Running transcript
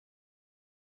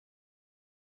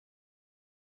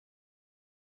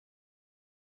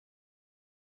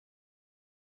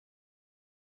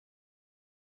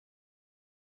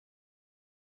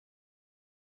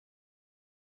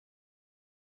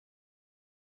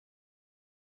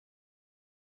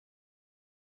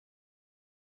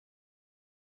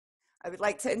I would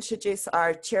like to introduce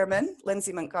our chairman,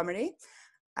 Lindsay Montgomery,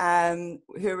 who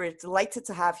we're delighted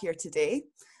to have here today.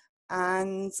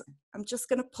 And I'm just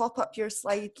going to pop up your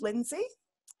slide, Lindsay,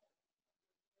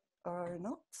 or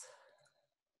not.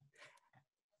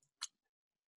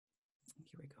 Here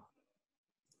we go.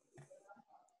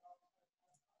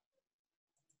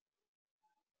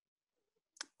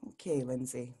 Okay,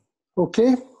 Lindsay.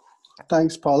 Okay,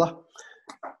 thanks, Paula.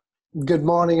 Good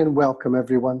morning and welcome,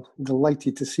 everyone.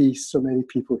 Delighted to see so many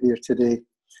people here today.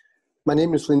 My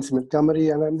name is Lindsay Montgomery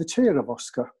and I'm the chair of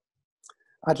OSCR.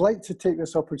 I'd like to take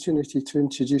this opportunity to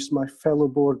introduce my fellow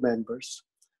board members.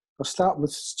 I'll start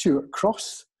with Stuart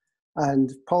Cross,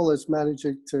 and Paula's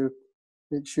managing to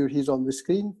make sure he's on the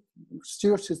screen.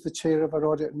 Stuart is the chair of our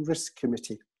Audit and Risk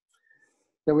Committee.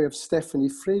 Then we have Stephanie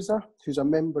Fraser, who's a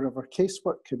member of our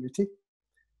Casework Committee.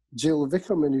 Jill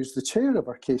Vickerman, who's the chair of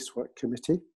our Casework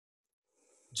Committee.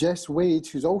 Jess Wade,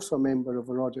 who's also a member of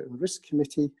our Audit and Risk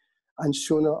Committee, and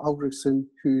Shona Ulrichsen,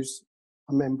 who's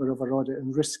a member of our Audit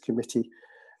and Risk Committee.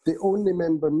 The only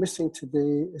member missing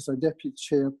today is our Deputy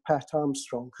Chair, Pat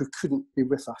Armstrong, who couldn't be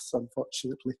with us,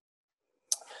 unfortunately.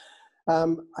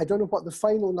 I don't know what the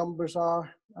final numbers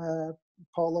are,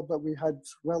 Paula, but we had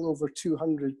well over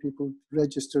 200 people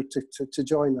registered to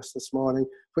join us this morning,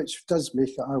 which does make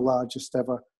it our largest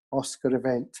ever OSCR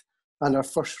event and our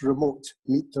first remote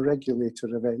Meet the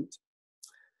Regulator event.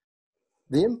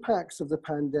 The impacts of the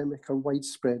pandemic are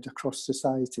widespread across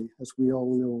society, as we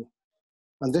all know,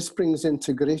 and this brings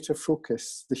into greater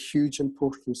focus the huge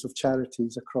importance of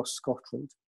charities across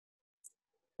Scotland.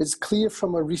 It's clear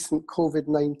from a recent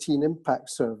COVID-19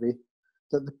 impact survey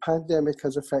that the pandemic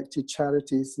has affected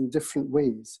charities in different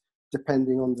ways,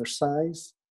 depending on their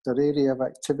size, their area of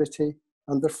activity,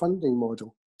 and their funding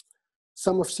model.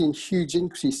 Some have seen huge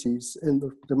increases in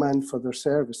the demand for their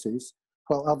services,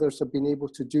 while others have been able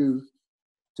to do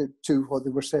what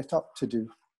they were set up to do.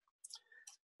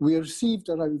 We received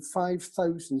around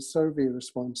 5,000 survey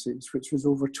responses, which was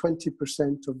over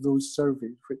 20% of those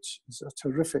surveyed, which is a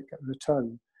terrific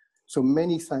return. So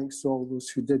many thanks to all those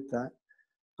who did that.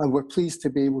 And we're pleased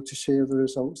to be able to share the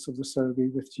results of the survey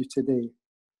with you today.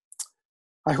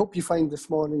 I hope you find this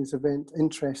morning's event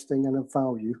interesting and of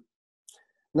value.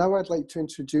 Now I'd like to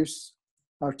introduce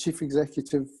our Chief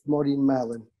Executive, Maureen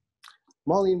Mallon.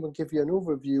 Maureen will give you an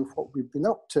overview of what we've been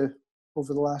up to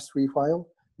over the last wee while,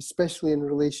 especially in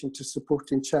relation to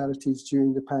supporting charities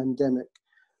during the pandemic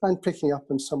and picking up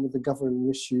on some of the governing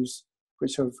issues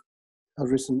which have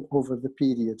arisen over the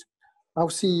period. I'll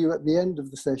see you at the end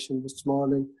of the session this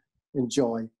morning.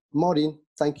 Enjoy. Maureen,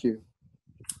 thank you.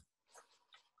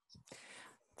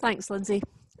 Thanks, Lindsay.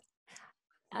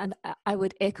 And I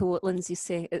would echo what Lindsay's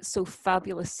saying. It's so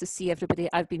fabulous to see everybody.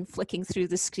 I've been flicking through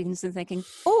the screens and thinking,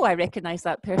 oh, I recognise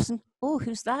that person. Oh,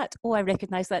 who's that? Oh, I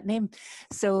recognise that name.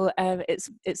 So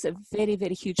it's a very,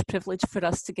 very huge privilege for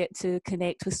us to get to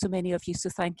connect with so many of you. So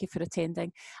thank you for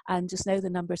attending. And just now the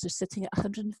numbers are sitting at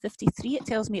 153. It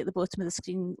tells me at the bottom of the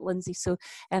screen, Lindsay. So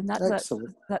that's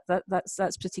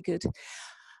pretty good.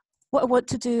 What I want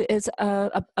to do is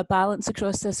a balance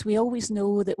across this. We always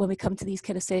know that when we come to these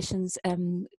kind of sessions,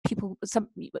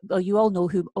 you all know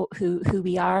who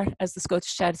we are as the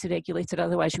Scottish Charity Regulator,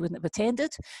 otherwise you wouldn't have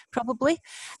attended, probably.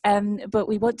 But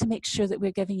we want to make sure that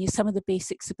we're giving you some of the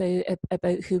basics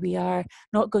about who we are,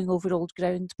 not going over old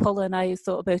ground. Paula and I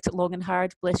thought about it long and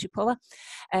hard, bless you, Paula,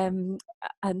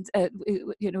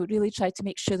 really try to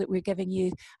make sure that we're giving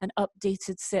you an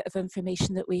updated set of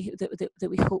information that we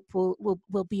hope will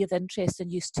be of interest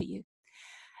and use to you.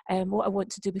 What I want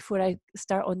to do before I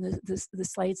start on the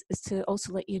slides is to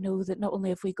also let you know that not only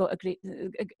have we got a great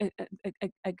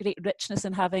richness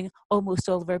in having almost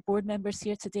all of our board members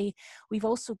here today, we've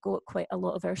also got quite a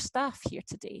lot of our staff here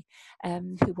today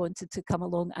who wanted to come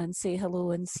along and say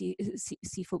hello and see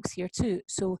folks here too.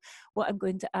 So what I'm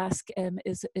going to ask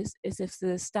is if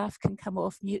the staff can come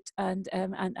off mute and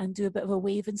do a bit of a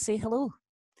wave and say hello.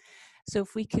 So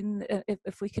if we can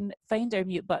find our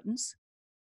mute buttons.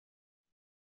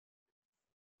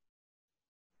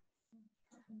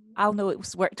 I'll know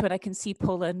it's worked when I can see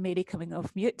Paula and Mary coming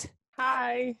off mute.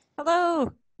 Hi.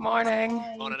 Hello. Morning.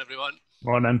 Hi. Morning, everyone.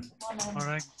 Morning.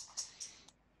 Morning.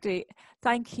 Great.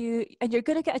 Thank you. And you're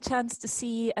going to get a chance to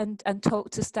see and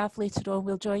talk to staff later on.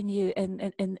 We'll join you in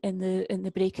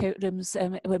the breakout rooms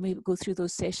when we go through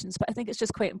those sessions. But I think it's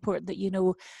just quite important that you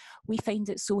know we find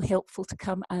it so helpful to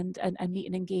come and meet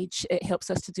and engage. It helps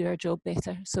us to do our job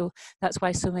better. So that's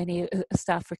why so many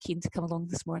staff are keen to come along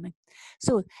this morning.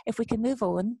 So if we can move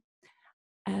on.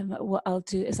 what I'll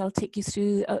do is I'll take you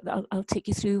through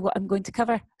what I'm going to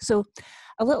cover. So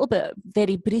a little bit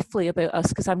very briefly about us,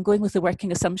 because I'm going with the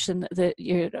working assumption that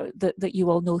you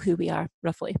all know who we are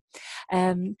roughly.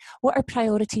 What our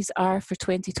priorities are for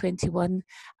 2021,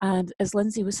 and as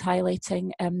Lindsay was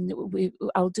highlighting,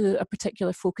 I'll do a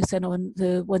particular focus in on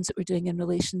the ones that we're doing in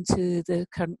relation to the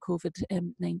current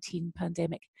COVID-19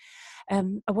 pandemic. I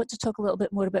want to talk a little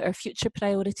bit more about our future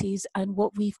priorities and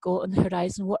what we've got on the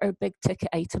horizon, what our big ticket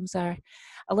items are,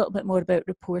 a little bit more about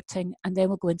reporting, and then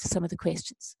we'll go into some of the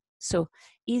questions. So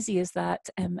easy as that,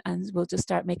 and we'll just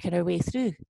start making our way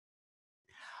through.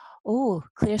 Oh,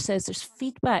 Claire says there's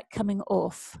feedback coming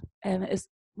off.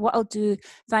 What I'll do,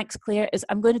 thanks Claire, is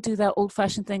I'm going to do that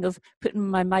old-fashioned thing of putting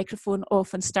my microphone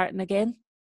off and starting again.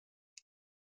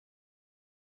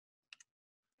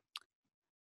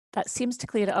 That seems to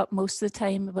clear it up most of the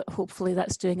time, but hopefully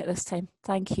that's doing it this time.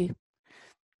 Thank you.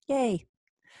 Yay.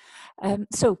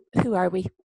 So who are we?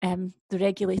 The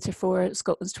regulator for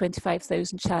Scotland's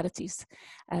 25,000 charities.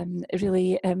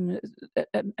 Really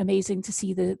amazing to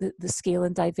see the scale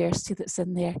and diversity that's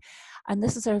in there. And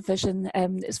this is our vision.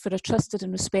 It's for a trusted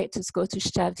and respected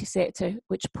Scottish charity sector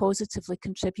which positively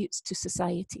contributes to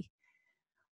society.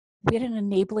 We're an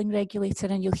enabling regulator,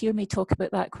 and you'll hear me talk about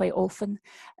that quite often.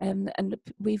 And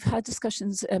we've had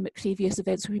discussions at previous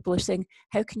events where people are saying,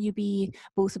 how can you be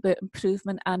both about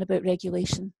improvement and about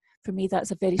regulation? For me, that's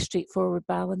a very straightforward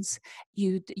balance.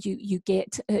 You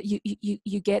get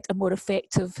a more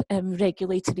effective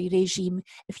regulatory regime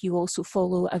if you also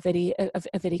follow a very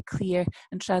clear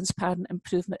and transparent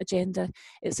improvement agenda.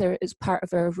 It's part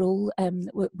of our role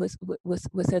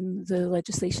within the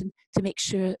legislation to make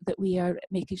sure that we are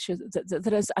making sure that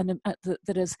there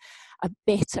is a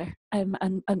better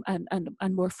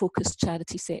and more focused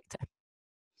charity sector.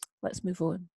 Let's move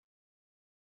on.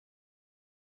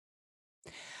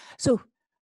 So,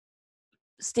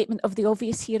 statement of the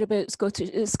obvious here about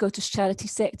Scottish charity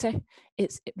sector,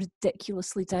 it's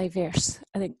ridiculously diverse.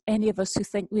 I think any of us who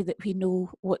think that we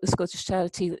know what the Scottish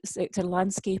charity sector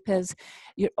landscape is,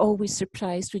 you're always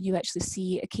surprised when you actually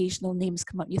see occasional names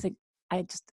come up. You think, I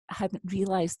just hadn't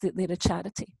realised that they're a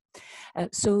charity.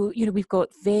 So, you know, we've got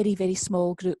very, very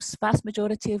small groups. Vast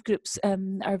majority of groups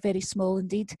are very small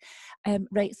indeed,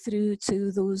 right through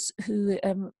to those who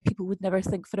people would never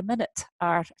think for a minute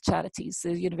are charities,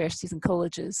 the universities and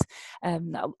colleges, a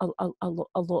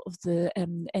lot of the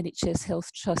NHS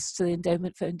health trusts, the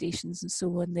endowment foundations and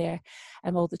so on there,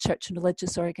 all the church and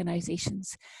religious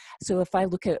organisations. So if I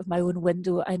look out of my own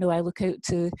window, I know I look out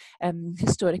to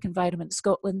Historic Environment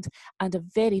Scotland and a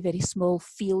very, very small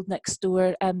field next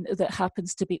door that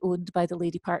happens to be owned by the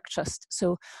Lady Park Trust.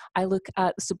 So I look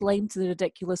at the sublime to the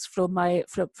ridiculous from my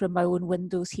own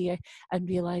windows here and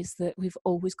realise that we've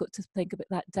always got to think about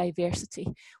that diversity.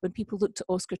 When people look to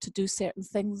OSCR to do certain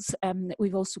things,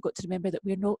 we've also got to remember that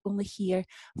we're not only here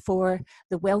for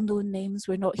the well-known names,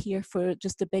 we're not here for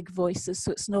just the big voices.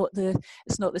 So it's not the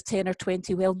 10 or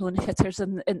 20 well-known hitters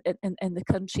in the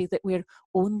country that we're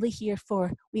only here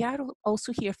for. We are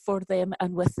also here for them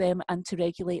and with them and to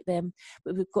regulate them,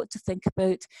 but we've got to think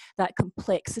about that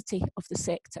complexity of the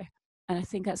sector. And I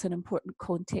think that's an important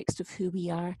context of who we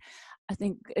are. I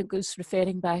think it goes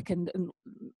referring back, and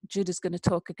Jude is going to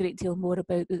talk a great deal more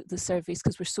about the surveys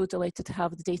because we're so delighted to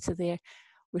have the data there.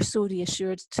 We're so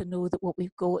reassured to know that what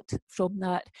we've got from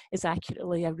that is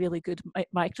accurately a really good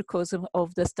microcosm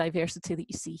of this diversity that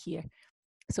you see here.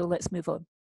 So let's move on.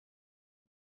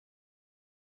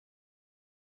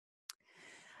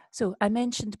 So I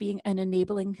mentioned being an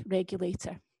enabling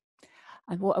regulator.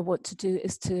 And what I want to do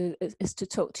is to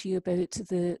talk to you about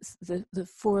the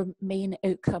four main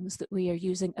outcomes that we are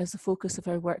using as the focus of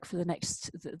our work for the next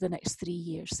 3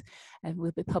 years. And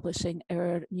we'll be publishing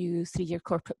our new 3-year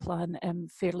corporate plan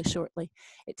fairly shortly.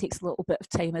 It takes a little bit of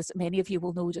time, as many of you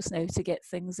will know just now, to get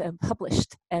things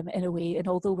published in a way. And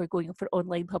although we're going for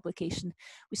online publication,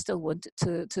 we still want it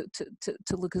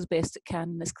to look as best it can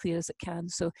and as clear as it can.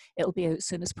 So it'll be out as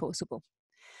soon as possible.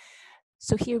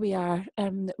 So here we are.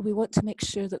 We want to make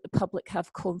sure that the public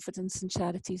have confidence in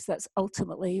charities. That's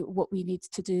ultimately what we need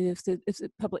to do. If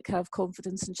the public have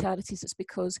confidence in charities, it's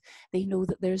because they know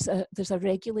that there's a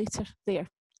regulator there.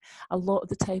 A lot of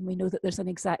the time we know that there's an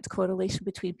exact correlation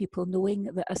between people knowing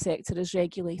that a sector is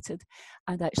regulated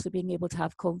and actually being able to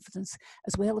have confidence,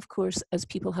 as well, of course, as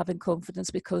people having confidence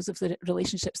because of the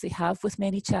relationships they have with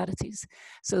many charities.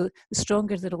 So the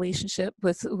stronger the relationship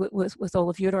with all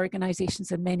of your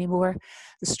organisations and many more,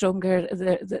 the stronger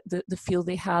the feel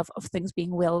they have of things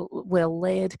being well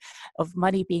led, of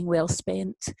money being well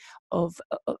spent,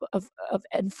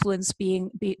 influence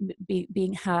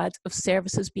being had, of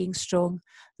services being strong,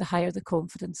 the higher the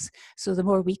confidence. So the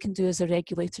more we can do as a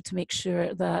regulator to make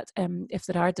sure that if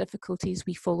there are difficulties,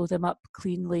 we follow them up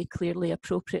cleanly, clearly,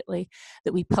 appropriately,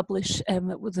 that we publish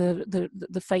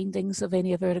the findings of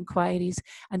any of our inquiries,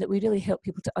 and that we really help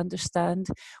people to understand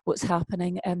what's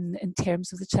happening in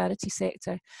terms of the charity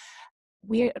sector.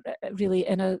 We're really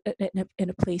in a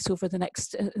place over the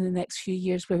next few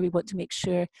years where we want to make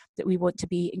sure that we want to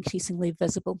be increasingly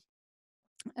visible,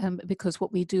 because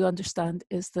what we do understand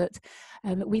is that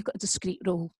we've got a discrete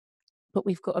role, but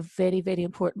we've got a very, very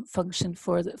important function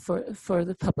for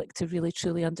the public to really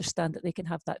truly understand that they can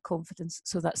have that confidence.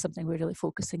 So that's something we're really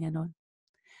focusing in on.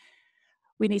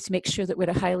 We need to make sure that we're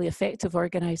a highly effective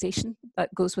organisation.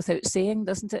 That goes without saying,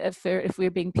 doesn't it? If we're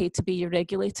being paid to be your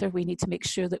regulator, we need to make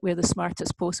sure that we're the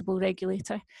smartest possible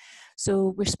regulator.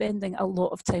 So we're spending a lot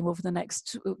of time over the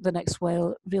next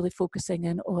while really focusing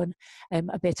in on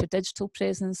a better digital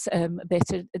presence, a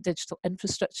better digital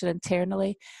infrastructure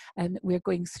internally. And we're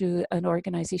going through an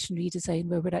organisation redesign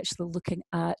where we're actually looking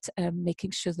at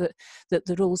making sure that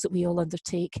the roles that we all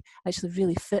undertake actually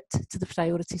really fit to the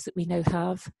priorities that we now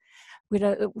have.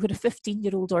 We're a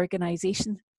 15-year-old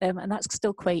organisation, and that's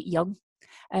still quite young,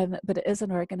 but it is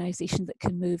an organisation that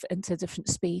can move into a different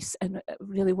space. And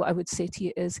really what I would say to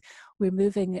you is we're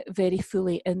moving very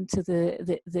fully into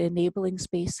the enabling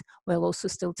space, while also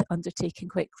still undertaking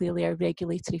quite clearly our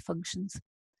regulatory functions.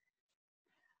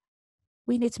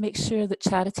 We need to make sure that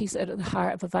charities are at the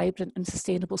heart of a vibrant and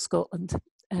sustainable Scotland.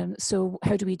 So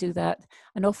how do we do that?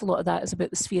 An awful lot of that is about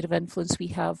the sphere of influence we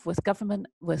have with government,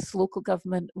 with local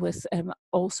government, with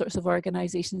all sorts of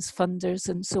organisations, funders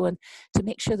and so on, to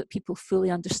make sure that people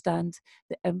fully understand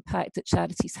the impact that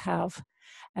charities have.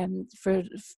 For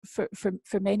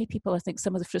many people, I think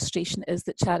some of the frustration is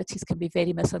that charities can be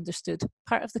very misunderstood.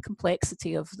 Part of the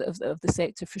complexity of the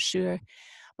sector, for sure.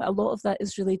 But a lot of that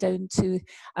is really down to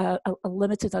a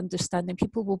limited understanding.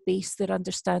 People will base their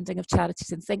understanding of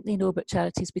charities and think they know about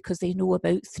charities because they know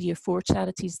about 3 or 4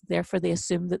 charities. Therefore, they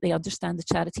assume that they understand the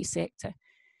charity sector.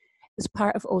 It's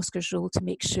part of OSCR's role to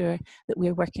make sure that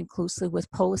we're working closely with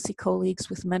policy colleagues,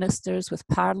 with ministers, with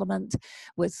Parliament,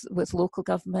 with local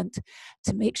government,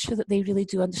 to make sure that they really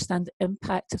do understand the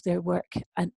impact of their work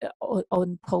and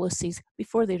on policies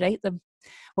before they write them.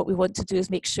 What we want to do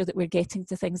is make sure that we're getting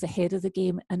to things ahead of the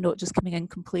game and not just coming in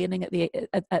complaining at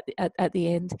the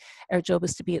end. Our job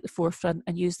is to be at the forefront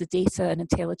and use the data and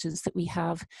intelligence that we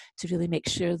have to really make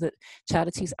sure that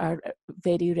charities are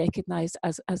very recognised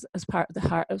as part of the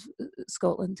heart of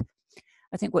Scotland.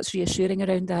 I think what's reassuring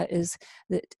around that is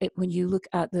that when you look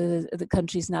at the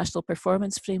country's national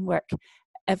performance framework,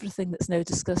 everything that's now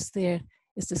discussed there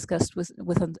is discussed with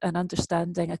an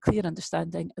understanding, a clear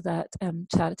understanding that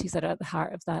charities are at the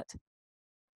heart of that.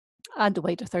 And the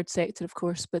wider third sector, of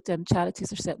course, but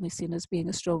charities are certainly seen as being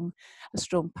a strong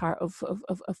part of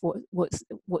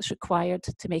what's required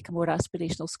to make a more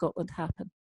aspirational Scotland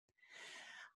happen.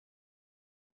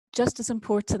 Just as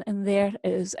important in there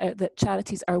is that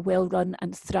charities are well run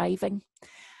and thriving.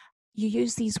 You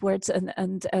use these words and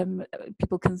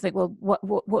people can think, well,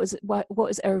 what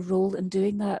is our role in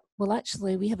doing that? Well,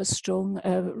 actually, we have a strong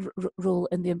role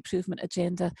in the improvement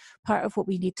agenda. Part of what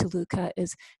we need to look at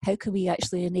is how can we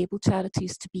actually enable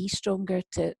charities to be stronger,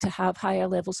 to have higher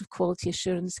levels of quality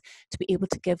assurance, to be able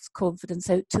to give confidence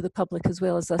out to the public, as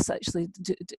well as us actually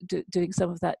doing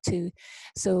some of that too.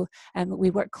 So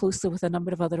we work closely with a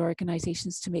number of other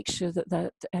organisations to make sure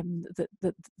that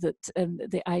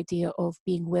the idea of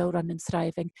being well run and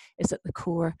thriving is at the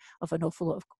core of an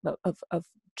awful lot of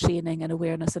training and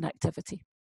awareness and activity.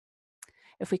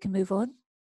 If we can move on.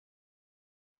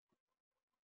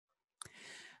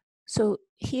 So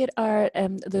here are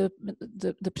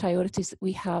the priorities that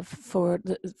we have for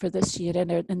this year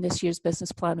in this year's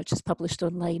business plan, which is published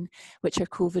online, which are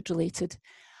COVID related.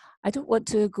 I don't want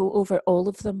to go over all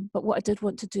of them, but what I did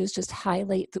want to do is just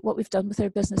highlight that what we've done with our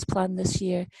business plan this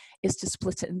year is to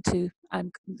split it in 2.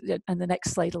 And the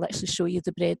next slide will actually show you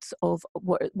the breadth of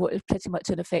what is pretty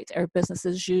much in effect our business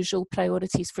as usual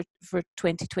priorities for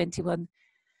 2021.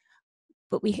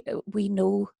 But we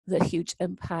know the huge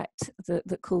impact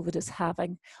that COVID is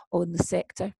having on the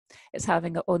sector. It's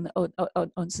having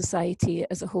on society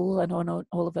as a whole, and on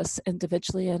all of us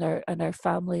individually, and our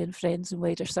family and friends and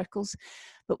wider circles.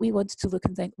 But we wanted to look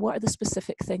and think, what are the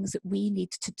specific things that we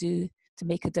need to do to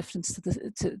make a difference to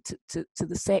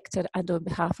the sector and on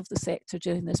behalf of the sector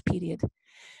during this period?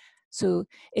 So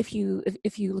if you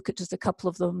look at just a couple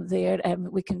of them there,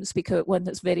 we can speak out one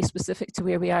that's very specific to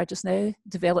where we are just now: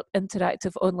 develop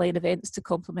interactive online events to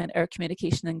complement our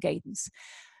communication and guidance.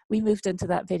 We moved into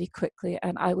that very quickly,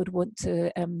 and I would want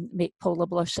to make Paula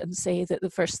blush and say that the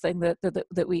first thing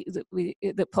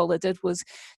that Paula did was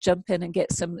jump in and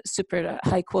get some super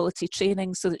high quality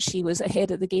training so that she was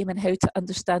ahead of the game in how to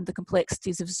understand the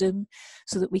complexities of Zoom,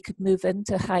 so that we could move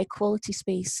into high quality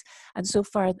space. And so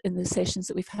far in the sessions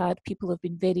that we've had, people have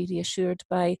been very reassured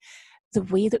by the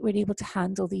way that we're able to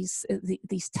handle these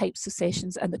types of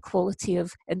sessions and the quality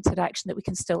of interaction that we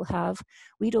can still have.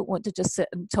 We don't want to just sit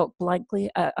and talk blankly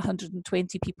at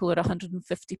 120 people or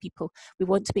 150 people. We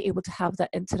want to be able to have that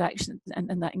interaction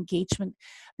and that engagement,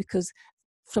 because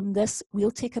from this, we'll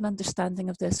take an understanding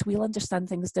of this, we'll understand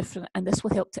things different, and this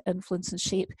will help to influence and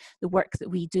shape the work that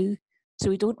we do. So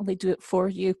we don't only do it for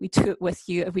you, we do it with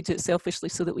you, and we do it selfishly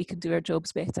so that we can do our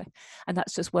jobs better. And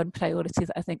that's just one priority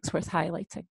that I think is worth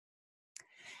highlighting.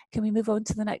 Can we move on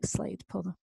to the next slide,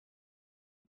 Paula?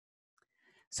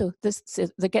 So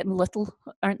they're getting little,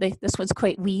 aren't they? This one's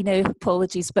quite wee now,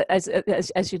 apologies, but as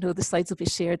you know, the slides will be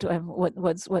shared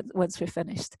once we're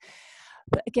finished.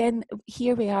 But again,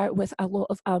 here we are with a lot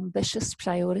of ambitious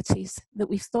priorities that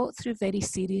we've thought through very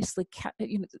seriously.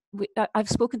 I've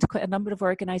spoken to quite a number of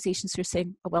organisations who are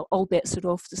saying, well, all bets are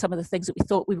off to some of the things that we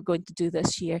thought we were going to do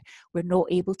this year. We're not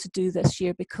able to do this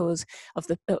year because of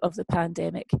the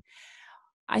pandemic.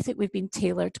 I think we've been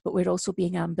tailored, but we're also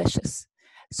being ambitious.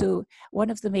 So one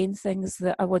of the main things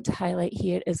that I want to highlight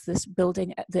here is this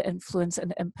building the influence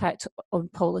and impact on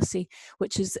policy,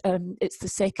 which is it's the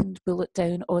second bullet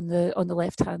down on the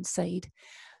left-hand side.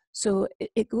 So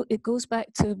it goes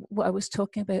back to what I was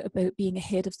talking about being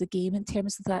ahead of the game in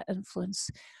terms of that influence.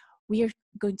 We are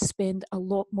going to spend a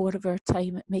lot more of our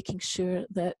time making sure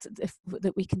that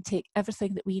we can take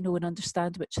everything that we know and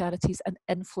understand about charities and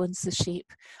influence the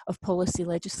shape of policy,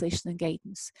 legislation and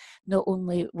guidance, not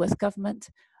only with government,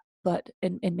 but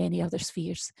in many other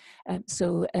spheres.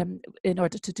 So in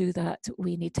order to do that,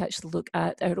 we need to actually look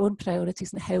at our own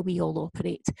priorities and how we all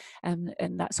operate. And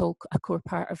that's all a core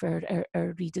part of our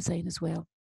redesign as well.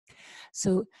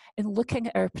 So in looking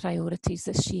at our priorities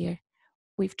this year,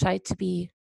 we've tried to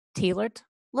be tailored,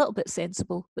 a little bit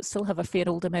sensible, but still have a fair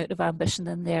old amount of ambition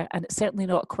in there. And it's certainly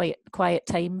not a quiet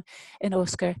time in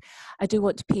OSCR. I do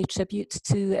want to pay tribute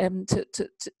to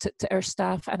our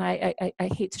staff, and I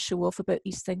hate to show off about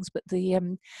these things, but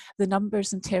the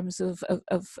numbers in terms of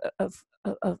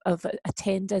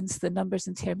attendance, the numbers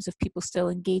in terms of people still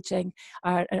engaging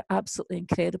are absolutely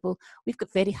incredible. We've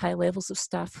got very high levels of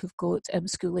staff who've got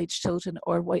school-aged children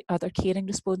or other caring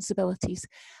responsibilities,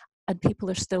 and people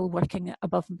are still working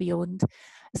above and beyond.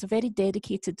 It's a very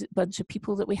dedicated bunch of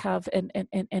people that we have in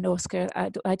OSCR.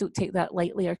 I don't take that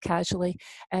lightly or casually.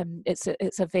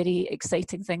 It's a very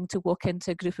exciting thing to walk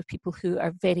into a group of people who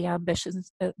are very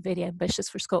ambitious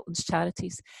for Scotland's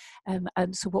charities.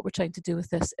 And so what we're trying to do with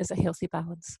this is a healthy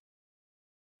balance.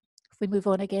 If we move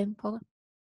on again, Paula.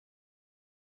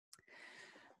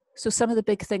 So some of the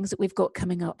big things that we've got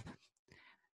coming up.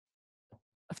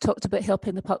 I've talked about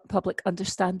helping the public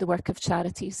understand the work of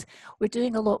charities. We're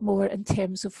doing a lot more in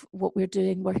terms of what we're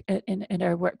doing in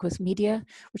our work with media.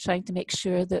 We're trying to make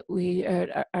sure that we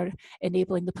are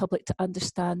enabling the public to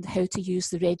understand how to use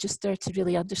the register to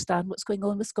really understand what's going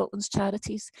on with Scotland's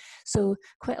charities. So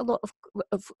quite a lot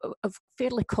of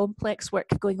fairly complex work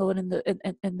going on in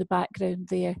the background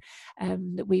there.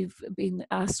 We've been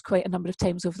asked quite a number of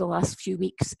times over the last few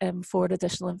weeks for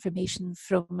additional information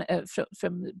from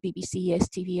BBC,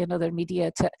 STV and other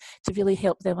media to really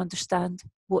help them understand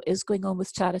what is going on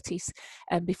with charities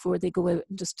before they go out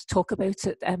and just talk about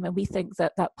it. And we think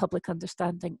that public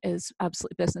understanding is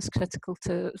absolutely business critical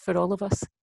for all of us.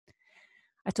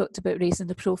 I talked about raising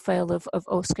the profile of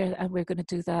OSCR, and we're going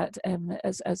to do that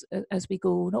as we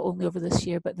go, not only over this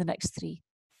year, but the next 3.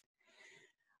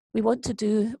 We want to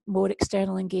do more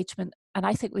external engagement, and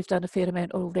I think we've done a fair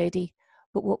amount already.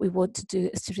 But what we want to do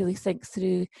is to really think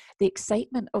through the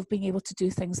excitement of being able to do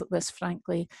things like this,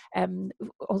 frankly.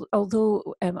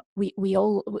 Although we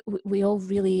all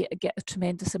really get a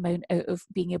tremendous amount out of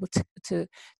being able to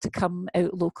come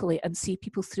out locally and see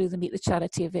people through the Meet the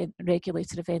Charity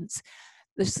Regulator events.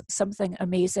 There's something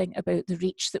amazing about the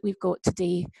reach that we've got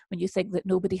today when you think that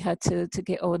nobody had to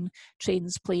get on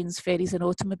trains, planes, ferries and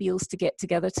automobiles to get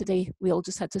together today. We all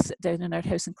just had to sit down in our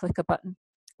house and click a button.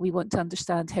 We want to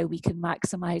understand how we can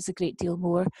maximise a great deal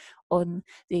more on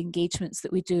the engagements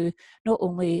that we do, not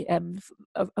only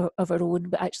of our own,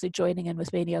 but actually joining in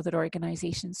with many other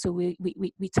organisations. So we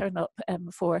turn up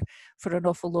for an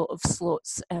awful lot of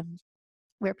slots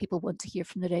where people want to hear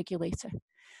from the regulator.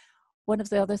 One of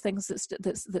the other things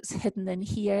that's hidden in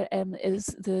here is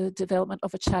the development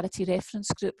of a charity reference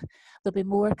group. There'll be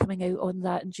more coming out on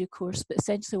that in due course, but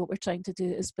essentially what we're trying to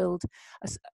do is build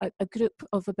a group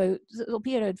of about, it'll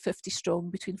be around 50 strong,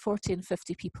 between 40 and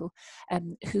 50 people,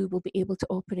 who will be able to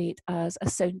operate as a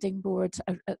sounding board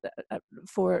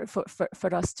for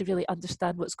us to really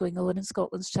understand what's going on in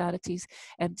Scotland's charities,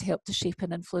 and to help to shape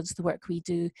and influence the work we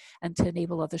do, and to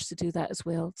enable others to do that as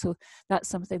well. So that's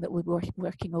something that we'll be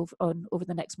working on over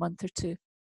the next month or two.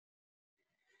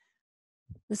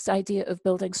 This idea of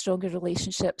building stronger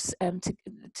relationships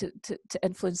to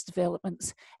influence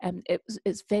developments,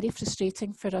 it's very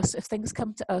frustrating for us. If things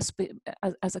come to us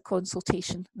as a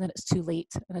consultation, then it's too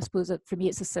late. And I suppose that for me,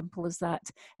 it's as simple as that.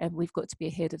 We've got to be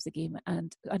ahead of the game.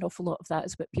 And an awful lot of that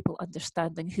is about people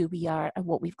understanding who we are and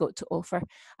what we've got to offer.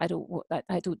 I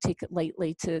don't take it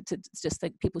lightly to just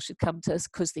think people should come to us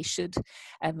because they should.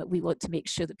 We want to make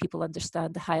sure that people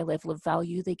understand the high level of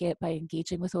value they get by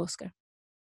engaging with OSCR.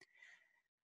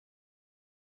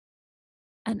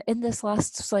 And in this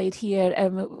last slide here,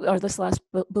 or this last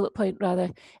bullet point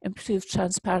rather, improved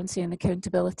transparency and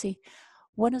accountability.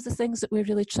 One of the things that we're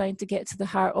really trying to get to the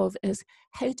heart of is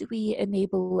how do we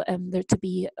enable there to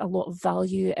be a lot of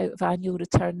value out of annual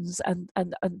returns and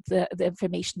the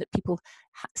information that people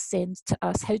send to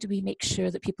us? How do we make sure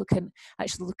that people can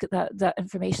actually look at that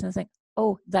information and think,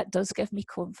 oh, that does give me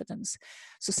confidence?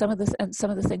 So some of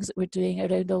the things that we're doing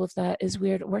around all of that is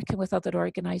we're working with other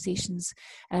organisations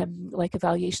like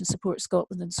Evaluation Support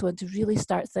Scotland and so on, to really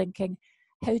start thinking,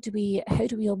 how do we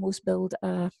almost build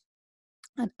an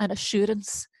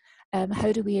assurance?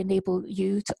 How do we enable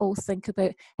you to all think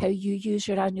about how you use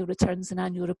your annual returns and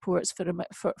annual reports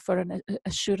for an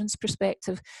assurance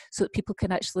perspective, so that people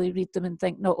can actually read them and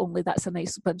think, not only that's a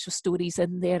nice bunch of stories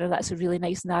in there, or that's a really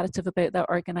nice narrative about that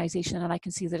organisation and I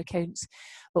can see their accounts,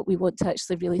 but we want to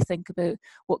actually really think about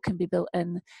what can be built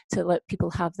in to let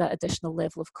people have that additional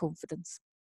level of confidence.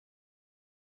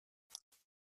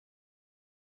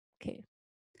 Okay.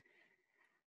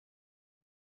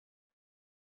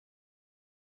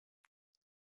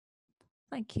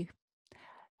 Thank you.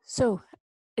 So,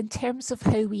 in terms of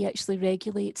how we actually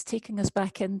regulate, taking us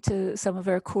back into some of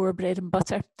our core bread and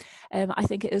butter, I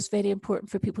think it is very important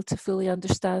for people to fully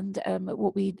understand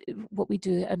what we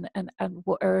do and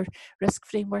what our risk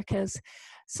framework is.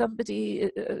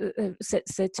 Somebody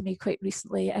said to me quite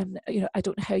recently, I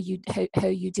don't know how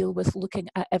you deal with looking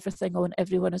at everything on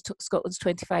every one of Scotland's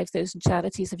 25,000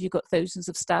 charities. Have you got thousands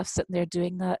of staff sitting there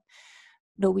doing that?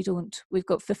 No, we don't. We've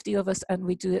got 50 of us, and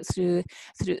we do it through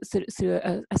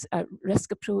a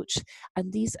risk approach.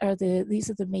 And these are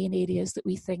the main areas that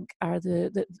we think are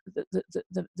the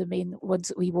main ones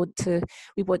that we want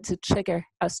to trigger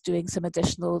us doing some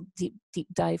additional deep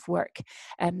dive work.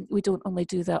 We don't only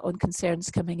do that on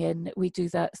concerns coming in. We do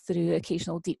that through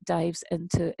occasional deep dives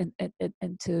into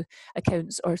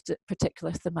accounts or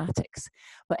particular thematics.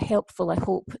 But helpful, I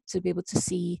hope, to be able to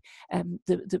see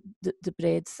the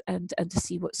breadth and to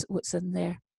see what's in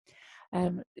there.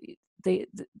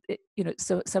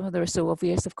 So some of them are so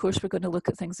obvious. Of course, we're going to look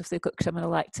at things if they've got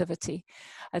criminal activity.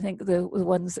 I think the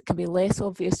ones that can be less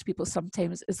obvious to people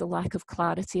sometimes is the lack of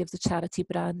clarity of the charity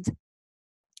brand.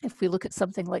 If we look at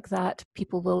something like that,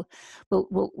 people will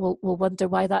wonder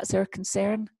why that's our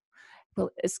concern. Well,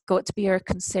 it's got to be our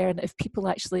concern. If people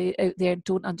actually out there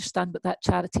don't understand what that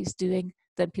charity is doing,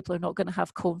 then people are not going to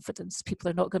have confidence. People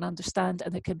are not going to understand,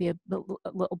 and there can be a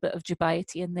little bit of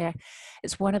dubiety in there.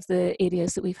 It's one of the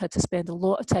areas that we've had to spend a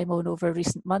lot of time on over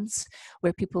recent months,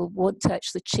 where people want to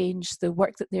actually change the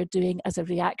work that they're doing as a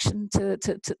reaction to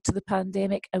the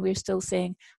pandemic, and we're still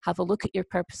saying, have a look at your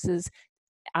purposes.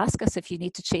 Ask us if you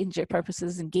need to change your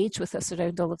purposes, engage with us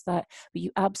around all of that, but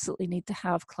you absolutely need to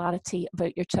have clarity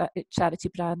about your charity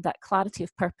brand. That clarity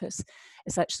of purpose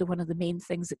is actually one of the main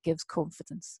things that gives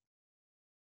confidence.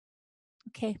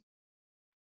 Okay.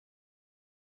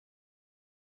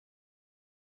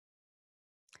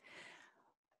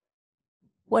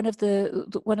 One of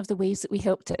the ways that we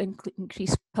help to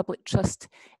increase public trust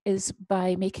is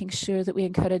by making sure that we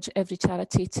encourage every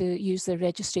charity to use their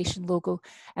registration logo.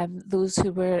 Those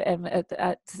who were at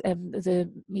the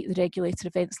Meet the Regulator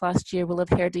events last year will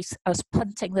have heard us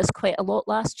punting this quite a lot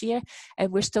last year,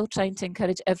 and we're still trying to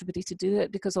encourage everybody to do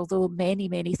it, because although many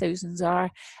thousands are,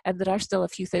 there are still a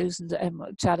few thousand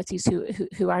charities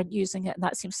who aren't using it, and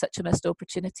that seems such a missed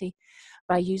opportunity.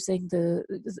 By using the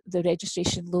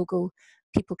registration logo,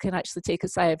 people can actually take a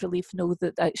sigh of relief, know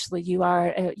that actually you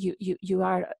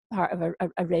are part of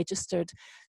a registered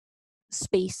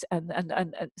space and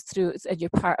through, and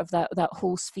you're part of that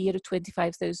whole sphere of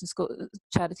 25,000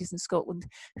 charities in Scotland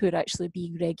who are actually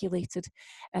being regulated.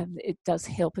 It does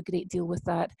help a great deal with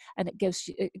that, and it gives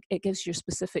your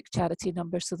specific charity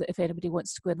number so that if anybody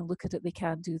wants to go in and look at it, they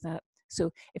can do that.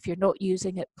 So if you're not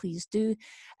using it, please do.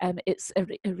 It's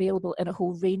available in a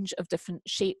whole range of different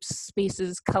shapes,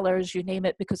 spaces, colours, you name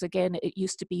it, because again, it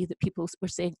used to be that people were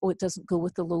saying, oh, it doesn't go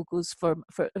with the logos for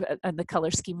and the colour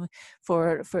scheme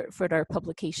for our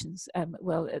publications.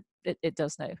 Well, it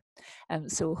does now.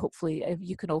 So hopefully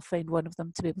you can all find one of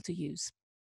them to be able to use.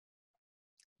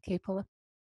 Okay, Paula?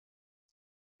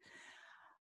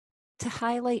 To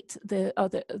highlight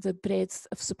the breadth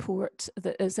of support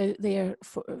that is out there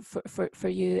for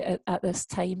you at this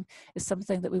time is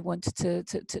something that we wanted to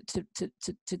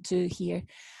do here.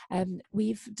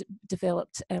 We've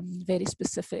developed very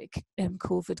specific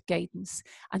COVID guidance,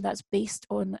 and that's based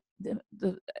on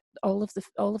all of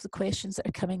the questions that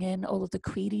are coming in, all of the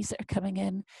queries that are coming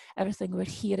in, everything we're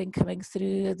hearing coming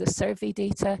through, the survey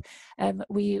data.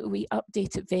 We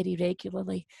update it very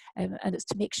regularly, and it's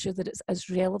to make sure that it's as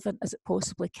relevant as it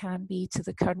possibly can be to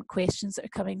the current questions that are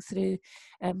coming through.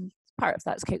 Part of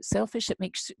that's quite selfish. It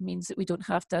means that we don't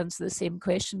have to answer the same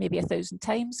question maybe 1,000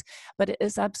 times, but it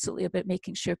is absolutely about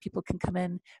making sure people can come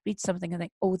in, read something and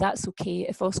think, oh, that's okay.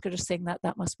 If OSCR is saying that,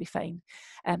 that must be fine.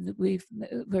 We're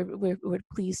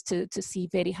pleased to see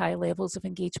very high levels of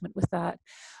engagement with that,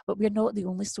 but we're not the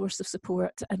only source of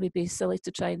support, and we'd be silly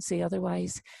to try and say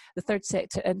otherwise. The third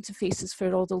sector interfaces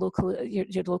for all the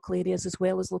your local areas as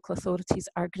well as local authorities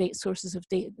are great sources of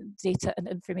data and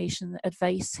information,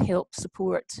 advice, help,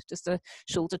 support, just a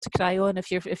shoulder to cry on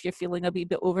if you're feeling a wee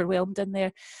bit overwhelmed in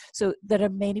there. So there are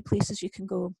many places you can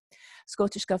go.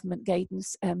 Scottish Government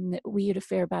guidance, we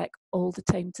refer back all the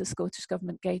time to Scottish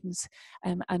Government guidance,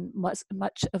 and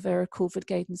much of our COVID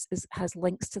guidance has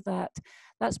links to that.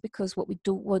 That's because what we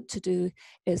don't want to do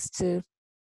is to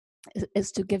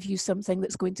give you something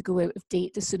that's going to go out of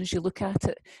date as soon as you look at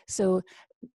it. So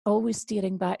always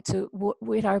steering back to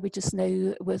where are we just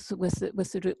now with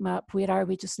the route map, where are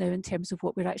we just now in terms of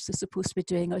what we're actually supposed to be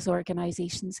doing as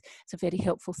organisations. It's a very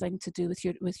helpful thing to do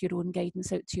with your own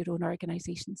guidance out to your own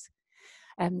organisations.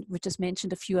 We've just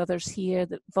mentioned a few others here,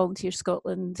 that Volunteer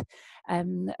Scotland,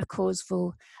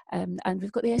 Acosvo, and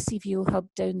we've got the SCVO hub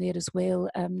down there as well.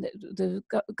 The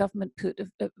government put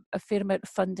a fair amount of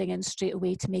funding in straight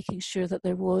away to making sure that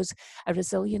there was a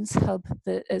resilience hub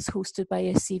that is hosted by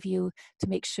SCVO to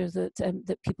make sure that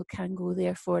that people can go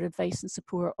there for advice and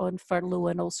support on furlough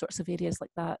and all sorts of areas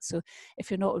like that. So if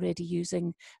you're not already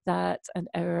using that and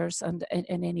ours and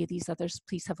in any of these others,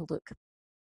 please have a look.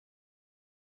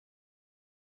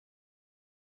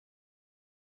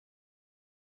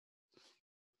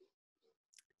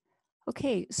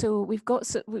 Okay, so we've got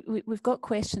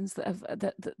questions that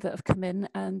have come in,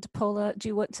 and Paula, do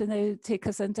you want to now take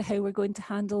us into how we're going to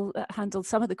handle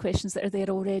some of the questions that are there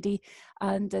already,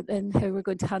 and then how we're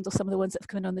going to handle some of the ones that have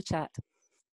come in on the chat?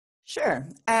 Sure.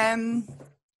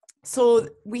 So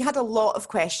we had a lot of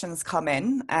questions come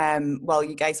in while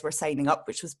you guys were signing up,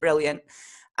 which was brilliant,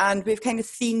 and we've kind of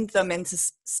themed them into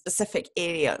specific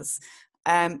areas.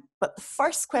 But the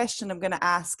first question I'm going to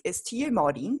ask is to you,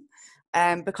 Maureen.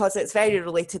 Because it's very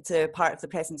related to part of the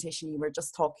presentation you were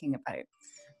just talking about.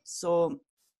 So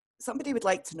somebody would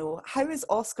like to know, how is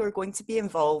OSCR going to be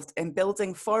involved in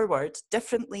building forward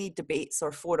differently debates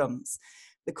or forums?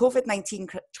 The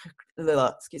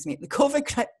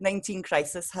COVID-19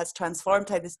 crisis has transformed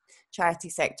how the charity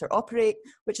sector operate,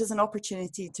 which is an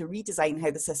opportunity to redesign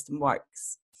how the system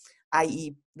works,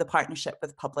 i.e. the partnership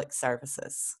with public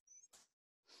services.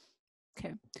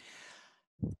 Okay.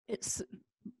 It's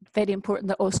very important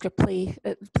that OSCR play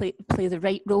the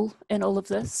right role in all of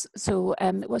this. So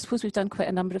I suppose we've done quite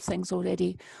a number of things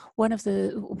already. One of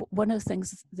the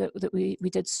things that we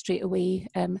did straight away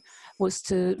was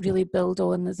to really build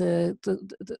on the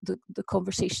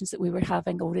conversations that we were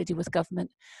having already with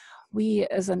government. We,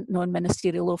 as a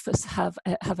non-ministerial office, have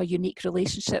a unique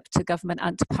relationship to government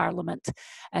and to Parliament,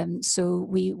 so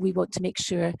we want to make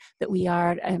sure that we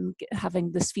are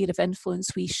having the sphere of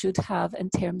influence we should have in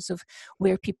terms of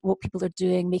what people are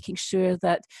doing, making sure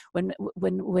that when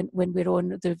we're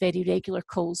on the very regular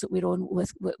calls that we're on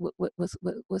with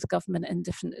government in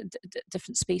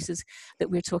different spaces,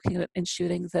 that we're talking about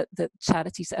ensuring that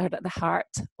charities are at the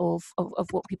heart of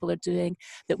what people are doing,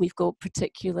 that we've got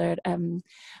particular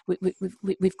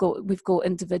we've got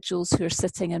individuals who are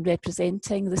sitting and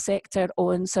representing the sector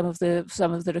on some of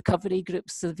the recovery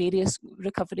groups, the various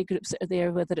recovery groups that are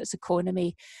there, whether it's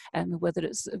economy, whether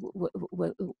it's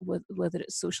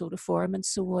social reform and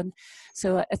so on.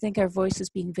 So I think our voice is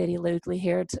being very loudly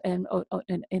heard in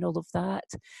all of that.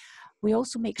 We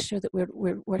also make sure that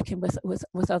we're working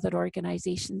with other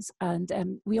organisations, and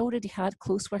we already had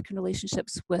close working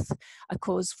relationships with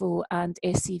ACOSVO and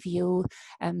SCVO,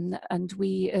 and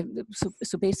we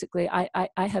so basically I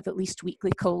have at least weekly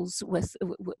calls with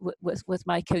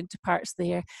my counterparts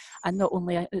there, and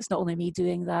it's not only me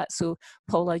doing that. So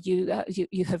Paula, you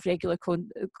have regular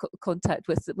contact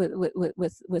with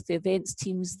the events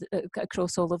teams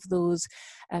across all of those.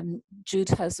 Jude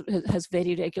has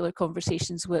very regular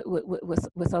conversations with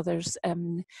others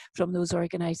from those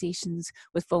organisations,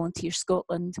 with Volunteer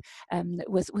Scotland,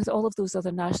 with all of those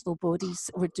other national bodies.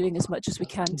 We're doing as much as we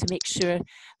can to make sure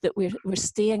that we're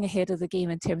staying ahead of the game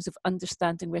in terms of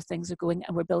understanding where things are going,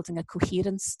 and we're building a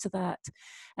coherence to that.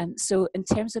 So in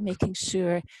terms of making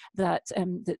sure that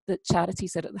that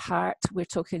charities are at the heart, we're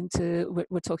talking to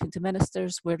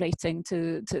ministers, we're writing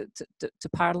to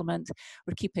Parliament,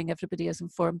 we're keeping everybody as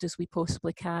informed as we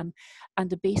possibly can, and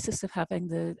the basis of having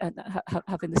the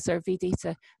survey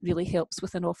data really helps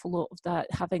with an awful lot of that,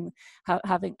 having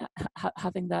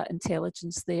that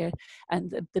intelligence there,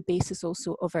 and the basis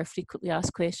also of our frequently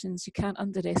asked questions. You can't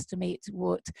underestimate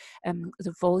what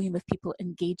the volume of people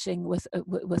engaging with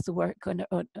the work on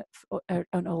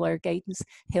all our guidance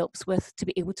helps with, to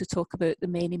be able to talk about the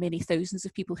many thousands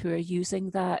of people who are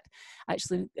using that.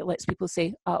 Actually, it lets people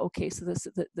say, okay, so this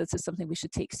is something we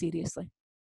should take seriously.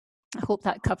 I hope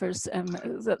that covers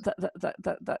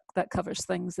that covers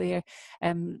things there.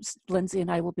 Lindsay and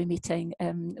I will be meeting.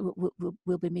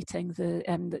 We'll be meeting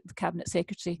the Cabinet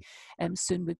Secretary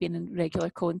soon. We've been in regular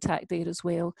contact there as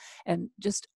well, and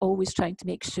just always trying to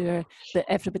make sure that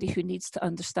everybody who needs to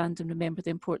understand and remember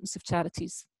the importance of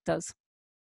charities does.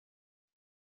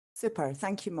 Super,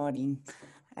 thank you, Maureen.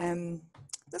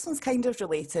 This one's kind of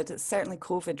related. It's certainly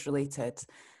COVID related.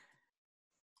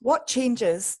 What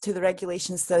changes to the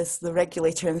regulations does the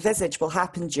regulator envisage will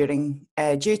happen due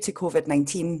to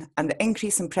COVID-19 and the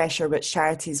increase in pressure which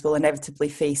charities will inevitably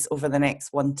face over the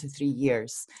next 1 to 3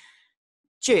 years?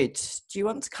 Jude, do you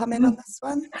want to come in on this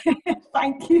one?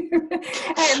 Thank you.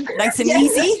 Nice and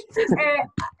easy.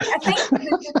 I think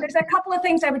there's a couple of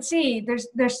things I would say.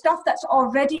 There's stuff that's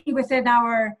already within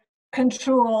our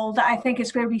control that I think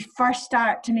is where we first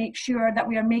start to make sure that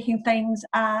we are making things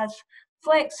as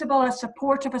flexible, as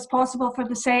supportive as possible for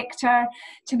the sector,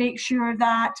 to make sure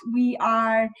that we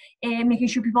are making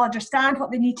sure people understand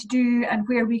what they need to do and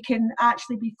where we can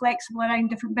actually be flexible around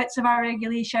different bits of our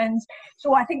regulations.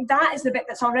 So I think that is the bit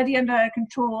that's already under our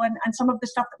control, and some of the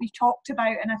stuff that we've talked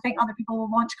about, and I think other people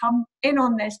will want to come in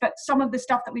on this, but some of the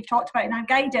stuff that we've talked about in our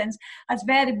guidance has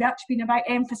very much been about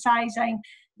emphasising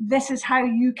this is how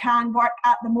you can work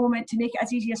at the moment to make it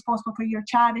as easy as possible for your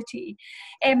charity.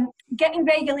 Getting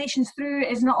regulations through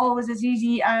is not always as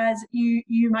easy as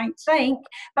you might think,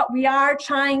 but we are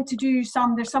trying to do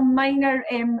there's some minor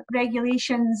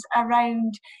regulations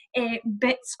around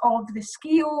bits of the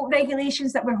SCIO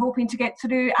regulations that we're hoping to get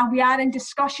through, and we are in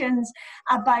discussions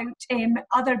about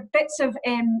other bits of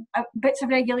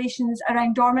regulations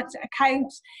around dormant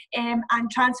accounts and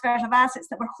transfers of assets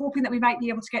that we're hoping that we might be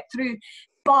able to get through.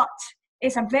 But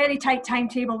it's a very tight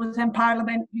timetable within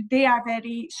Parliament. They are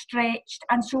very stretched,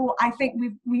 and so I think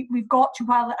we've got to,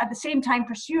 while at the same time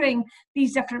pursuing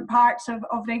these different parts of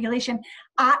regulation,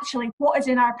 actually what is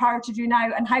in our power to do now,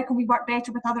 and how can we work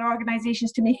better with other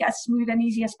organisations to make it as smooth and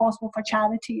easy as possible for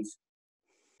charities.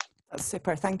 That's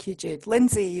super, thank you, Jude.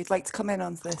 Lindsay, you'd like to come in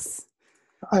on this?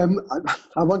 I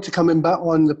want to come in back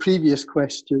on the previous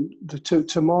question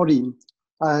to Maureen.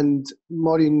 And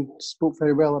Maureen spoke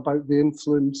very well about the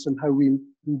influence and how we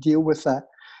deal with that.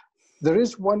 There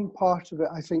is one part of it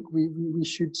I think we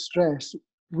should stress.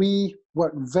 We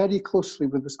work very closely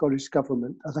with the Scottish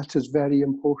Government, and that is very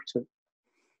important.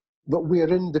 But we are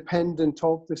independent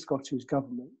of the Scottish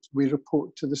Government. We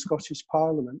report to the Scottish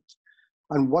Parliament.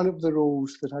 And one of the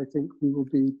roles that I think we will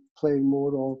be playing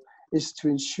more of is to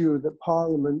ensure that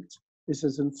Parliament is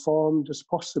as informed as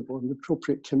possible, and the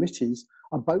appropriate committees,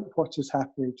 about what is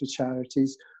happening to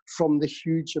charities from the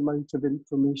huge amount of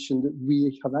information that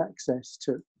we have access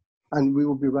to. And we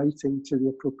will be writing to the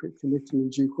appropriate committee in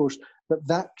due course. But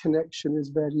that connection is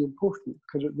very important,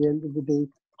 because at the end of the day,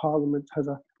 Parliament has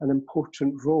an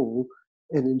important role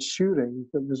in ensuring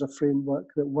that there's a framework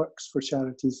that works for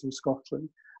charities in Scotland,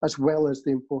 as well as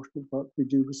the important work we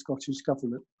do with Scottish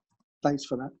Government. Thanks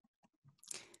for that.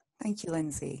 Thank you,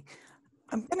 Lindsay.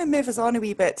 I'm going to move us on a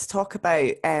wee bit to talk about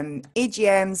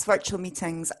AGMs, virtual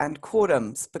meetings and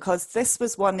quorums, because this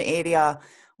was one area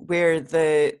where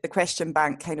the question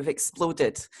bank kind of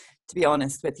exploded, to be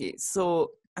honest with you.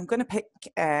 So I'm going to pick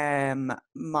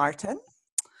Martin.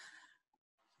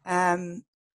 How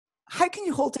can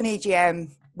you hold an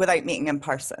AGM without meeting in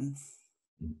person?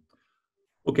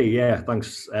 Okay, yeah,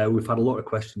 thanks. We've had a lot of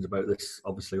questions about this,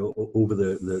 obviously, over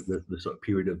the sort of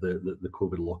period of the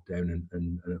COVID lockdown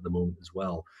and at the moment as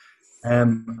well.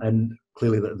 And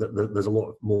clearly there's a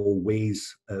lot more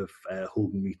ways of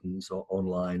holding meetings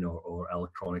online or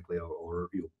electronically or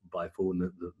by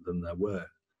phone than there were.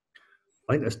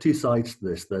 I think there's two sides to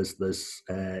this. There's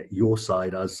your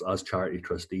side as charity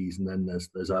trustees, and then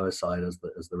there's our side as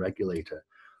the regulator.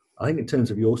 I think in terms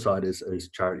of your side as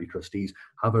charity trustees,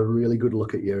 have a really good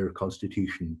look at your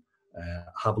constitution.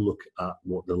 Have a look at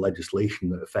what the legislation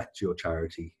that affects your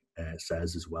charity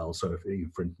says as well. So if,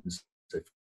 for instance,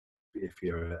 if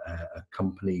you're a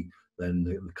company, then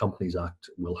the Companies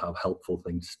Act will have helpful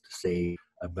things to say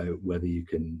about whether you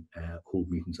can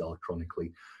hold meetings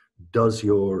electronically. Does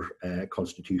your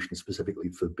constitution specifically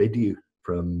forbid you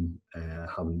from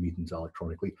having meetings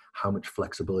electronically? How much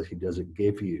flexibility does it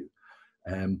give you?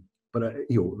 But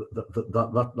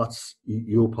that's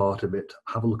your part of it.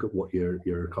 Have a look at what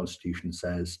your constitution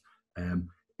says.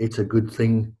 It's a good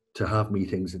thing to have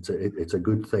meetings. It's a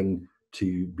good thing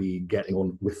to be getting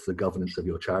on with the governance of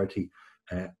your charity.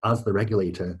 As the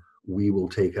regulator, we will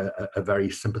take a very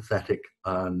sympathetic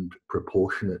and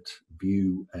proportionate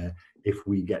view if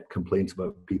we get complaints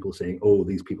about people saying, oh,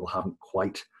 these people haven't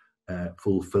quite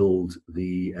fulfilled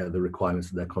the requirements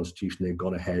of their constitution. They've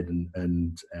gone ahead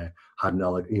and had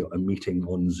a meeting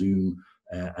on Zoom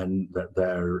and that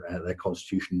their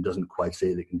constitution doesn't quite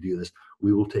say they can do this.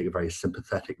 We will take a very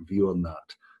sympathetic view on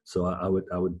that. So I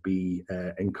would be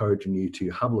encouraging you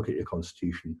to have a look at your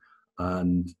constitution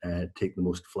and take the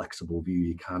most flexible view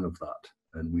you can of that.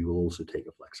 And we will also take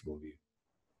a flexible view.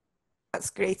 That's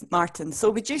great, Martin. So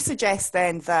would you suggest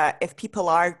then that if people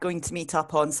are going to meet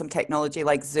up on some technology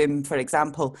like Zoom, for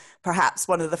example, perhaps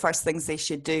one of the first things they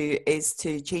should do is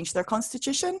to change their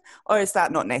constitution, or is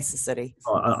that not necessary?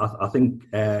 I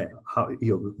think that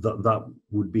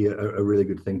would be a really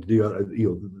good thing to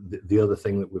do. The other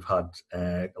thing that we've had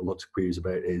lots of queries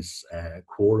about is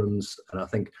quorums, and I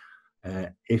think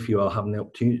if you are having the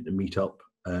opportunity to meet up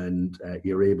and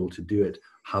you're able to do it,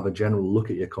 have a general look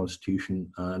at your constitution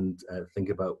and think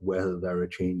about whether there are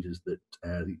changes that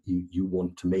you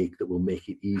want to make that will make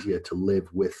it easier to live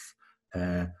with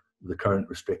the current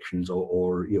restrictions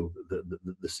or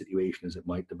the situation as it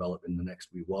might develop in the next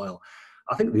wee while.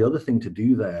 I think the other thing to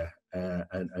do there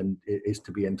and is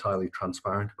to be entirely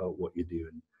transparent about what you're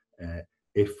doing.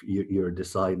 If you're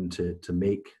deciding to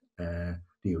make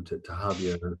to have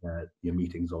your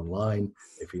meetings online,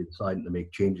 if you're deciding to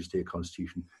make changes to your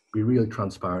constitution, be really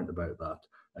transparent about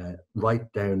that. Write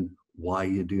down why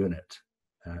you're doing it,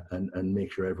 and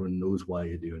make sure everyone knows why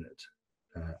you're doing it,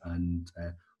 and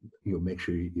make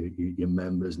sure your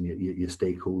members and your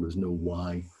stakeholders know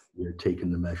why you're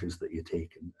taking the measures that you're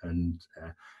taking. And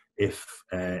if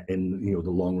in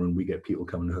the long run we get people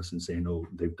coming to us and saying, oh,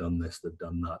 they've done this, they've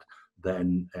done that,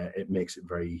 then it makes it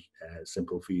very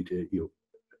simple for you to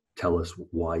tell us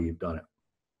why you've done it.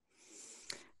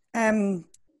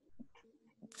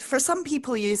 For some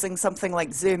people using something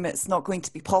like Zoom, it's not going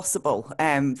to be possible.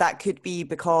 That could be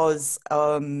because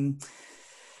for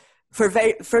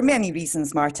many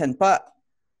reasons, Martin. But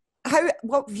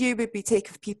what view would we take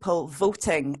of people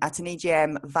voting at an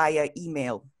AGM via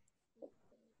email?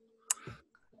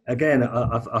 Again,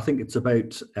 I think it's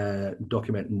about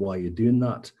documenting why you're doing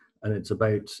that, and it's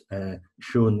about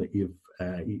showing that you've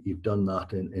done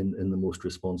that in the most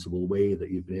responsible way,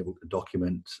 that you've been able to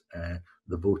document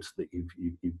the votes that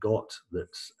you've got,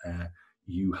 that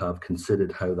you have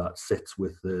considered how that sits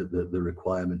with the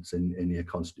requirements in your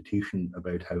constitution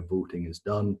about how voting is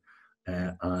done,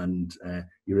 and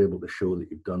you're able to show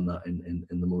that you've done that in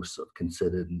the most sort of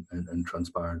considered and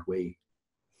transparent way.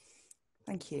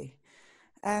 Thank you.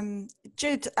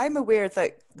 Jude, I'm aware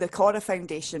that the Cora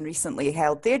Foundation recently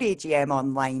held their AGM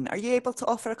online. Are you able to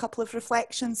offer a couple of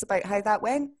reflections about how that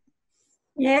went?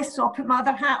 Yes, so I'll put my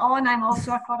other hat on. I'm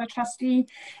also a Cora trustee.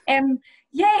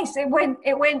 Yes, it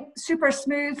went super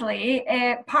smoothly,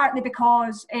 partly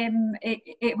because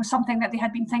it was something that they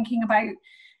had been thinking about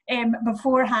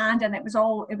beforehand, and it was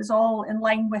all in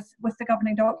line with the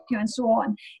governing document and so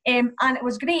on. And it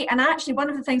was great. And actually, one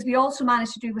of the things we also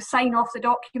managed to do was sign off the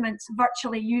documents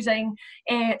virtually using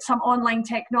some online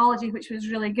technology, which was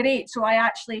really great. So I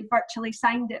actually virtually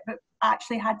signed it, but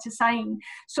actually had to sign.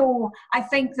 So I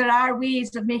think there are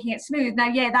ways of making it smooth. Now,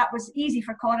 yeah, that was easy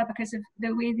for CORA because of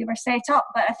the way they were set up,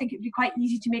 but I think it would be quite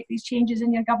easy to make these changes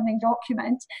in your governing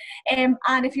document. And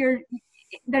if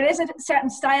there is a certain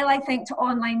style, I think, to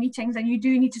online meetings, and you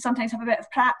do need to sometimes have a bit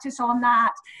of practice on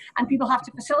that, and people have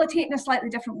to facilitate in a slightly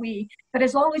different way. But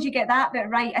as long as you get that bit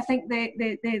right, I think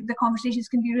the conversations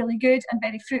can be really good and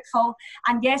very fruitful.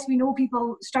 And yes, we know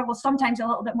people struggle sometimes a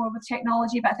little bit more with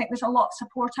technology, but I think there's a lot of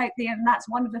support out there, and that's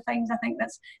one of the things I think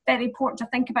that's very important to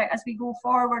think about as we go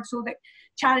forward, so that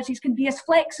charities can be as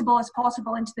flexible as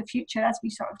possible into the future as we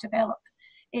sort of develop.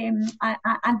 And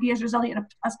be as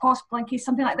resilient as possible in case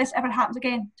something like this ever happens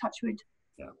again, touch wood.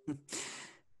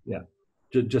 Yeah.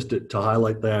 Just to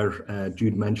highlight there,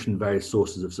 Jude mentioned various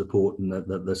sources of support, and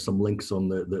that there's some links on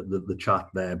the chat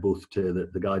there, both to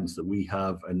the guidance that we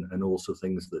have and also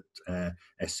things that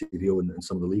SCVO and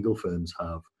some of the legal firms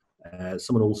have.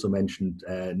 Someone also mentioned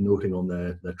noting on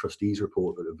the trustees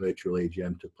report that a virtual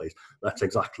AGM took place. That's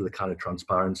exactly the kind of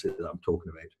transparency that I'm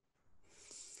talking about.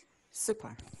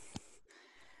 Super.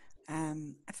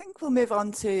 I think we'll move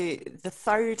on to the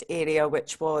third area,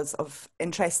 which was of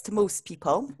interest to most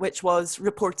people, which was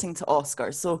reporting to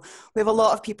OSCR. So we have a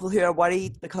lot of people who are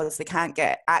worried because they can't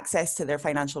get access to their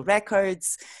financial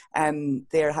records.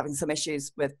 They're having some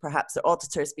issues with perhaps their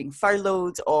auditors being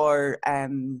furloughed, or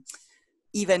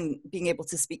even being able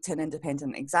to speak to an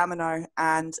independent examiner.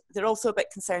 And they're also a bit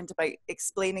concerned about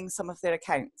explaining some of their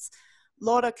accounts.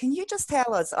 Laura, can you just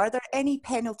tell us, are there any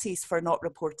penalties for not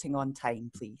reporting on time,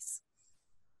 please?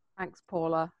 Thanks,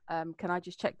 Paula. Can I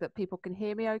just check that people can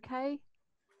hear me okay?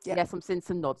 Yep. Yes, I'm seeing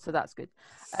some nods, so that's good.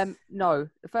 No,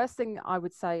 the first thing I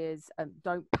would say is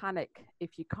don't panic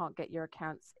if you can't get your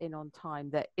accounts in on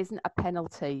time. There isn't a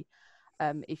penalty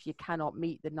if you cannot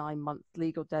meet the 9-month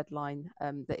legal deadline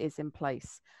that is in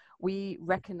place. We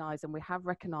recognise, and we have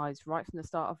recognised right from the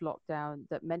start of lockdown,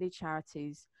 that many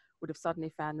charities would have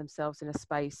suddenly found themselves in a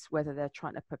space, whether they're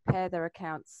trying to prepare their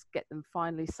accounts, get them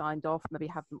finally signed off, maybe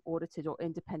have them audited or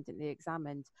independently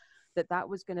examined, that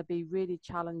was going to be really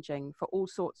challenging for all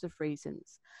sorts of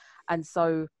reasons. And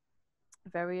so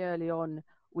very early on,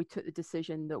 we took the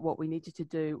decision that what we needed to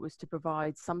do was to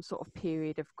provide some sort of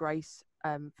period of grace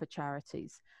for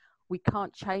charities. We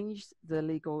can't change the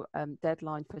legal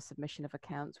deadline for submission of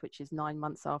accounts, which is 9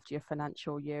 months after your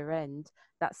financial year end.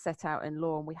 That's set out in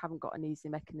law, and we haven't got an easy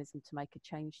mechanism to make a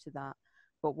change to that.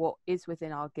 But what is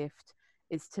within our gift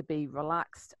is to be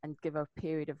relaxed and give a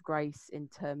period of grace in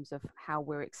terms of how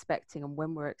we're expecting and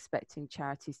when we're expecting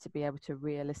charities to be able to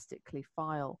realistically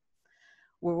file.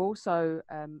 We're also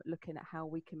looking at how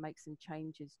we can make some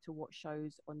changes to what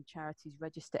shows on charities'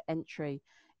 register entry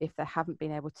if they haven't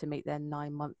been able to meet their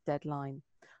 9-month deadline.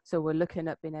 So we're looking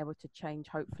at being able to change,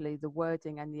 hopefully, the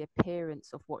wording and the appearance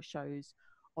of what shows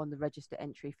on the register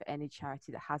entry for any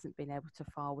charity that hasn't been able to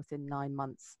file within 9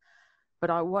 months.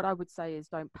 But what I would say is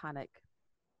don't panic.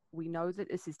 We know that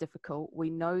this is difficult.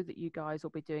 We know that you guys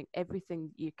will be doing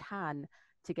everything you can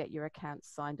to get your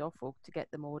accounts signed off or to get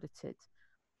them audited.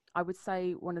 I would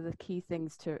say one of the key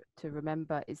things to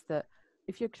remember is that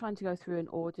if you're trying to go through an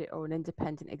audit or an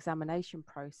independent examination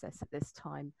process at this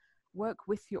time, work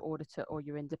with your auditor or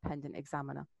your independent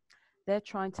examiner. They're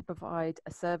trying to provide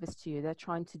a service to you. They're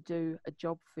trying to do a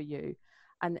job for you.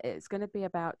 And it's going to be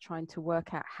about trying to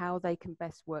work out how they can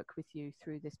best work with you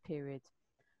through this period.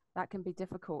 That can be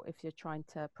difficult if you're trying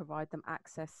to provide them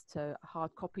access to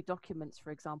hard copy documents,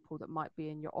 for example, that might be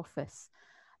in your office.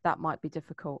 That might be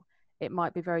difficult. It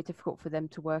might be very difficult for them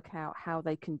to work out how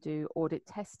they can do audit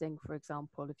testing, for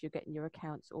example, if you're getting your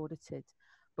accounts audited.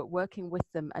 But working with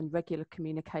them and regular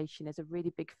communication is a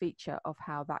really big feature of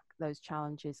how those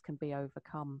challenges can be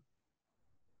overcome.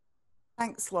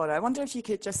 Thanks, Laura. I wonder if you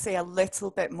could just say a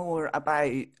little bit more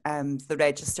about the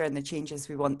register and the changes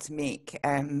we want to make.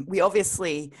 We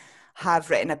obviously have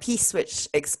written a piece which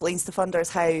explains to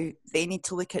funders how they need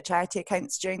to look at charity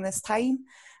accounts during this time.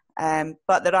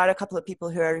 But there are a couple of people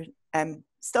who are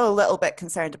still a little bit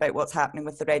concerned about what's happening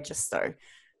with the register.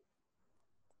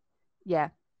 Yeah,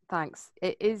 thanks.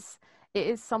 It is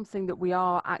something that we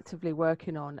are actively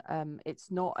working on. It's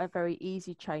not a very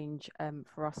easy change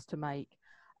for us to make,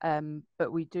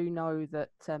 but we do know that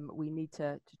we need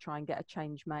to try and get a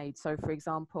change made. So, for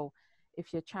example,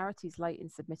 if your charity's late in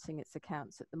submitting its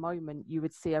accounts at the moment, you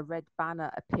would see a red banner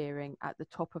appearing at the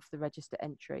top of the register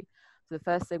entry. So the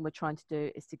first thing we're trying to do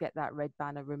is to get that red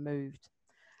banner removed.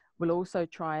 We'll also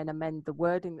try and amend the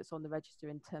wording that's on the register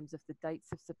in terms of the dates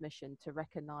of submission to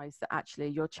recognise that actually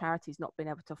your charity's not been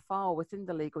able to file within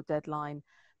the legal deadline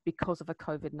because of a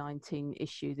COVID-19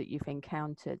 issue that you've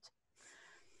encountered.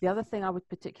 The other thing I would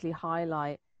particularly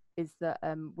highlight is that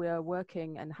we are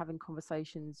working and having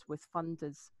conversations with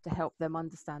funders to help them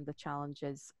understand the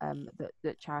challenges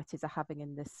that charities are having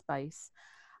in this space.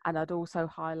 And I'd also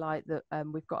highlight that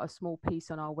we've got a small piece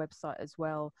on our website as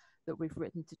well that we've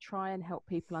written to try and help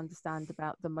people understand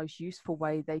about the most useful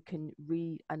way they can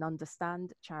read and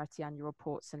understand charity annual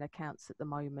reports and accounts at the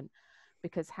moment.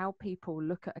 Because how people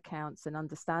look at accounts and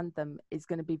understand them is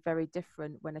going to be very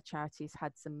different when a charity's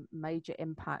had some major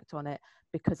impact on it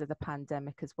because of the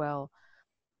pandemic as well.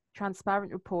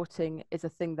 Transparent reporting is a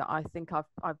thing that I think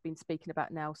I've been speaking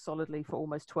about now solidly for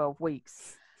almost 12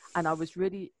 weeks. And I was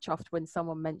really chuffed when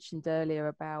someone mentioned earlier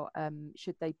about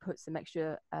should they put some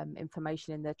extra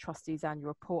information in their trustees' annual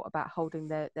report about holding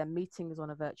their meetings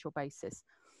on a virtual basis.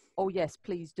 Oh yes,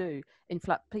 please do. In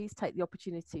fact, please take the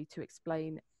opportunity to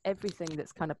explain everything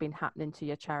that's kind of been happening to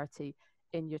your charity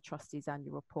in your trustees'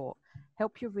 annual report.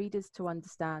 Help your readers to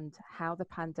understand how the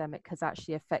pandemic has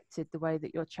actually affected the way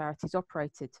that your charity's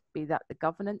operated, be that the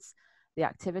governance, the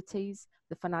activities,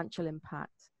 the financial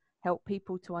impact. Help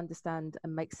people to understand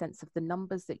and make sense of the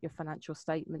numbers that your financial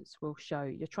statements will show.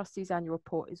 Your trustees' annual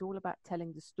report is all about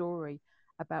telling the story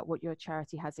about what your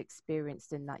charity has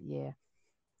experienced in that year.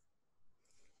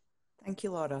 Thank you,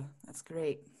 Laura. That's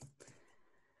great.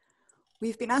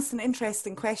 We've been asked an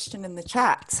interesting question in the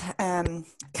chat.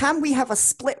 Can we have a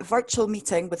split virtual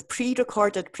meeting with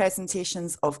pre-recorded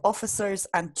presentations of officers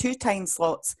and 2 time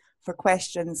slots for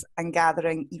questions and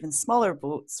gathering even smaller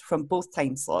votes from both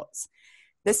time slots?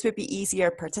 This would be easier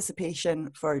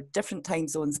participation for different time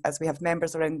zones as we have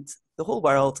members around the whole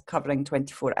world covering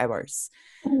 24 hours.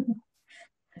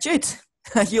 Jude,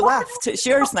 you laughed. It's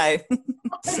yours now.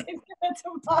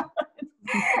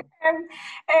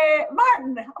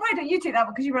 Martin, why don't you take that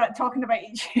one because you were talking about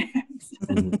each.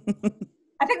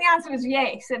 I think the answer is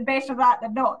yes, and better that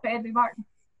than not. But Edward, Martin.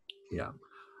 Yeah,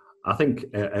 I think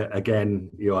again,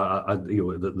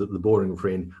 the boring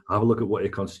refrain. Have a look at what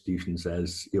your constitution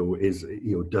says.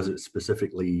 Does it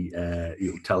specifically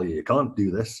tell you can't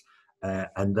do this,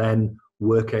 and then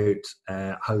work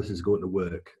out how this is going to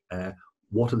work.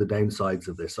 What are the downsides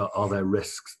of this? Are there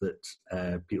risks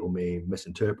that people may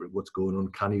misinterpret what's going on?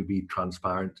 Can you be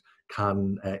transparent?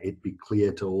 Can it be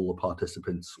clear to all the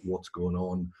participants what's going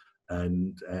on?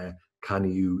 And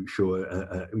can you show,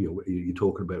 you're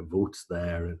talking about votes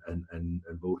there and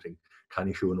voting. Can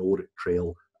you show an audit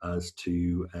trail as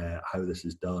to how this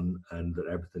is done and that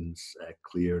everything's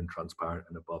clear and transparent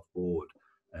and above board?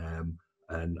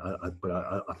 But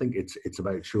I think it's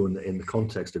about showing that in the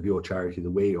context of your charity,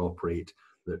 the way you operate,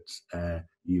 that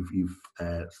you've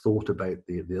thought about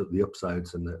the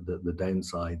upsides and the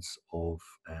downsides of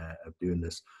doing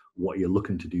this. What you're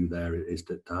looking to do there is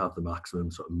to have the maximum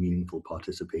sort of meaningful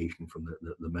participation from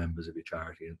the members of your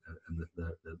charity and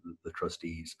the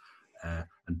trustees,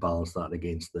 and balance that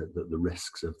against the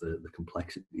risks of the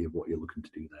complexity of what you're looking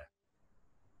to do there.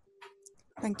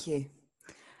 Thank you.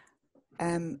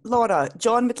 Laura,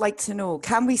 John would like to know,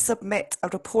 can we submit a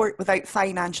report without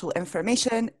financial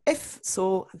information? If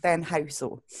so, then how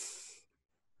so?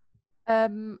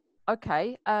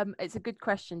 Okay, it's a good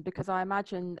question because I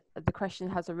imagine the question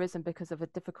has arisen because of a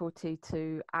difficulty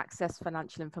to access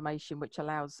financial information, which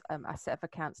allows a set of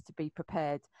accounts to be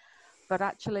prepared. But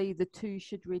actually, the two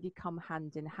should really come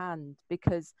hand in hand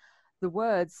because the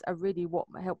words are really what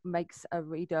makes a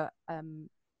reader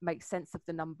make sense of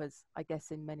the numbers, I guess,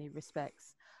 in many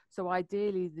respects. So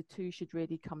ideally, the two should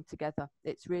really come together.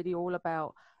 It's really all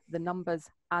about the numbers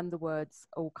and the words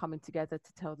all coming together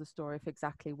to tell the story of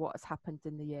exactly what has happened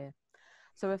in the year.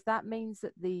 So if that means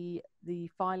that the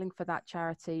filing for that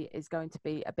charity is going to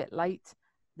be a bit late,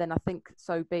 then I think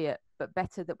so be it, but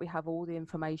better that we have all the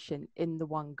information in the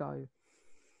one go.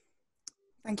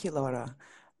 Thank you, Laura.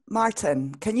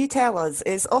 Martin, can you tell us,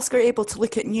 is OSCR able to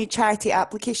look at new charity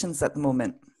applications at the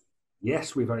moment?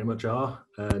 Yes, we very much are.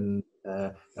 And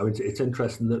it's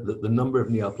interesting that the number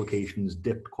of new applications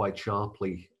dipped quite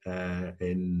sharply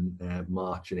in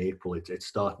March and April. It's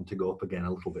starting to go up again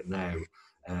a little bit now.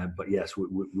 But yes,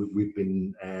 we've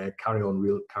been carrying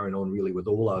on really with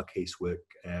all our casework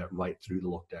right through the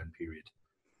lockdown period.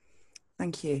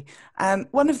 Thank you.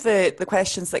 One of the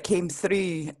questions that came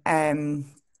through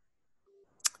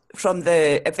from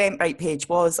the Eventbrite page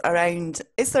was around,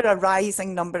 is there a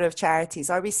rising number of charities?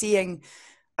 Are we seeing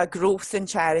a growth in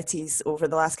charities over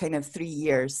the last kind of 3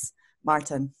 years?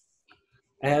 Martin?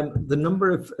 The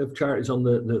number of charities on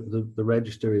the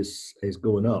register is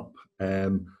going up.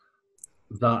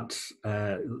 that's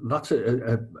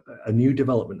a new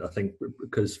development, I think,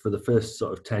 because for the first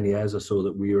sort of 10 years or so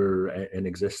that we were in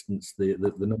existence, the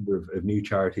number of new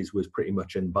charities was pretty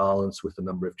much in balance with the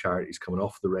number of charities coming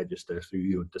off the register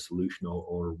through dissolution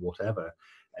or whatever.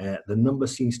 The number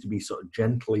seems to be sort of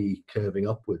gently curving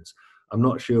upwards. I'm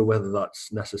not sure whether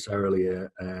that's necessarily a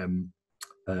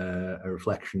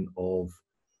reflection of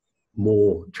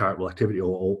more charitable activity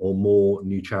or more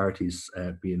new charities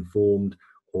being formed,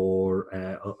 or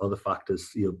other factors,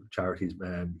 charities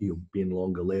being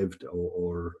longer lived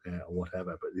or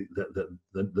whatever. But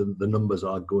the numbers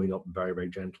are going up very, very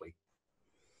gently.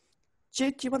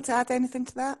 Jude, do you want to add anything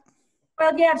to that?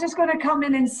 Well, yeah, I'm just going to come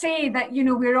in and say that,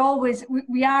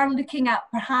 we are looking at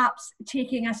perhaps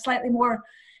taking a slightly more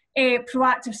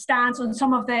proactive stance on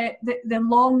some of the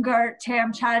longer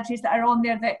term charities that are on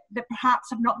there that perhaps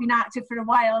have not been active for a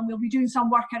while, and we'll be doing some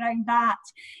work around that.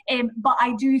 But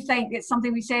I do think it's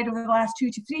something we said over the last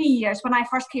 2 to 3 years. When I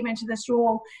first came into this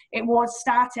role, it was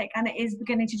static, and it is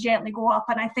beginning to gently go up,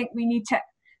 and I think we need to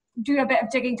do a bit of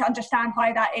digging to understand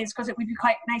why that is, because it would be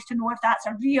quite nice to know if that's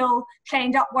a real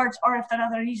trend upwards or if there are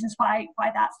other reasons why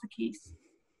that's the case.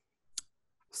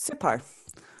 Super.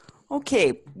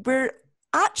 Okay, we're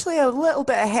actually a little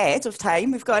bit ahead of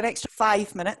time. We've got an extra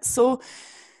 5 minutes, so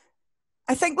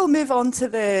I think we'll move on to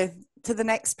the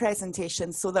next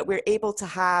presentation so that we're able to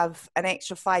have an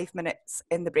extra 5 minutes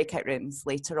in the breakout rooms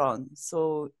later on.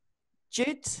 So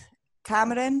Jude,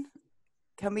 Cameron,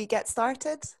 can we get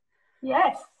started?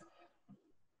 Yes.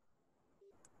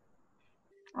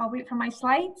 I'll wait for my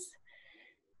slides.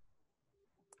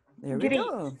 There we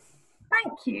go.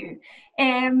 Thank you.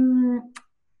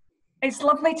 It's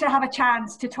lovely to have a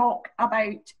chance to talk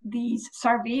about these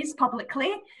surveys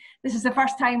publicly. This is the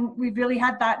first time we've really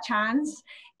had that chance.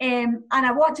 And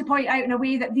I want to point out in a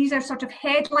way that these are sort of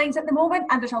headlines at the moment,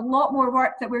 and there's a lot more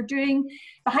work that we're doing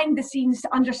behind the scenes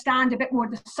to understand a bit more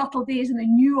the subtleties and the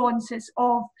nuances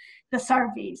of the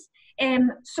surveys.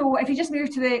 So if you just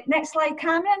move to the next slide,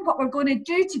 Cameron, what we're going to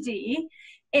do today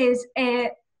is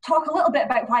talk a little bit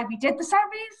about why we did the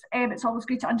surveys. It's always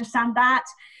good to understand that.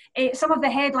 Some of the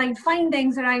headline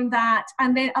findings around that,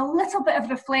 and then a little bit of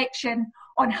reflection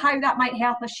on how that might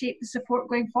help us shape the support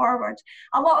going forward.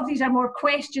 A lot of these are more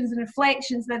questions and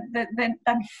reflections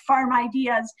than firm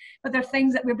ideas, but they're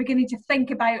things that we're beginning to think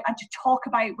about and to talk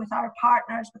about with our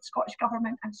partners, with Scottish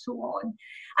Government and so on.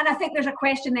 And I think there's a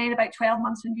question then about 12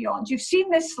 months and beyond. You've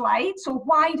seen this slide, so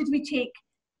why did we take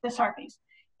the surveys?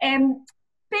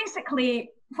 Basically,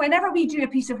 whenever we do a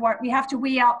piece of work, we have to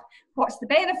weigh up what's the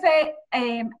benefit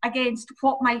against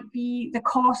what might be the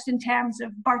cost in terms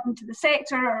of burden to the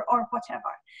sector or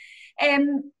whatever.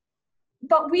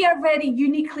 But we are very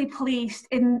uniquely placed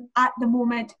at the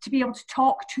moment to be able to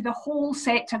talk to the whole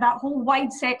sector, that whole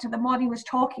wide sector that Maureen was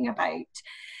talking about.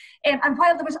 And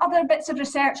while there was other bits of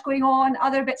research going on,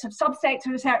 other bits of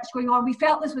subsector research going on, we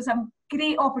felt this was a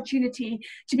great opportunity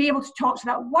to be able to talk to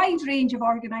that wide range of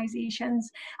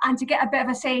organisations and to get a bit of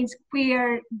a sense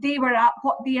where they were at,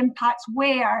 what the impacts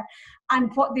were, and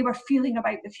what they were feeling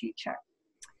about the future.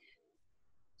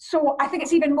 So I think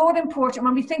it's even more important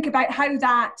when we think about how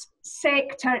that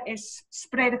sector is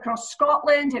spread across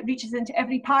Scotland. It reaches into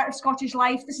every part of Scottish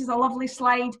life. This is a lovely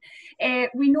slide.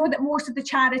 We know that most of the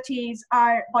charities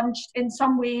are bunched in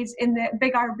some ways in the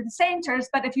big urban centres,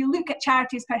 but if you look at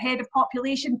charities per head of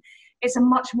population, it's a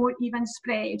much more even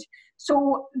spread.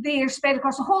 So they're spread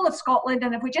across the whole of Scotland,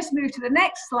 and if we just move to the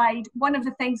next slide, one of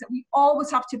the things that we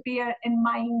always have to bear in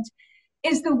mind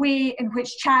is the way in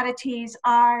which charities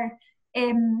are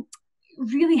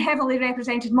really heavily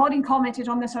represented. Maureen commented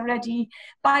on this already,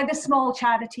 by the small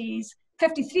charities.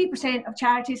 53% of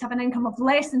charities have an income of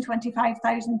less than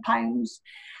 £25,000.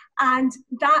 And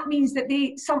that means that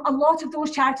a lot of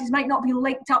those charities might not be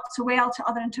linked up so well to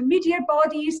other intermediate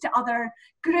bodies, to other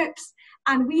groups,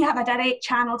 and we have a direct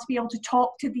channel to be able to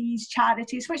talk to these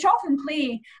charities, which often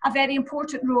play a very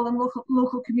important role in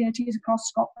local communities across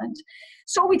Scotland.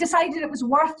 So we decided it was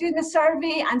worth doing the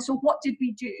survey, and so what did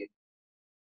we do?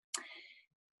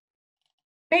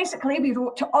 Basically, we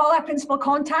wrote to all our principal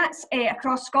contacts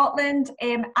across Scotland,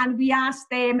 and we asked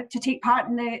them to take part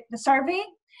in the survey.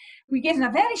 We gave them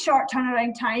a very short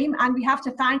turnaround time, and we have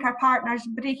to thank our partners,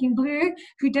 Breaking Blue,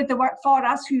 who did the work for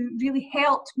us, who really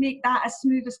helped make that as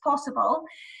smooth as possible.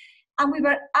 And we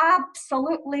were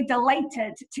absolutely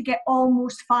delighted to get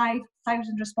almost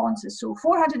 5,000 responses. So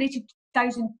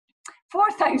 480,000,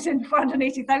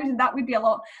 that would be a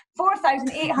lot.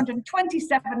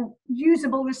 4,827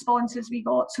 usable responses we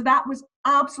got. So that was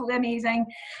absolutely amazing.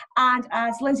 And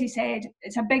as Lindsay said,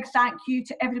 it's a big thank you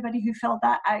to everybody who filled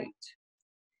that out.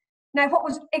 Now, what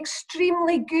was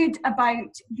extremely good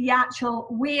about the actual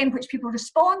way in which people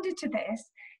responded to this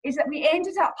is that we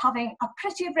ended up having a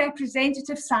pretty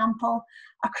representative sample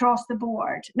across the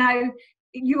board. Now,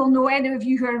 you will know, any of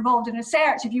you who are involved in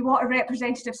research, if you want a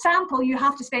representative sample, you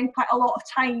have to spend quite a lot of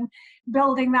time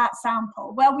building that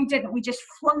sample. Well, we didn't. We just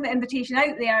flung the invitation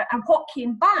out there, and what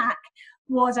came back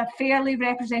was a fairly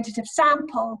representative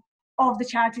sample of the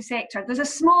charity sector. There's a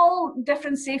small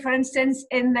difference, say for instance,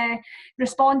 in the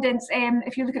respondents.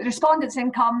 If you look at the respondents'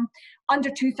 income under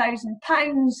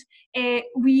 £2,000,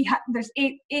 there's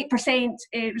 8%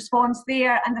 response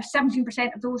there, and there's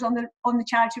 17% of those on the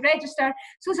charity register.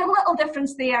 So there's a little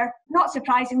difference there. Not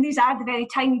surprising. These are the very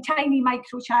tiny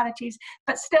micro charities,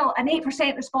 but still an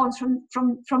 8% response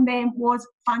from them was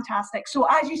fantastic. So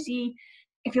as you see,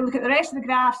 if you look at the rest of the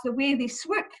graphs, the way they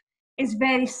swoop is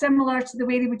very similar to the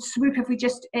way they would swoop if we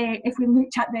just if we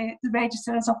looked at the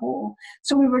register as a whole.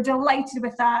 So we were delighted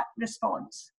with that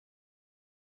response.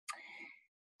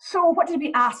 So what did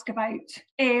we ask about?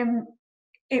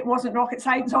 It wasn't rocket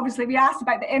science, obviously. We asked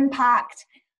about the impact.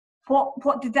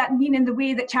 What did that mean in the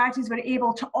way that charities were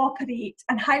able to operate,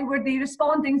 and how were they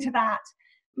responding to that?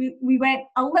 We went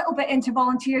a little bit into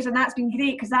volunteers, and that's been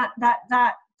great, because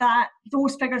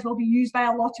those figures will be used by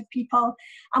a lot of people,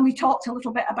 and we talked a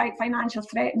little bit about financial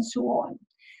threat and so on.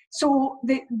 So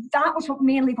that was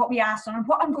mainly what we asked on, and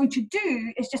what I'm going to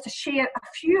do is just to share a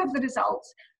few of the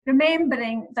results,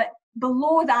 remembering that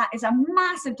below that is a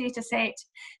massive data set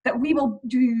that we will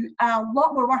do a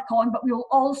lot more work on, but we will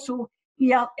also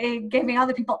be giving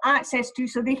other people access to,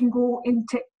 so they can go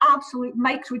into absolute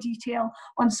micro detail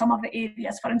on some of the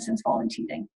areas, for instance,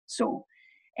 volunteering. So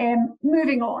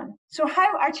moving on. So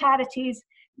how are charities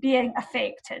being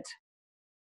affected?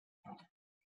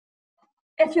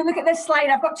 If you look at this slide,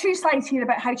 I've got two slides here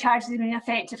about how charities are being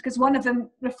affected, because one of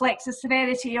them reflects the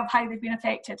severity of how they've been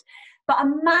affected. But a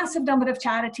massive number of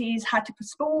charities had to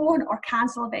postpone or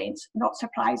cancel events, not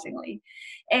surprisingly.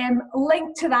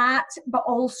 Linked to that, but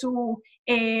also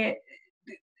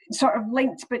sort of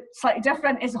linked but slightly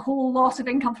different, is the whole loss of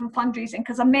income from fundraising,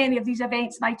 because many of these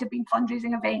events might have been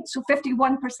fundraising events, so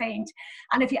 51%.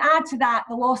 And if you add to that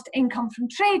the lost income from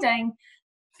trading,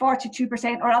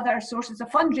 42%, or other sources of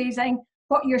fundraising,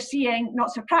 what you're seeing,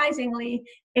 not surprisingly,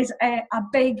 is a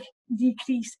big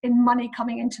decrease in money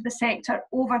coming into the sector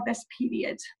over this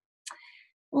period.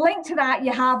 Linked to that,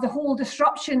 you have the whole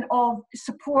disruption of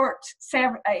support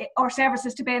or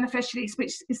services to beneficiaries,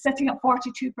 which is sitting at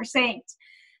 42%.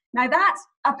 Now that's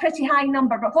a pretty high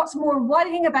number, but what's more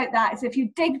worrying about that is if you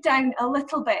dig down a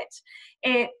little bit,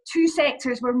 two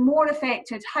sectors were more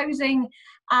affected: housing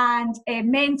and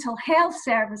mental health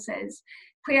services,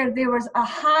 where there was a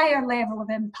higher level of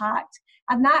impact.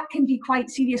 And that can be quite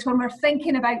serious when we're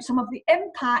thinking about some of the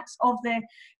impacts of the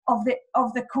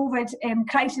COVID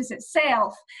crisis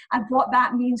itself, and what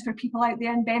that means for people out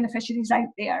there and beneficiaries out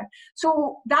there.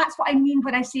 So that's what I mean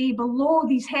when I say below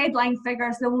these headline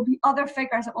figures, there will be other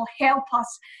figures that will help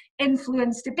us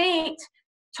influence debate,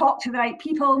 talk to the right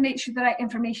people, make sure the right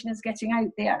information is getting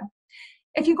out there.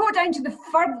 If you go down to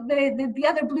the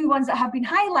other blue ones that have been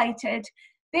highlighted,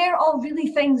 they're all really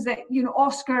things that, you know,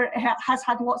 OSCR has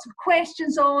had lots of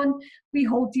questions on, we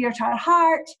hold dear to our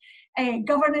heart.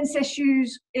 Governance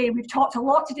issues, we've talked a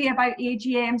lot today about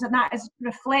AGMs, and that is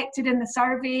reflected in the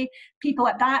survey. People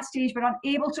at that stage were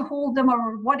unable to hold them, or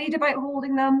were worried about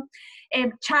holding them.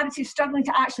 Charities struggling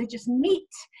to actually just meet,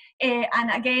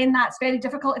 and again, that's very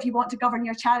difficult if you want to govern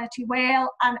your charity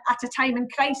well, and at a time in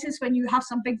crisis when you have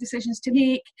some big decisions to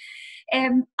make.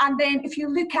 And then if you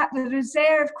look at the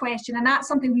reserve question, and that's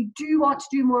something we do want to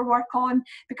do more work on,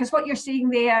 because what you're seeing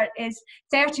there is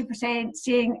 30%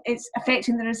 saying it's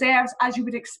affecting the reserves, as you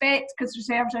would expect, because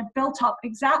reserves are built up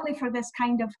exactly for this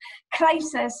kind of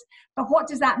crisis. But what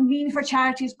does that mean for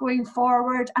charities going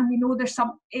forward? And we know there's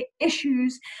some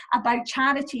issues about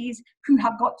charities who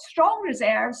have got strong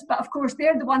reserves, but of course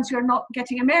they're the ones who are not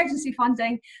getting emergency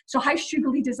funding. So how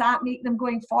sugary does that make them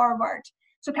going forward?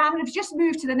 So Cameron, if you just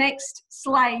move to the next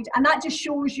slide, and that just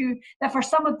shows you that for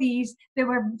some of these, they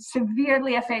were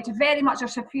severely affected, very much or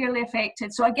severely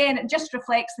affected. So again, it just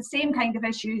reflects the same kind of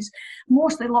issues,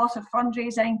 mostly loss of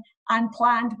fundraising and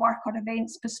planned work or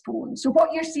events postponed. So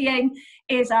what you're seeing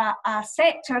is a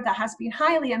sector that has been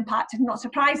highly impacted, not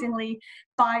surprisingly,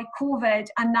 by COVID,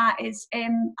 and that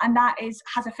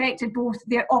has affected both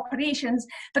their operations,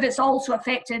 but it's also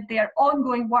affected their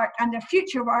ongoing work and their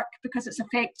future work, because it's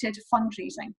affected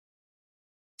fundraising.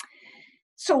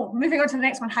 So moving on to the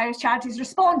next one, how has charities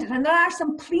responded? And there are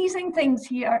some pleasing things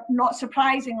here, not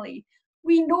surprisingly.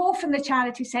 we know from the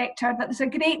charity sector that there's a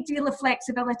great deal of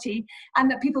flexibility and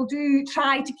that people do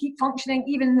try to keep functioning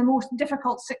even in the most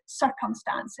difficult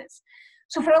circumstances.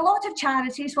 So for a lot of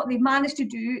charities, what they've managed to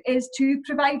do is to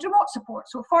provide remote support.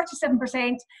 So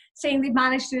 47% saying they've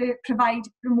managed to provide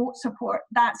remote support.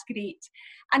 That's great.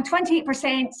 And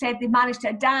 28% said they managed to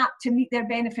adapt to meet their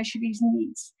beneficiaries'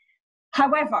 needs.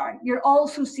 However, you're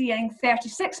also seeing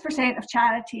 36% of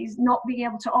charities not being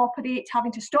able to operate,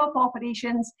 having to stop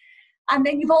operations. And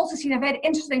then you've also seen a very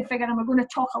interesting figure, and we're going to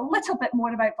talk a little bit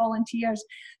more about volunteers,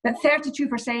 that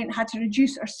 32% had to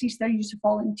reduce or cease their use of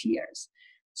volunteers.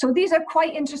 So these are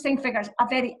quite interesting figures, a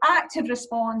very active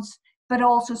response, but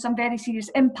also some very serious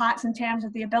impacts in terms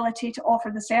of the ability to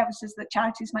offer the services that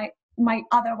charities might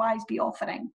otherwise be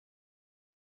offering.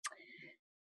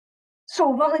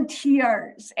 So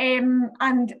volunteers,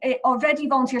 already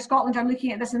Volunteer Scotland are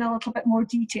looking at this in a little bit more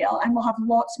detail, and we'll have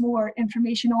lots more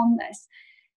information on this.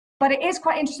 But it is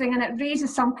quite interesting, and it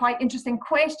raises some quite interesting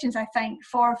questions, I think,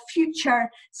 for future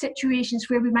situations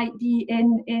where we might be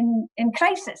in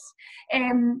crisis.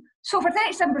 So for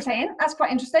 37%, that's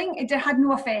quite interesting, it had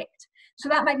no effect. So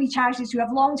that might be charities who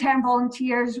have long-term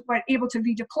volunteers, were able to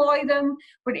redeploy them,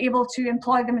 were able to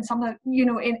employ them in some of,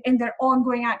 in their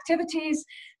ongoing activities.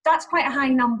 That's quite a high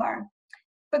number.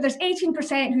 But there's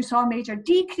 18% who saw a major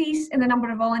decrease in the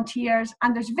number of volunteers,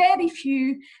 and there's very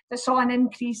few that saw an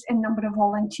increase in number of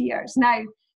volunteers. Now,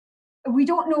 we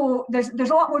don't know, there's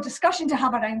a lot more discussion to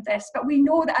have around this, but we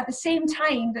know that at the same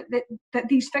time that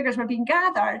these figures were being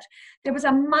gathered, there was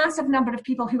a massive number of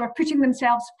people who were putting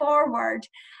themselves forward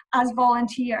as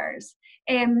volunteers.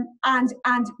 And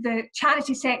the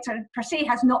charity sector per se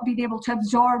has not been able to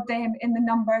absorb them in the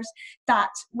numbers that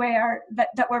were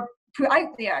put out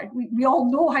there. We all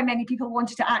know how many people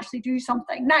wanted to actually do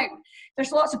something. Now,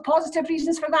 there's lots of positive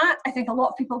reasons for that. I think a lot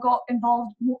of people got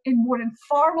involved in more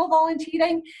informal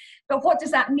volunteering. But what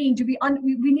does that mean?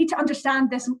 We need to understand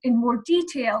this in more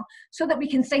detail so that we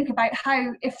can think about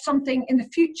how, if something in the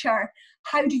future,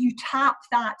 how do you tap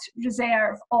that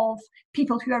reserve of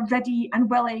people who are ready and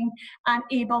willing and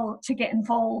able to get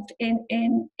involved in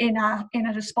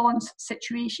a response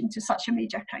situation to such a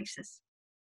major crisis?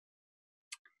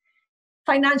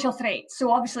 Financial threats.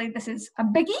 So obviously this is a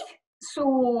biggie.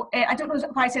 So I don't know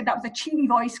why I said that with a cheery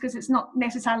voice, because it's not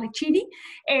necessarily cheery.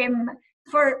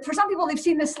 For some people, they've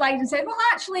seen this slide and said, well,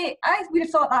 actually, I would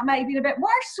have thought that might have been a bit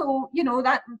worse. So,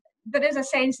 that there is a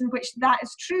sense in which that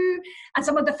is true. And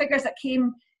some of the figures that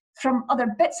came from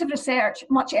other bits of research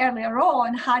much earlier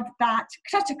on had that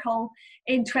critical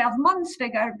in 12 months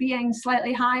figure being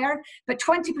slightly higher. But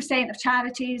 20% of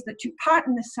charities that took part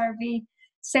in this survey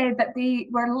said that they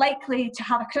were likely to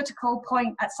have a critical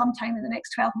point at some time in the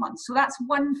next 12 months. So that's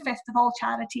 1/5 of all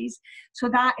charities. So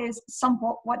that is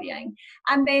somewhat worrying.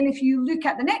 And then if you look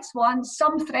at the next one,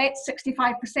 some threats,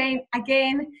 65%,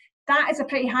 again, that is a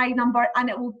pretty high number, and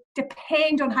it will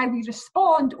depend on how we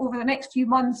respond over the next few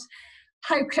months,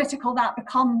 how critical that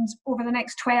becomes over the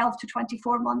next 12 to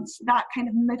 24 months, that kind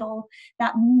of middle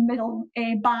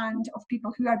band of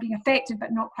people who are being affected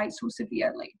but not quite so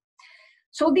severely.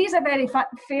 So these are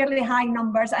fairly high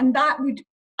numbers, and that would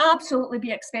absolutely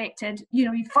be expected.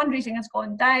 Your fundraising has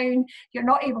gone down, you're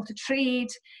not able to trade,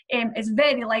 it's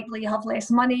very likely you have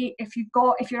less money. If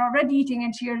you're already eating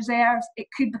into your reserves, it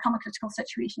could become a critical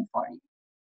situation for you.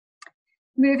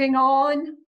 Moving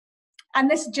on,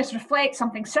 and this just reflects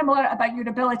something similar about your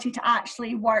ability to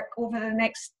actually work over the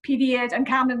next period. And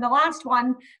Cameron, the last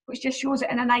one, which just shows it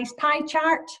in a nice pie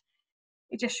chart.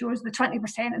 It just shows the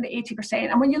 20% and the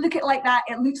 80%. And when you look at it like that,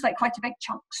 it looks like quite a big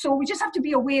chunk. So we just have to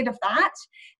be aware of that.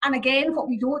 And again, what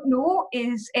we don't know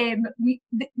is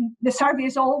the survey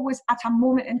is always at a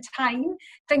moment in time.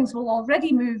 Things will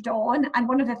already moved on. And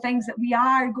one of the things that we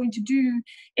are going to do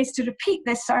is to repeat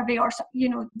this survey or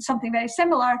something very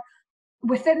similar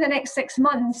within the next 6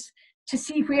 months to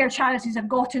see where charities have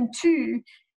gotten to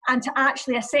and to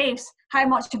actually assess how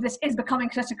much of this is becoming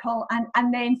critical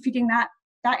and then feeding that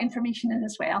information in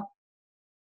as well.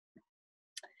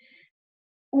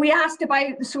 We asked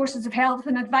about the sources of help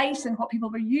and advice and what people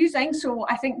were using. So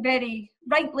I think very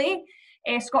rightly,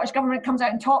 Scottish Government comes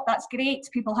out on top. That's great.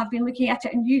 People have been looking at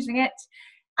it and using it.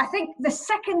 I think the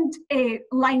second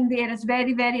line there is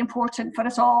very, very important for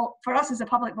us all, for us as a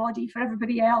public body, for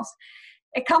everybody else.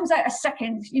 It comes out a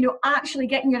second, actually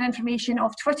getting your information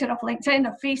off Twitter, off LinkedIn,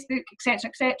 off Facebook, etc.,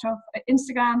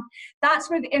 Instagram. That's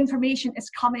where the information is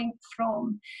coming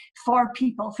from for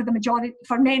people, for the majority,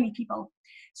 for many people.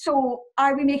 So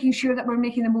are we making sure that we're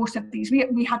making the most of these?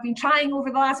 We have been trying over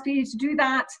the last period to do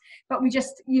that, but we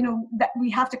just, you know, that we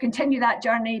have to continue that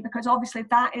journey, because obviously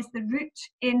that is the route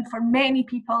in for many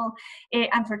people,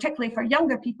 and particularly for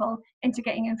younger people, into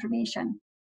getting information.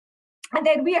 And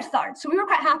then we are third, so we were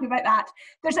quite happy about that.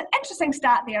 There's an interesting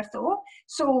stat there though.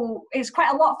 So it's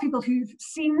quite a lot of people who've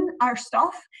seen our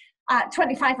stuff.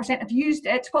 25% have used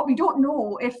it. What we don't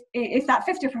know if that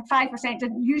 55%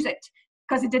 didn't use it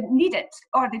because they didn't need it,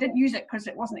 or they didn't use it because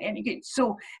it wasn't any good.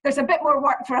 So there's a bit more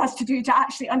work for us to do to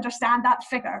actually understand that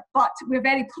figure. But we're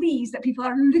very pleased that people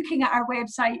are looking at our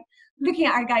website, looking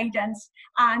at our guidance,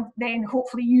 and then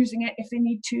hopefully using it if they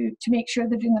need to make sure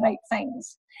they're doing the right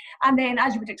things. And then,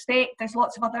 as you would expect, there's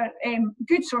lots of other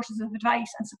good sources of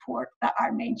advice and support that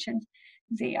are mentioned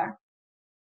there.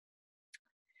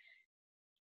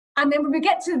 And then when we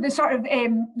get to the sort of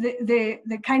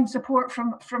the kind of support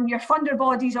from your funder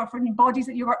bodies or from the bodies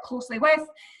that you work closely with,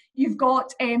 you've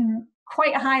got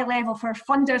quite a high level for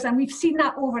funders, and we've seen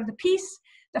that over the piece.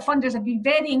 The funders have been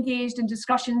very engaged in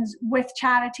discussions with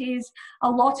charities, a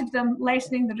lot of them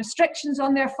lessening the restrictions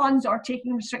on their funds or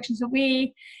taking restrictions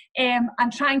away, and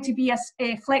trying to be as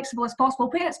flexible as possible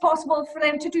where it's possible for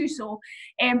them to do so.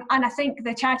 And I think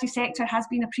the charity sector has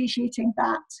been appreciating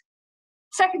that.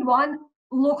 Second one,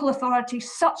 local authority,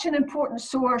 such an important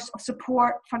source of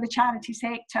support for the charity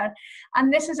sector.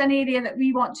 And this is an area that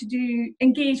we want to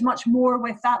engage much more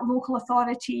with, that local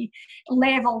authority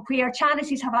level, where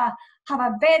charities have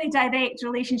a very direct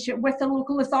relationship with the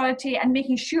local authority, and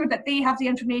making sure that they have the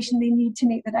information they need to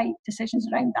make the right decisions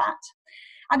around that.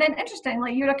 And then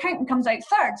interestingly, your accountant comes out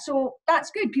third. So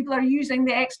that's good. People are using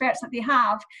the experts that they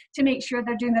have to make sure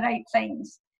they're doing the right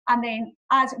things. And then,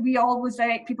 as we always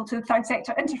direct people to the third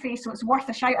sector interface, so it's worth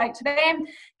a shout out to them,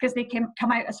 because they can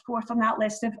come out as fourth on that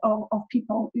list of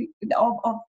people,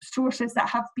 of sources that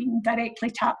have been directly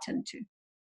tapped into.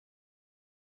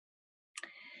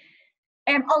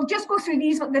 I'll just go through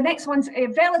these, but the next one's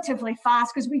relatively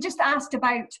fast, because we just asked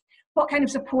about what kind of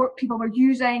support people were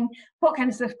using, what kind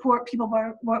of support people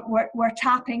were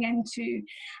tapping into.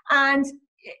 And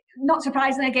not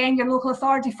surprising, again, your local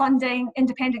authority funding,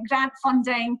 independent grant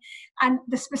funding, and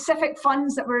the specific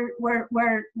funds that were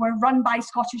run by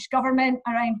Scottish Government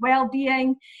around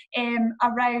wellbeing,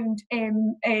 around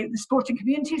the Sporting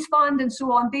Communities Fund and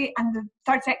so on, and the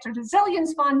Third Sector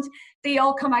Resilience Fund, they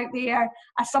all come out there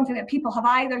as something that people have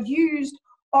either used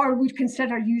or would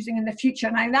consider using in the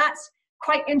future. Now that's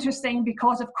quite interesting,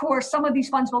 because of course some of these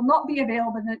funds will not be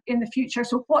available in the future.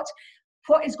 So what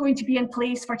is going to be in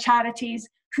place for charities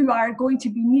who are going to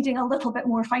be needing a little bit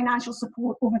more financial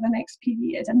support over the next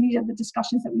period? And these are the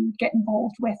discussions that we would get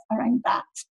involved with around that.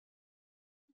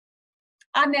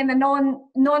 And then the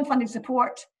non-funding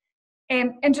support.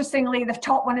 Interestingly, the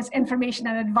top one is information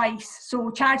and advice.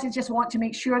 So charities just want to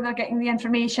make sure they're getting the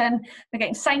information, they're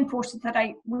getting signposted the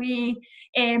right way,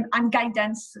 and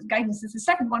guidance. Guidance is the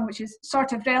second one, which is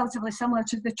sort of relatively similar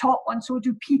to the top one. So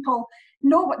do people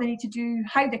know what they need to do,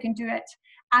 how they can do it?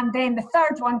 And then the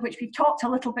third one, which we've talked a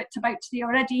little bit about today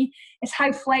already, is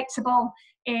how flexible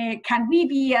can we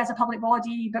be as a public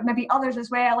body, but maybe others as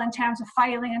well, in terms of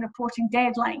filing and reporting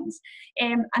deadlines.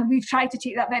 And we've tried to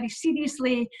take that very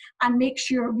seriously and make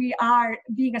sure we are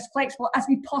being as flexible as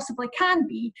we possibly can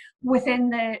be within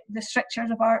the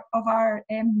strictures of our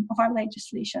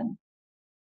legislation.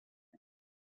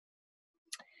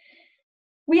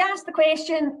 We asked the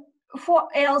question, what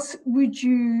else would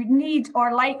you need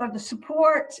or like, or the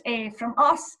support from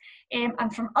us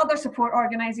and from other support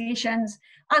organisations?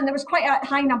 And there was quite a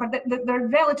high number.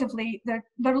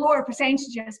 They're lower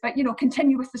percentages, but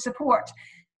continue with the support.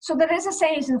 So there is a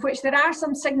sense in which there are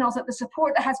some signals that the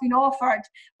support that has been offered,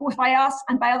 both by us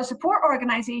and by other support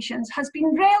organisations, has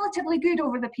been relatively good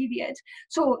over the period.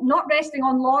 So not resting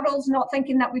on laurels, not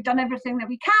thinking that we've done everything that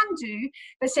we can do,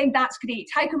 but saying that's great.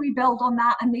 How can we build on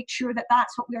that and make sure that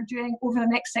that's what we're doing over the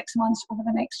next 6 months, over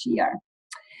the next year?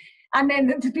 And then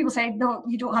the people say, no,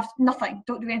 you don't have nothing,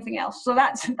 don't do anything else. So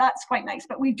that's quite nice.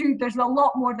 But there's a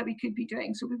lot more that we could be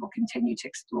doing. So we will continue to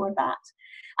explore that.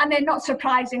 And then not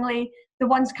surprisingly, the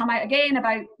ones come out again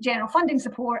about general funding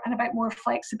support and about more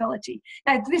flexibility.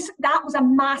 Now that was a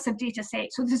massive data set.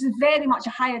 So this is very much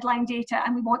a high headline data,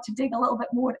 and we want to dig a little bit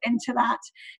more into that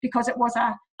because it was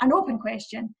an open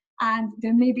question and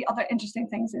there may be other interesting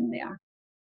things in there.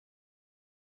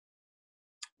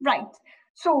 Right.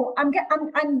 So I'm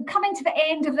coming to the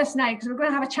end of this now, because we're going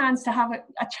to have a chance to have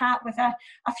a chat with a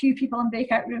few people in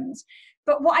breakout rooms.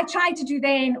 But what I tried to do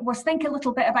then was think a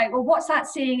little bit about, well, what's that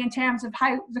saying in terms of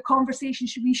how the conversation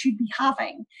we should be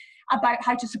having about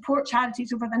how to support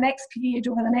charities over the next period,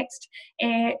 over the next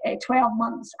 12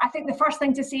 months. I think the first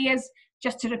thing to say is,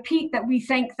 just to repeat, that we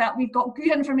think that we've got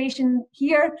good information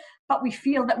here, but we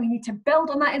feel that we need to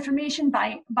build on that information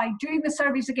by doing the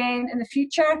surveys again in the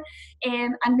future,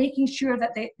 and making sure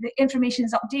that the information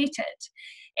is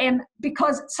updated.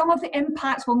 Because some of the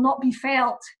impacts will not be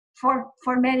felt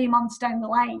for many months down the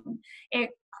line.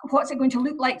 What's it going to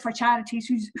look like for charities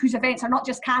whose events are not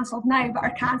just cancelled now, but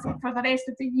are cancelled for the rest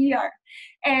of the year?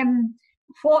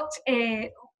 What's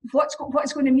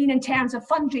going to mean in terms of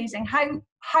fundraising?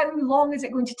 How long is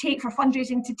it going to take for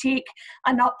fundraising to take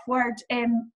an upward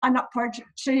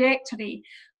trajectory?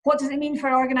 What does it mean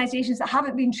for organisations that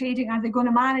haven't been trading? Are they going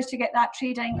to manage to get that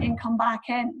trading income back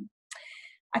in?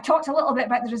 I talked a little bit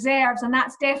about the reserves, and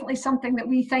that's definitely something that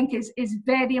we think is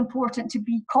very important to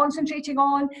be concentrating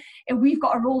on. And we've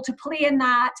got a role to play in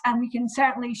that, and we can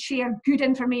certainly share good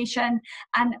information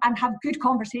and have good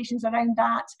conversations around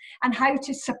that, and how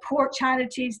to support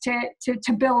charities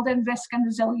to build in risk and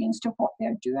resilience to what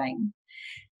they're doing.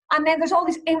 And then there's all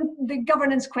these the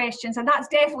governance questions, and that's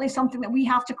definitely something that we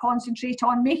have to concentrate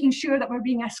on, making sure that we're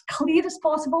being as clear as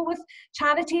possible with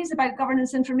charities about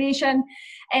governance information,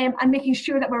 and making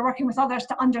sure that we're working with others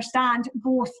to understand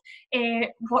both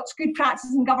what's good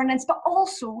practices in governance, but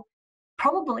also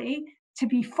probably to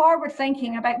be forward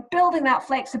thinking about building that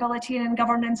flexibility in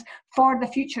governance for the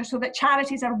future, so that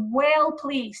charities are well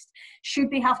placed should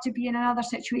they have to be in another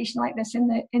situation like this in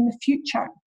the future.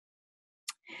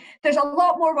 There's a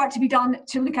lot more work to be done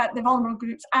to look at the vulnerable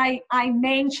groups. I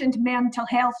mentioned mental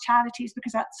health charities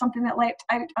because that's something that leapt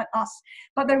out at us,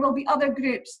 but there will be other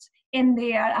groups in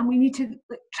there, and we need to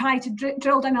try to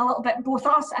drill down a little bit, both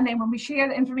us and then when we share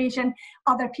the information,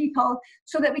 other people,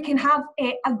 so that we can have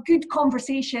a good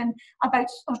conversation about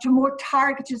sort of more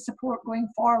targeted support going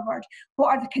forward. What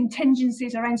are the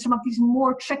contingencies around some of these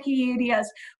more tricky areas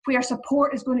where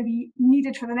support is going to be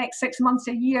needed for the next 6 months,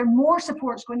 a year? More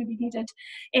support is going to be needed,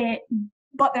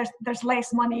 but there's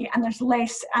less money, and there's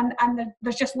less, and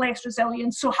there's just less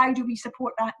resilience. So how do we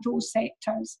support those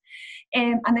sectors?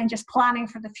 And then just planning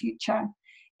for the future.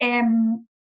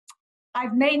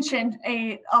 I've mentioned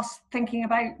us thinking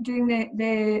about doing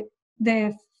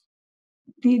the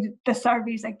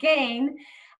surveys again,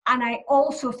 and I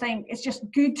also think it's just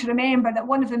good to remember that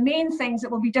one of the main things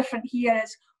that will be different here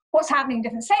is what's happening in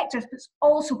different sectors, but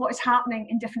also what is happening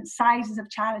in different sizes of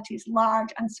charities, large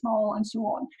and small and so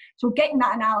on. So getting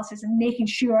that analysis and making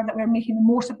sure that we're making the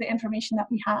most of the information that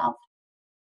we have.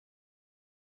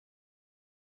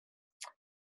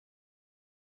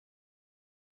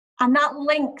 And that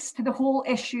links to the whole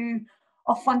issue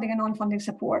of funding and non-funding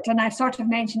support. And I've sort of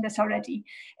mentioned this already.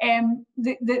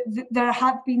 There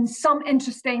have been some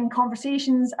interesting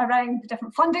conversations around the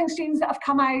different funding streams that have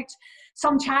come out.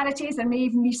 Some charities, there may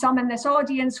even be some in this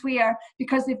audience, where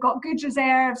because they've got good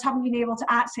reserves, haven't been able to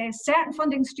access certain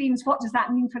funding streams. What does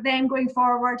that mean for them going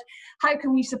forward? How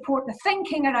can we support the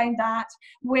thinking around that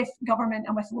with government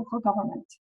and with local government?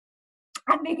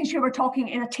 And making sure we're talking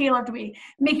in a tailored way,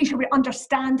 making sure we're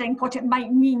understanding what it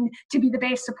might mean to be the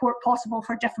best support possible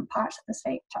for different parts of the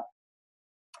sector.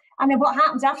 And then what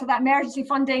happens after that emergency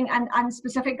funding and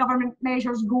specific government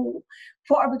measures go?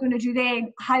 What are we going to do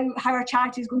then? How are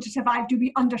charities going to survive? Do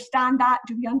we understand that?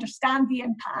 Do we understand the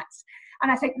impacts?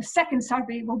 And I think the second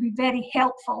survey will be very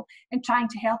helpful in trying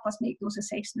to help us make those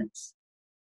assessments.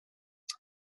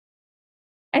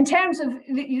 In terms of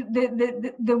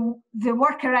the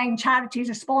work around charities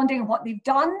responding and what they've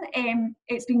done,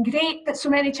 it's been great that so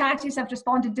many charities have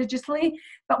responded digitally,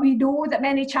 but we know that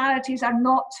many charities are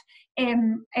not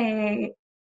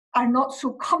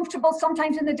so comfortable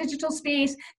sometimes in the digital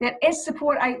space. There is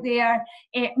support out there,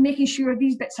 making sure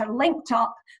these bits are linked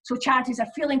up so charities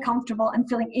are feeling comfortable and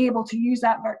feeling able to use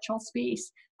that virtual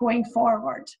space going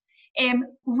forward.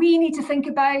 We need to think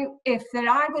about, if there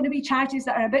are going to be charities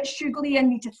that are a bit sugary and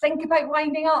need to think about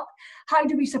winding up, how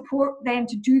do we support them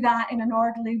to do that in an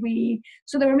orderly way,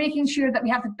 so that we're making sure that we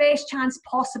have the best chance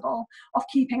possible of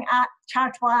keeping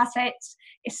charitable assets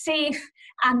safe,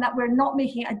 and that we're not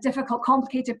making it a difficult,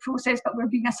 complicated process, but we're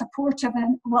being a supportive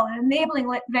and an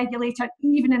enabling regulator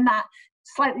even in that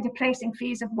slightly depressing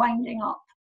phase of winding up.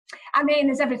 And then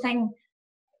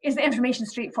is the information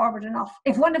straightforward enough?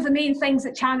 If one of the main things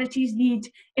that charities need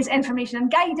is information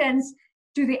and guidance,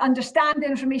 do they understand the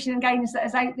information and guidance that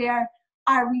is out there?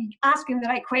 Are we asking the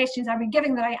right questions? Are we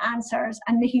giving the right answers?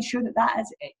 And making sure that that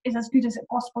is as good as it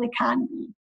possibly can be.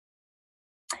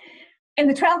 in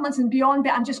the 12 months and beyond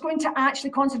bit, I'm just going to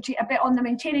actually concentrate a bit on the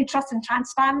maintaining trust and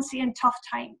transparency in tough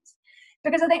times.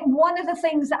 Because I think one of the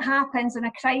things that happens in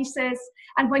a crisis,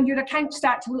 and when your accounts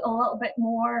start to look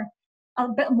a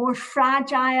bit more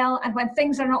fragile, and when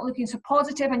things are not looking so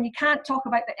positive and you can't talk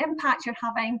about the impact you're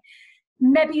having,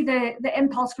 maybe the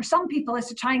impulse for some people is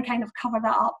to try and kind of cover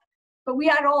that up. But we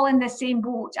are all in the same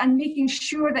boat, and making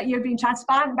sure that you're being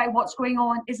transparent about what's going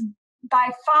on is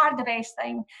by far the best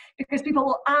thing, because people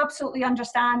will absolutely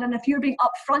understand. And if you're being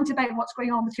upfront about what's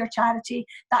going on with your charity,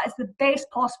 that is the best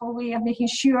possible way of making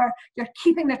sure you're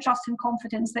keeping the trust and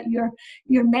confidence that your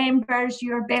members,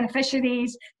 your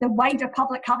beneficiaries, the wider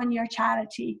public have in your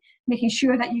charity, making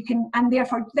sure that you can, and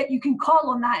therefore that you can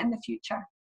call on that in the future.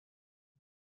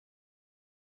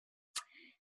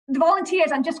 The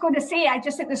volunteers, I'm just going to say, I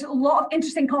just think there's a lot of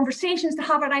interesting conversations to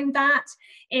have around that,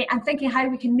 and thinking how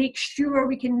we can make sure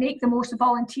we can make the most of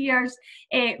volunteers,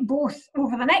 both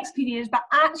over the next periods, but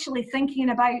actually thinking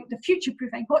about the future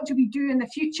proofing. What do we do in the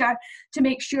future to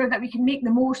make sure that we can make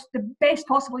the best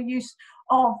possible use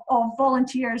of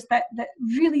volunteers that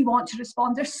really want to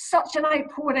respond? There's such an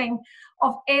outpouring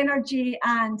of energy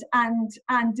and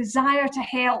desire to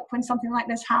help when something like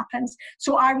this happens.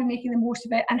 So are we making the most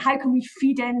of it, and how can we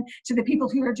feed in to the people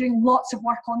who are doing lots of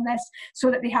work on this so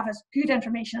that they have as good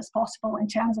information as possible in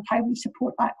terms of how we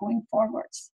support that going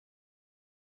forwards?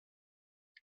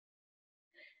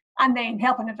 And then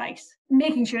help and advice,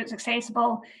 making sure it's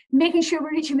accessible, making sure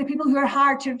we're reaching the people who are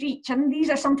hard to reach. And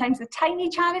these are sometimes the tiny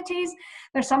charities.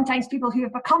 There's sometimes people who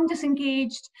have become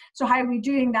disengaged. So how are we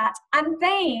doing that? And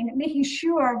then making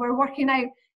sure we're working out,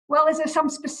 well, is there some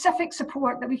specific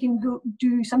support that we can go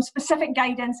do, some specific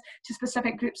guidance to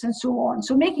specific groups and so on.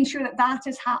 So making sure that that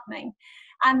is happening.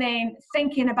 And then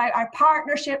thinking about our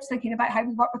partnerships, thinking about how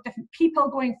we work with different people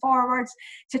going forwards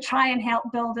to try and help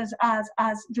build as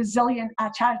resilient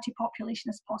a charity population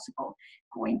as possible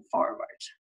going forward.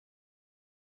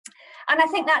 And I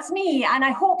think that's me, and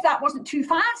I hope that wasn't too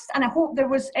fast, and I hope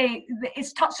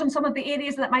it's touched on some of the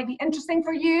areas that might be interesting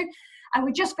for you. And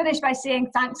we just finished by saying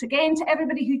thanks again to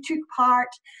everybody who took part,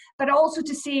 but also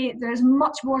to say there's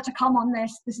much more to come on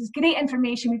this. This is great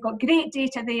information. We've got great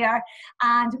data there,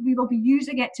 and we will be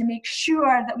using it to make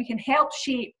sure that we can help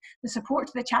shape the support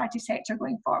to the charity sector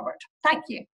going forward. Thank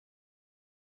you.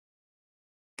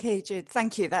 Okay, Jude,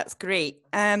 thank you. That's great.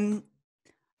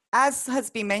 As has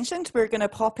been mentioned, we're going to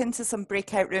pop into some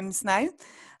breakout rooms now.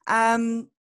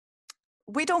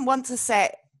 We don't want to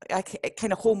set a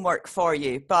kind of homework for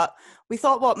you, but we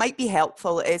thought what might be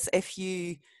helpful is if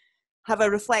you have a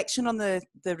reflection on the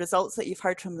results that you've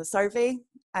heard from the survey.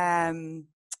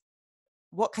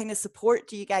 What kind of support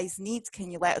do you guys need?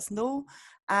 Can you let us know?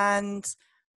 And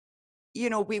you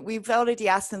know, we've already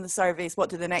asked in the surveys, what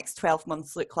do the next 12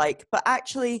 months look like? But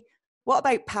actually, what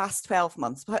about past 12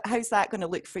 months? How's that going to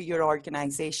look for your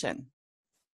organisation?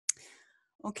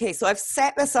 Okay, so I've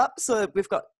set this up so that we've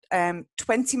got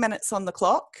 20 minutes on the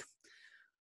clock.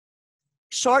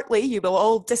 Shortly, you will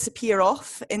all disappear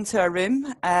off into a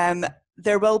room.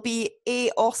 There will be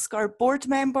a OSCR board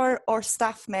member or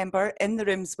staff member in the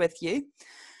rooms with you.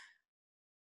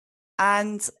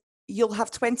 And you'll have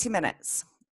 20 minutes.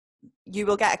 You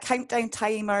will get a countdown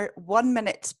timer 1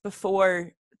 minute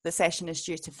before the session is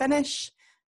due to finish.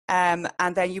 And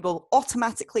then you will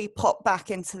automatically pop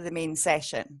back into the main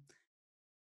session.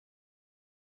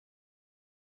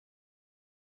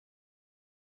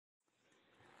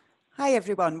 Hi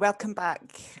everyone, welcome back.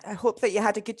 I hope that you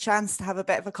had a good chance to have a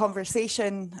bit of a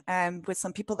conversation with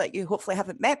some people that you hopefully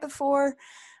haven't met before,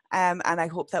 and I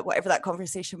hope that whatever that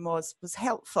conversation was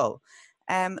helpful.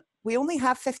 We only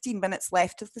have 15 minutes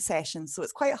left of the session, so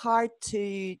it's quite hard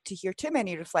to hear too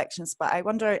many reflections, but I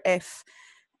wonder if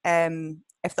the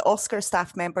OSCR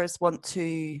staff members want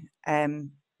to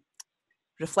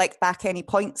reflect back any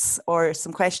points or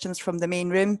some questions from the main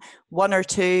room, one or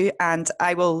two, and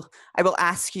I will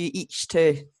ask you each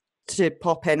to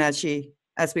pop in as we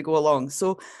go along.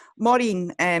 So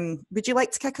Maureen, would you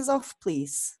like to kick us off,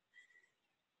 please?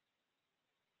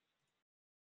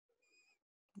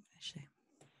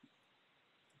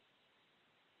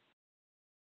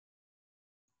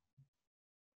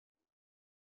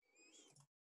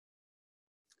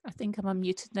 I think I'm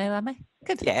unmuted now, am I?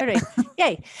 Good. Yeah. All right.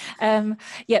 Yay.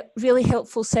 Yeah, really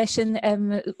helpful session.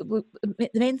 The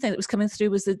main thing that was coming through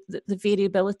was the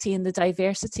variability and the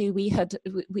diversity. We had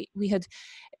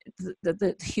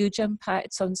the huge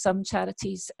impacts on some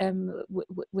charities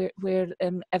where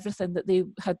everything that they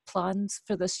had planned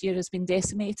for this year has been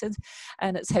decimated,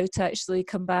 and it's how to actually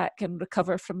come back and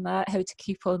recover from that, how to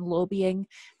keep on lobbying,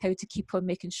 how to keep on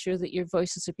making sure that your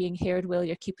voices are being heard while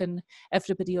you're keeping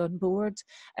everybody on board,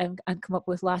 and come up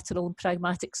with lateral and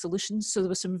pragmatic solutions. So there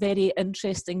was some very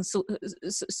interesting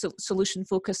solution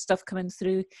focused stuff coming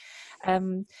through.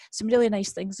 Some really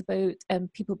nice things about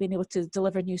people being able to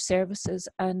deliver new services,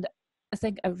 and I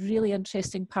think a really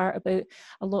interesting part about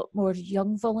a lot more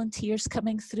young volunteers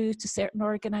coming through to certain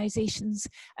organisations,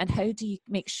 and how do you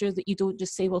make sure that you don't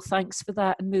just say, well, thanks for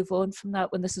that, and move on from that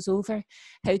when this is over?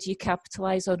 How do you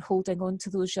capitalise on holding on to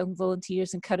those young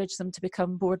volunteers, encourage them to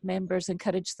become board members,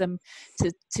 encourage them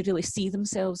to really see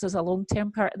themselves as a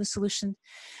long-term part of the solution?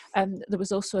 There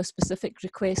was also a specific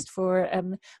request for a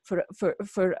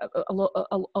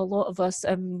lot of us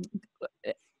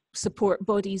support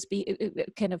bodies be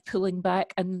kind of pulling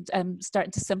back and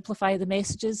starting to simplify the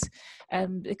messages,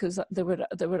 because there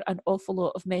were an awful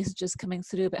lot of messages coming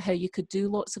through about how you could do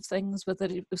lots of things, whether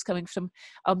it was coming from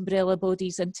umbrella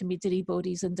bodies, intermediary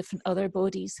bodies, and different other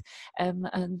bodies,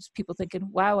 and people thinking,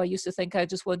 wow, I used to think I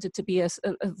just wanted to be a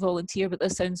volunteer, but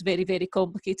this sounds very, very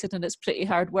complicated, and it's pretty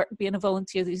hard work being a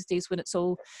volunteer these days when it's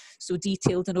all so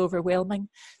detailed and overwhelming.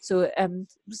 So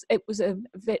it was a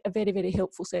very, very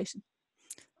helpful session.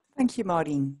 Thank you,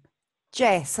 Maureen.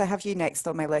 Jess, I have you next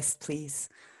on my list, please.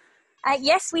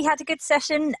 Yes, we had a good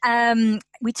session.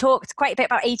 We talked quite a bit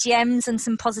about AGMs and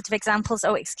some positive examples.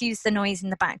 Oh, excuse the noise in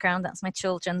the background. That's my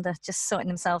children. They're just sorting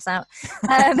themselves out.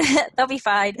 They'll be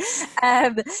fine.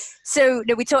 So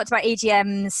we talked about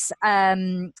AGMs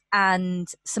and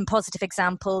some positive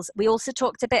examples. We also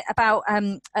talked a bit about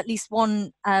at least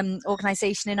one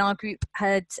organisation in our group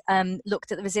had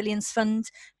looked at the Resilience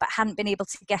Fund but hadn't been able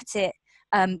to get it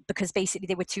because basically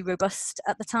they were too robust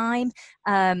at the time.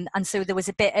 And so there was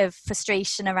a bit of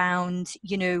frustration around,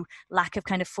 lack of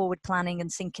kind of forward planning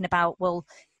and thinking about, well,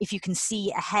 if you can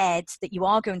see ahead that you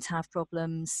are going to have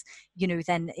problems,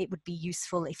 then it would be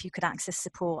useful if you could access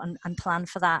support and plan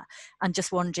for that. And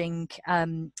just wondering,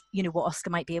 what OSCR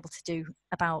might be able to do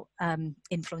about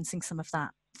influencing some of that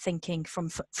thinking from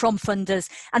funders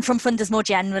and from funders more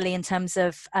generally, in terms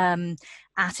of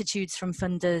attitudes from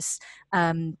funders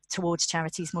towards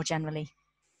charities more generally.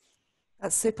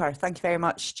 That's super. Thank you very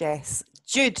much, Jess.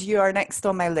 Jude, you are next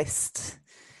on my list.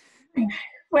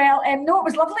 Well, no, it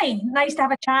was lovely. Nice to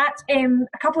have a chat.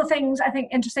 A couple of things I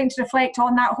think interesting to reflect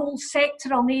on, that whole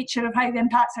sectoral nature of how the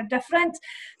impacts are different.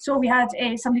 So we had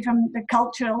somebody from the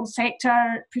cultural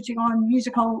sector putting on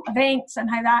musical events and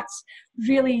how that's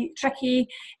really tricky,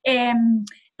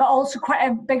 but also quite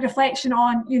a big reflection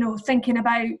on, thinking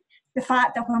about the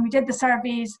fact that when we did the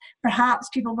surveys, perhaps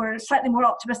people were slightly more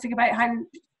optimistic about how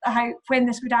when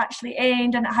this would actually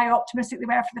end and how optimistic they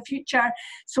were for the future.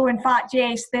 So in fact,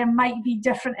 yes, there might be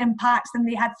different impacts than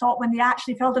they had thought when they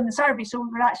actually filled in the survey. So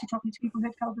we were actually talking to people who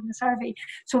had filled in the survey.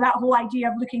 So that whole idea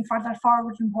of looking further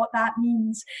forward and what that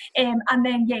means. And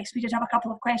then, yes, we did have a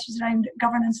couple of questions around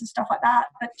governance and stuff like that,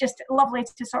 but just lovely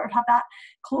to sort of have that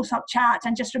close-up chat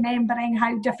and just remembering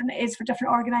how different it is for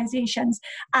different organisations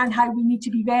and how we need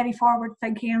to be very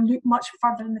forward-thinking and look much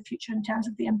further in the future in terms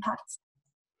of the impacts.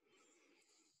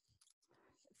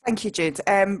 Thank you, Jude.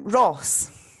 Ross,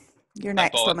 you're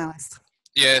next on my list.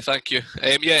 Yeah, thank you.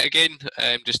 Again,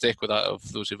 just to echo that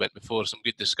of those who went before, some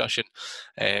good discussion.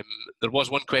 There was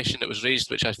one question that was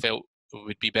raised which I felt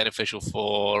would be beneficial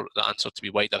for the answer to be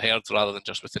wider heard rather than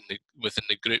just within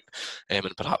the group, and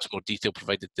perhaps more detail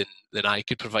provided than I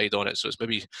could provide on it. So it's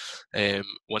maybe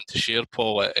one to share,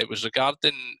 Paul. It was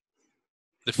regarding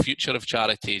the future of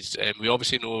charities. We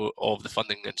obviously know of the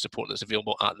funding and support that's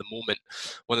available at the moment.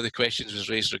 One of the questions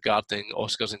was raised regarding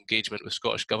OSCR's engagement with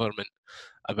Scottish Government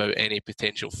about any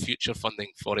potential future funding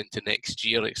for into next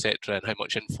year, etc., and how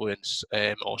much influence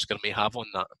OSCR may have on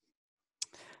that.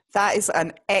 That is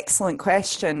an excellent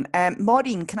question.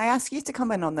 Maureen, can I ask you to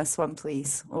come in on this one,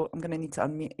 please? Oh, I'm going to need to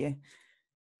unmute you.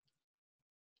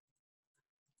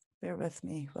 Bear with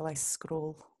me while I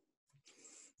scroll.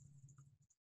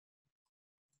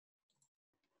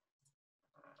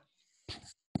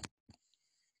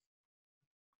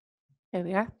 There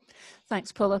we are.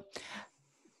 Thanks, Paula.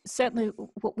 Certainly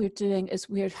what we're doing is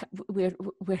we're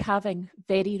having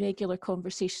very regular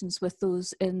conversations with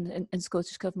those in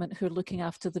Scottish Government who are looking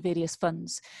after the various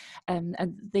funds, and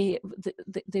they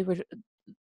were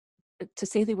to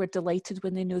say they were delighted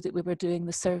when they knew that we were doing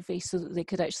the survey, so that they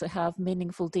could actually have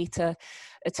meaningful data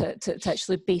to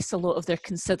actually base a lot of their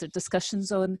considered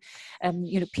discussions on.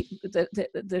 You know,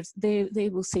 they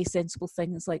will say sensible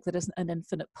things like there isn't an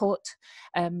infinite pot.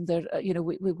 You know,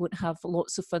 we won't have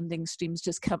lots of funding streams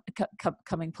just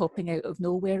popping out of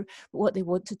nowhere. But what they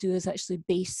want to do is actually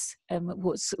base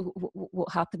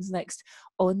what happens next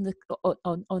on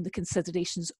the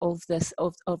considerations of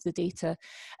the data,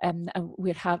 and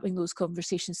we're having those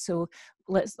conversations. So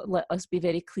let us be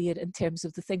very clear in terms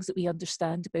of the things that we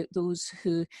understand about those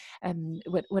who,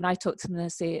 when I talk to them, I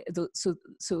say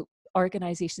so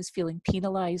organisations feeling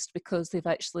penalised because they've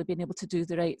actually been able to do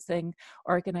the right thing,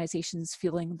 organisations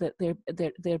feeling that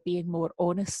they're being more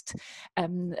honest,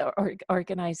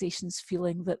 organisations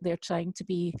feeling that they're trying to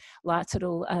be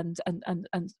lateral and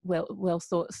well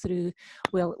thought through,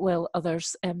 while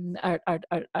others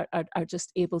are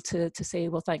just able to say,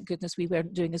 well, thank goodness we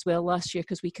weren't doing as well last year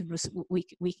because we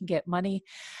can get money.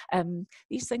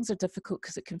 These things are difficult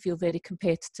because it can feel very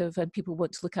competitive and people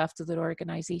want to look after their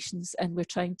organisations, and we're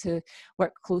trying to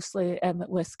work closely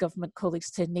with government colleagues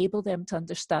to enable them to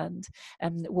understand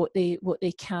what they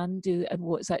can do and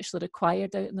what's actually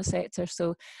required out in the sector.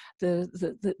 So the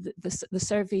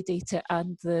survey data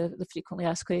and the frequently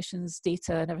asked questions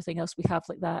data and everything else we have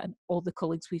like that, and all the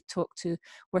colleagues we've talked to,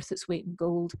 worth its weight in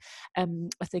gold. I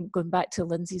think going back to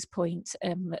Lindsay's point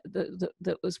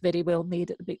that was very well made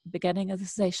at the beginning of the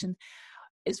session,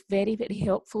 it's very, very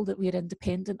helpful that we're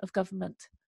independent of government.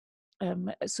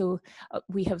 So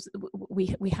we have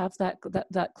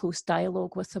that close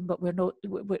dialogue with them, but we're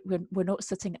not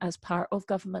sitting as part of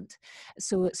government.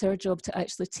 So it's our job to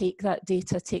actually take that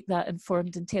data, take that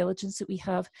informed intelligence that we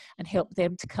have, and help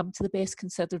them to come to the best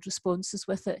considered responses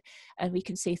with it. And we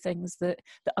can say things that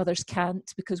others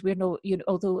can't, because we're not, you know,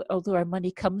 although our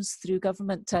money comes through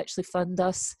government to actually fund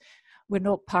us, we're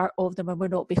not part of them and we're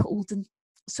not beholden.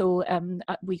 So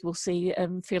we will say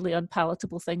fairly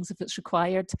unpalatable things if it's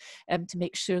required to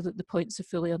make sure that the points are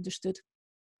fully understood.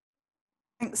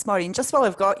 Thanks, Maureen. Just while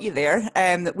I've got you there,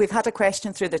 we've had a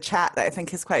question through the chat that I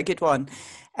think is quite a good one.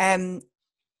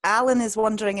 Alan is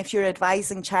wondering if you're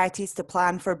advising charities to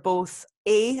plan for both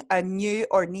A, a new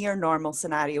or near normal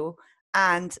scenario,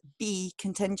 and B,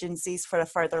 contingencies for a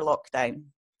further lockdown.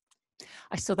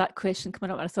 I saw that question coming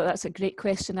up and I thought that's a great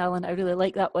question, Alan. I really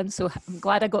like that one, so I'm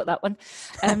glad I got that one.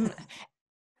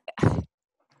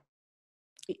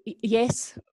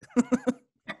 Yes,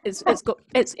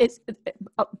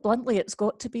 bluntly, it's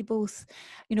got to be both.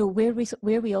 You know, where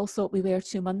we all thought we were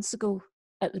 2 months ago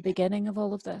at the beginning of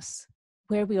all of this,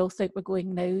 where we all think we're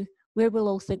going now, where we'll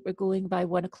all think we're going by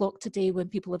 1 o'clock today when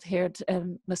people have heard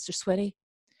Mr. Swery.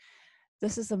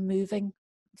 This is a moving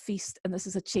feast, and this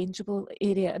is a changeable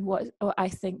area. And what I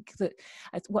think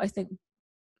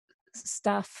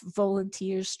staff,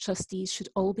 volunteers, trustees should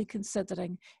all be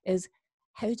considering is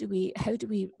how do we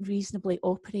reasonably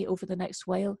operate over the next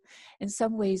while. In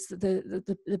some ways,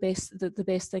 the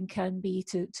best thing can be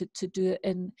to do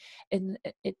it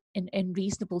in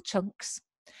reasonable chunks.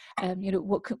 You know,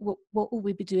 what will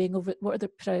we be doing over? What are the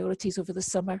priorities over the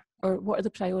summer, or what are the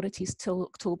priorities till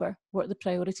October? What are the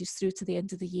priorities through to the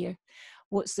end of the year?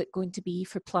 What's it going to be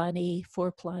for Plan A,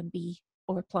 for Plan B,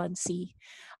 or Plan C?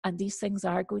 And these things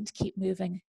are going to keep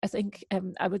moving. I think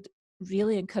I would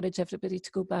really encourage everybody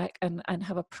to go back and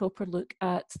have a proper look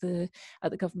at the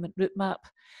government route map,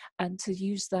 and to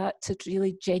use that to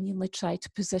really genuinely try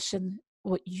to position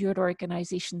what your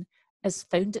organisation has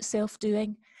found itself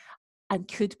doing and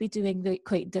could be doing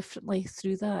quite differently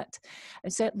through that.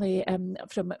 And certainly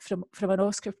from an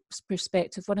OSCR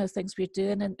perspective, one of the things we're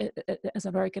doing as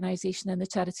an organisation in the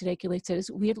Charity Regulator is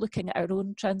we're looking at our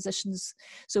own transitions.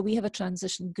 So we have a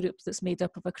transition group that's made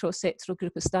up of a cross-sectoral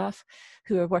group of staff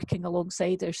who are working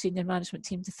alongside our senior management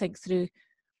team to think through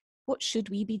what should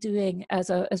we be doing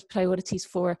as priorities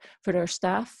for our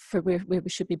staff, for where we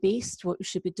should be based, what we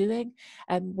should be doing,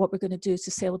 and what we're going to do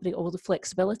to celebrate all the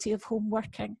flexibility of home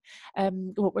working,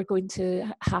 what we're going to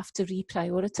have to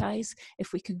reprioritise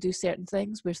if we can do certain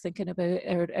things. We're thinking about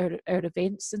our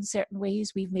events in certain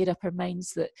ways. We've made up our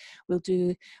minds that we'll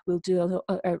do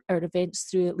our events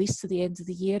through at least to the end of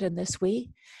the year in this way.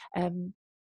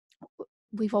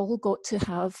 We've all got to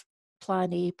have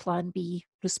Plan A, Plan B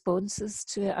responses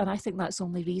to it, and I think that's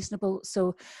only reasonable.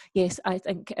 So yes, I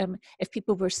think if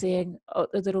people were saying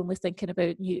they're only thinking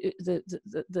about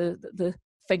the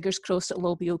fingers crossed it'll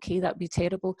all be okay, that'd be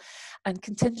terrible. And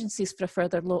contingencies for a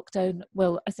further lockdown,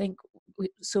 well, I think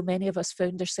so many of us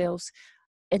found ourselves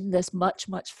in this much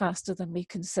faster than we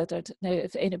considered. Now,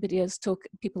 if anybody is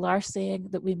people are saying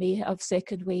that we may have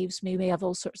second waves, we may have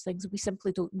all sorts of things. We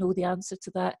simply don't know the answer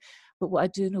to that. But what I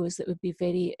do know is that it would be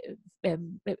very, it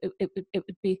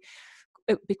would be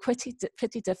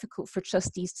pretty difficult for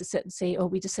trustees to sit and say, oh,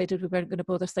 we decided we weren't going to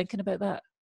bother thinking about that.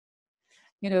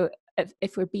 You know,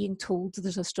 if we're being told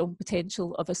there's a strong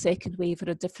potential of a second wave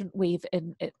or a different wave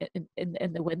in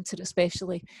the winter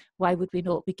especially, why would we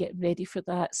not be getting ready for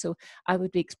that? So I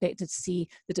would be expected to see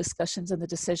the discussions and the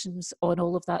decisions on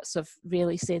all of that sort of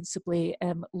really sensibly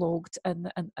logged,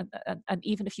 and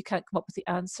even if you can't come up with the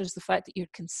answers, the fact that you're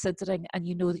considering and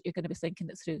you know that you're going to be thinking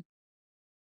it through.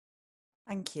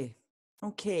 Thank you.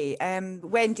 Okay,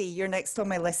 Wendy, you're next on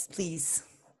my list, please.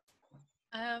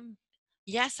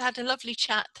 Yes, I had a lovely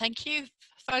chat. Thank you,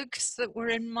 folks that were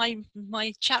in my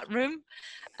chat room.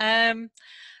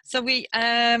 So we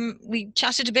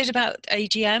chatted a bit about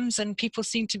AGMs, and people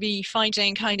seem to be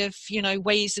finding kind of, you know,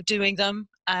 ways of doing them,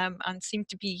 and seem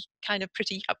to be kind of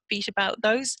pretty upbeat about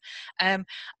those.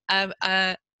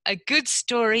 A good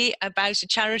story about a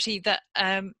charity that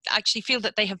actually feel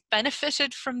that they have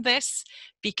benefited from this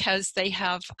because they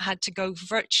have had to go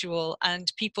virtual,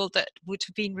 and people that would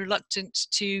have been reluctant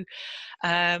to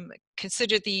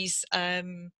consider these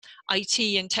IT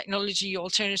and technology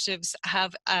alternatives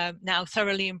have now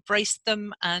thoroughly embraced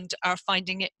them and are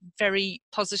finding it very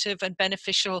positive and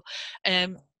beneficial,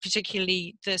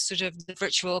 particularly the sort of the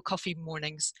virtual coffee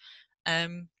mornings.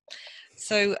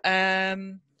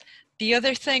 The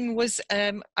other thing was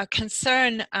a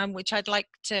concern, which I'd like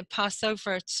to pass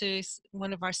over to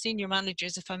one of our senior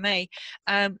managers, if I may.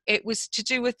 It was to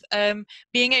do with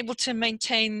being able to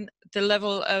maintain the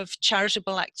level of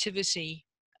charitable activity,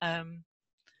 and,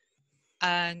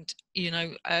 you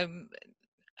know,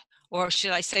 or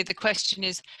should I say the question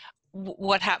is,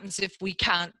 what happens if we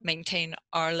can't maintain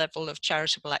our level of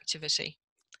charitable activity?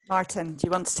 Martin, do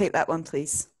you want to take that one,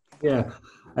 please? Yeah,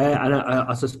 and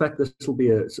I suspect this will be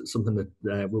something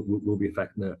that will be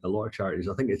affecting a lot of charities.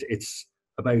 I think it's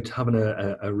about having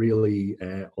a really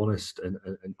honest and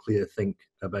clear think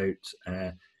about,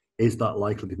 is that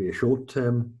likely to be a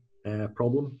short-term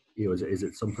problem? You know, is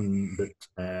it something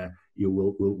that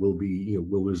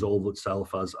will resolve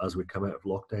itself as we come out of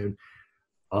lockdown?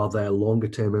 Are there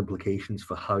longer-term implications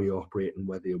for how you operate and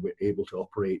whether you're able to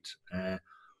operate?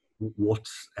 What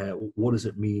does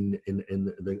it mean in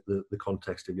the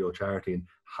context of your charity, and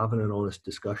having an honest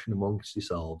discussion amongst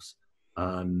yourselves,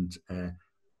 and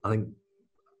I think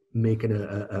making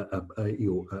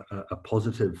a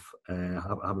positive,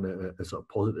 having a sort of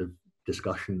positive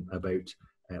discussion about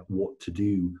what to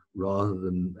do, rather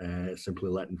than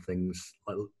simply letting things,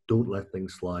 don't let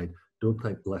things slide, don't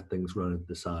let things run into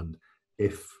the sand.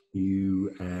 If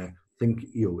you think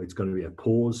it's going to be a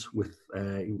pause with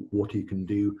what you can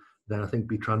do, then I think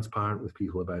be transparent with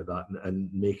people about that, and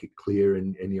make it clear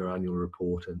in your annual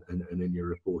report and in your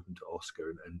reporting to OSCR,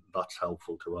 and that's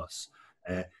helpful to us.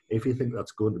 If you think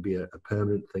that's going to be a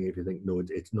permanent thing, if you think, no,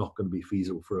 it's not going to be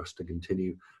feasible for us to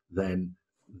continue, then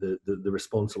the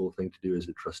responsible thing to do as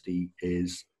a trustee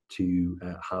is to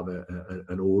have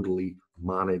an orderly,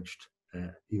 managed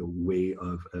way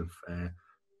of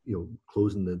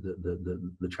closing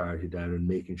the charity down, and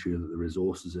making sure that the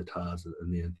resources it has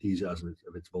and the enthusiasm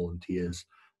of its volunteers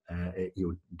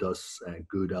does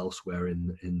good elsewhere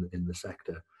in the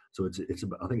sector. So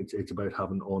I think it's about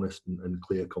having honest and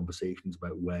clear conversations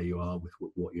about where you are with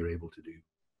what you're able to do.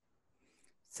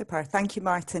 Super, thank you,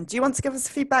 Martin. Do you want to give us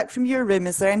feedback from your room?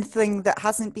 Is there anything that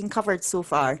hasn't been covered so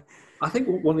far? I think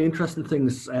one of the interesting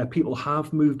things, people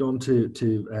have moved on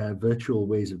to virtual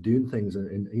ways of doing things,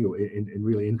 in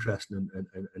really interesting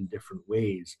and different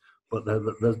ways. But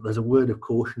there's a word of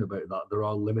caution about that. There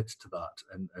are limits to that,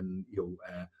 and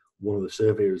one of the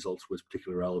survey results was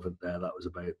particularly relevant there. That was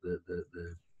about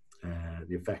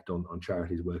the effect on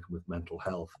charities working with mental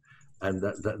health, and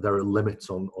that there are limits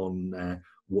on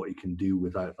what you can do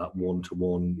without that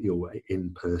one-to-one,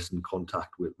 in-person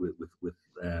contact with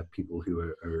people who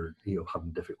are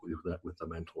having difficulty with their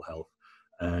mental health,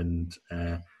 and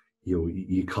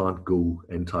you can't go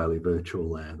entirely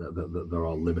virtual there. There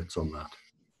are limits on that.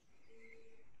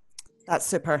 That's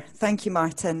super. Thank you,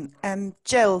 Martin.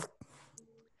 Jill.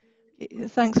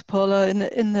 Thanks, Paula.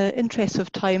 In the interest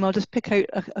of time, I'll just pick out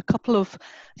a couple of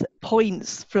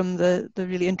points from the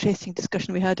really interesting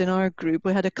discussion we had in our group.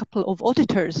 We had a couple of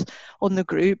auditors on the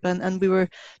group, and we were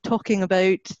talking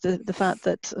about the fact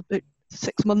that about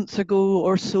 6 months ago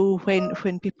or so,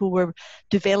 when people were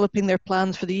developing their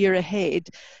plans for the year ahead,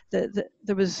 that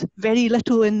there was very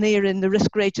little in there in the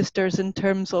risk registers in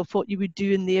terms of what you would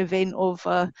do in the event of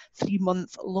a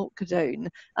 3-month lockdown,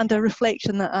 and a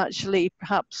reflection that actually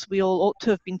perhaps we all ought to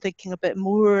have been thinking a bit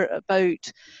more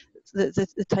about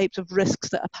the types of risks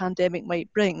that a pandemic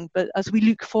might bring. But as we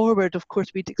look forward, of course,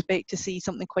 we'd expect to see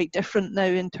something quite different now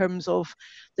in terms of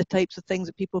the types of things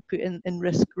that people put in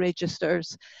risk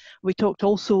registers. We talked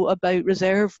also about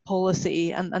reserve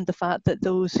policy and the fact that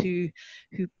those who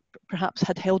perhaps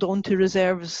had held on to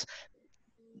reserves,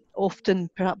 often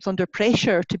perhaps under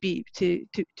pressure to be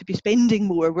spending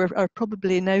more, are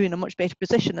probably now in a much better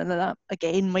position, and that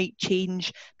again might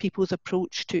change people's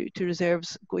approach to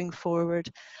reserves going forward.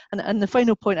 And the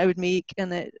final point I would make,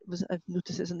 and I've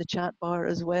noticed this in the chat bar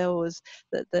as well, is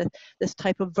that this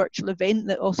type of virtual event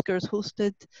that OSCR's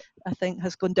hosted, I think,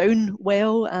 has gone down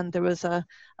well, and there was a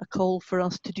call for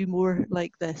us to do more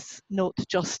like this, not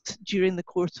just during the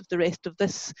course of the rest of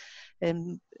this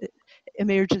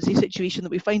emergency situation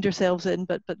that we find ourselves in,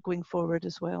 but going forward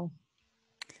as well.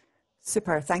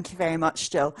 Super, thank you very much,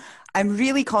 Jill. I'm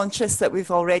really conscious that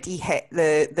we've already hit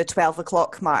the 12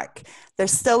 o'clock mark.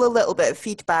 There's still a little bit of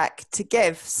feedback to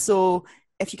give, so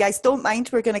if you guys don't mind,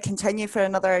 we're going to continue for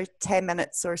another 10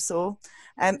 minutes or so.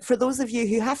 For those of you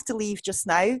who have to leave just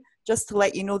now, just to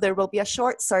let you know, there will be a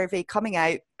short survey coming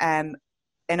out in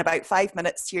about 5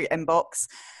 minutes to your inbox.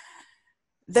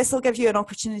 This will give you an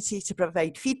opportunity to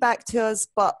provide feedback to us,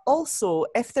 but also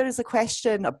if there is a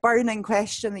question, a burning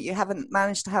question that you haven't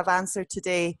managed to have answered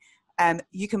today,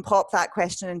 you can pop that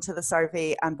question into the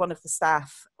survey and one of the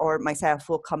staff or myself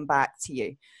will come back to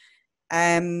you.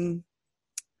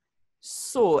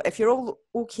 So if you're all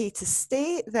okay to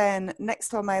stay, then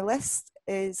next on my list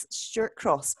is Stuart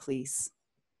Cross, please.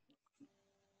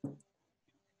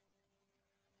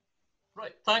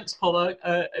 Right, thanks, Paula.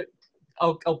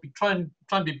 I'll be try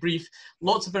and be brief.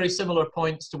 Lots of very similar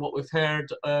points to what we've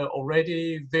heard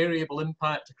already. Variable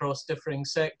impact across differing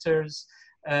sectors.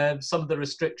 Some of the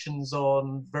restrictions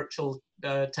on virtual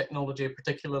technology,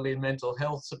 particularly in mental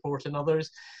health support and others.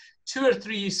 2 or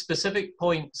 3 specific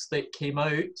points that came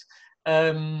out.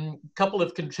 Couple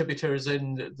of contributors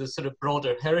in the sort of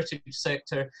broader heritage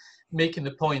sector making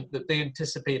the point that they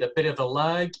anticipate a bit of a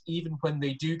lag even when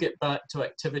they do get back to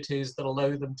activities that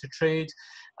allow them to trade,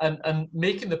 and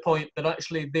making the point that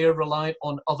actually they're reliant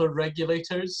on other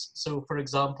regulators, so for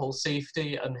example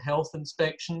safety and health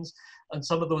inspections, and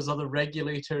some of those other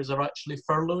regulators are actually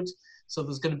furloughed. So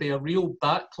there's going to be a real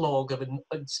backlog of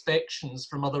inspections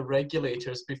from other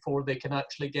regulators before they can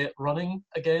actually get running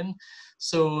again.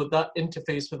 So that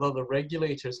interface with other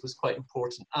regulators was quite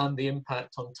important, and the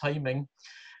impact on timing.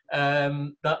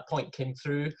 That point came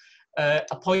through.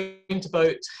 A point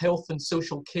about health and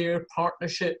social care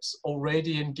partnerships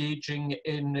already engaging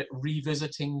in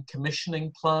revisiting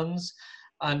commissioning plans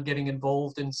and getting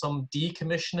involved in some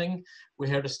decommissioning. We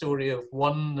heard a story of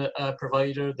one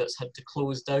provider that's had to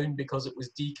close down because it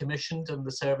was decommissioned and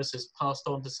the services passed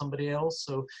on to somebody else.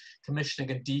 So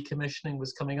commissioning and decommissioning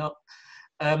was coming up.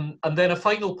 And then a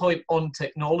final point on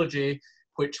technology,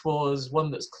 which was one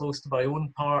that's close to my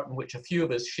own part and which a few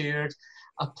of us shared,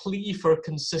 a plea for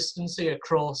consistency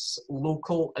across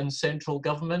local and central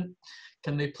government.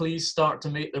 Can they please start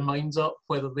to make their minds up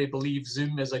whether they believe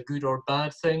Zoom is a good or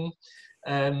bad thing?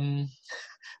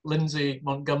 Lindsay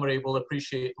Montgomery will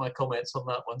appreciate my comments on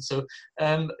that one. So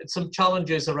some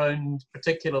challenges around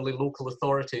particularly local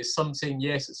authorities, some saying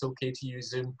yes, it's okay to use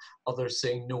Zoom, others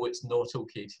saying no, it's not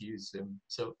okay to use Zoom.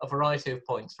 So a variety of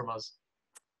points from us.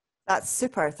 That's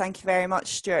super. Thank you very much,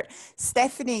 Stuart.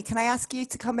 Stephanie, can I ask you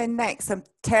to come in next? I'm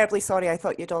terribly sorry. I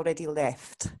thought you'd already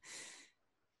left.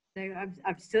 No,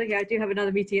 I'm still here. I do have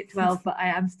another meeting at 12, but I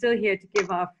am still here to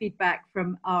give our feedback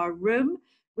from our room,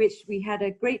 which we had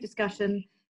a great discussion.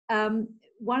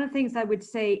 One of the things I would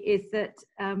say is that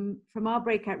from our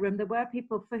breakout room, there were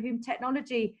people for whom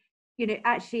technology,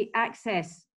 actually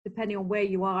access, depending on where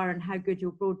you are and how good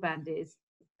your broadband is,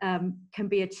 can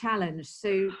be a challenge.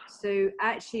 So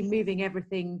actually moving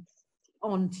everything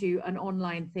onto an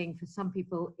online thing for some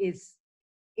people is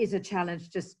a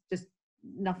challenge, just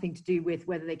nothing to do with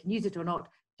whether they can use it or not,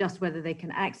 just whether they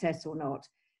can access or not.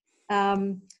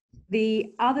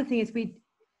 The other thing is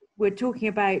we're talking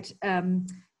about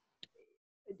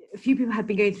a few people have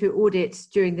been going through audits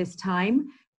during this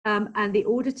time, and the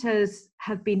auditors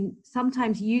have been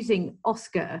sometimes using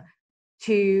OSCR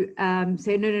to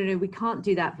say, no, we can't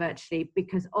do that virtually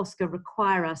because OSCR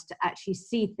require us to actually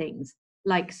see things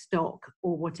like stock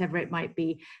or whatever it might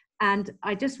be. And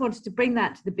I just wanted to bring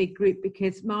that to the big group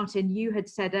because, Martin, you had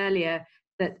said earlier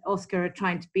that OSCR are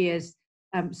trying to be as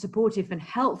supportive and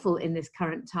helpful in this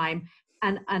current time.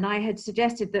 And I had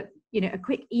suggested that, you know, a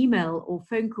quick email or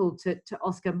phone call to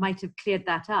OSCR might have cleared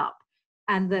that up,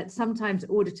 and that sometimes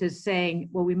auditors saying,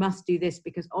 well, we must do this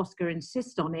because OSCR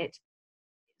insists on it,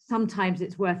 sometimes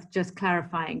it's worth just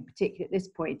clarifying, particularly at this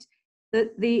point.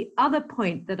 The other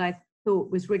point that I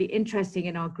thought was really interesting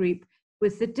in our group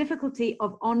was the difficulty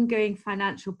of ongoing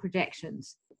financial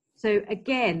projections. So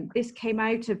again, this came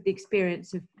out of the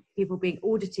experience of people being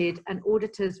audited and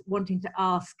auditors wanting to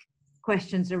ask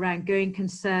questions around going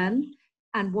concern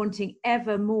and wanting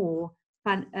ever more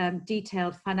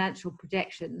detailed financial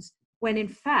projections, when in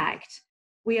fact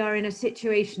we are in a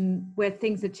situation where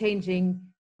things are changing,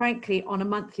 frankly, on a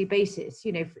monthly basis.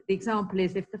 You know, the example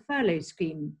is if the furlough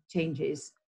scheme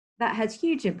changes, that has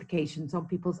huge implications on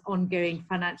people's ongoing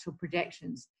financial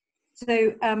projections.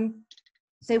 So,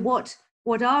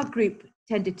 what our group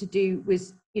tended to do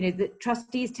was, you know, the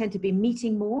trustees tend to be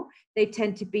meeting more. They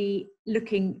tend to be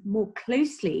looking more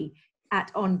closely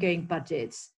at ongoing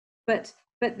budgets. But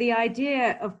the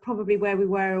idea of probably where we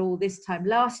were all this time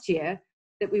last year,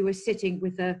 that we were sitting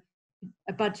with a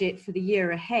budget for the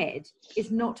year ahead, is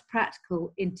not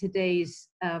practical in today's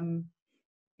operating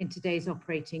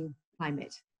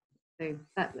climate. So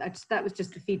that was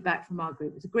just the feedback from our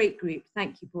group. It was a great group.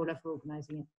 Thank you, Paula, for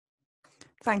organising it.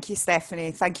 Thank you,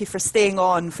 Stephanie. Thank you for staying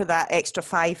on for that extra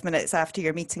 5 minutes after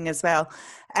your meeting as well.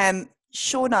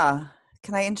 Shona,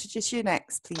 can I introduce you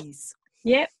next, please?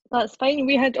 Yep, that's fine.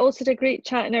 We had also a great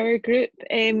chat in our group.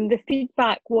 The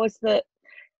feedback was that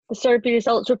the survey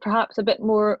results were perhaps a bit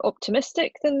more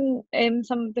optimistic than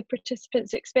some of the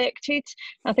participants expected.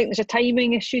 I think there's a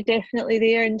timing issue definitely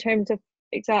there in terms of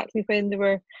exactly when they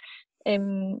were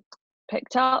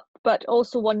picked up, but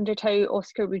also wondered how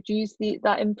OSCR would use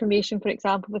that information, for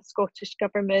example, with Scottish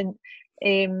Government,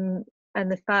 and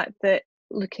the fact that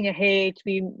looking ahead,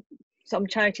 some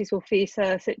charities will face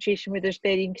a situation where there's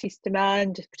very increased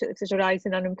demand, particularly if there's a rise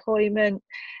in unemployment,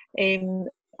 and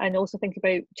also think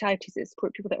about charities that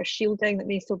support people that are shielding, that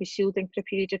may still be shielding for a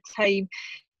period of time.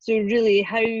 So really,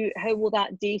 how will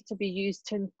that data be used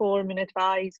to inform and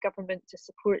advise government to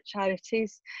support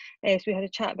charities? So we had a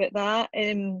chat about that.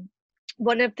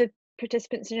 One of the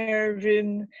participants in our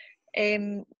room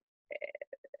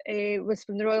was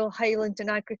from the Royal Highland and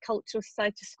Agricultural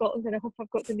Society of Scotland, and I hope I've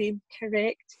got the name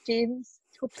correct, James.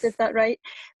 Hope I did that right.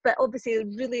 But obviously,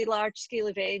 really large-scale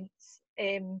events,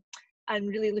 and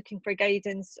really looking for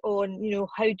guidance on, you know,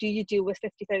 how do you deal with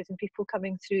 50,000 people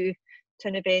coming through to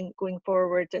an event going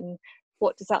forward, and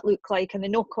what does that look like, and the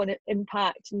knock-on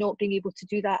impact not being able to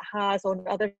do that has on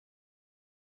other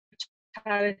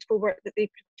charitable work that they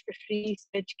produce for free,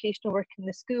 educational work in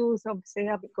the schools. Obviously,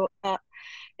 I haven't got that.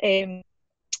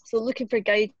 So looking for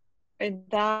guidance around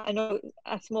that. I know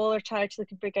a smaller charity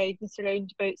looking for guidance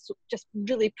around about just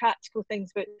really practical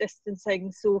things about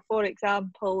distancing. So, for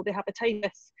example, they have a time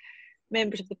list.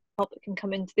 Members of the public can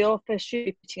come into the office, should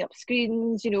be putting up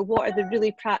screens, you know, what are the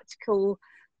really practical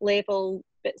level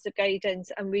bits of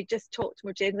guidance. And we just talked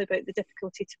more generally about the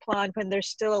difficulty to plan when there's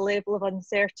still a level of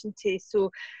uncertainty. So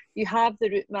you have the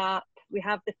route map, we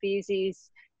have the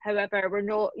phases, however, we're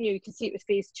not, you know, you can see it with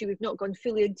phase 2, we've not gone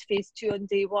fully into phase 2 on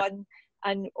day 1.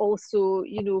 And also,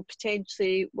 you know,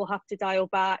 potentially we'll have to dial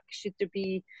back should there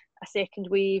be a second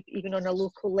wave, even on a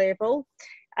local level.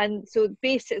 And so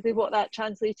basically what that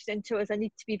translated into is I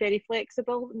need to be very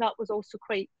flexible, and that was also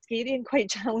quite scary and quite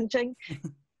challenging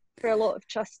for a lot of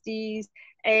trustees.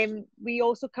 We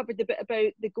also covered a bit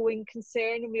about the going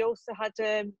concern, and we also had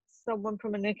someone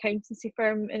from an accountancy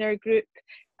firm in our group,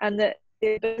 and that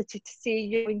the ability to say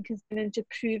your going concern and to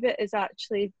prove it is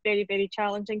actually very, very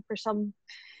challenging for some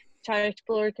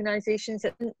charitable organisations.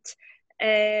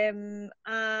 And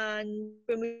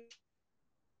when we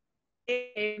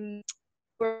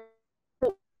were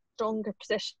stronger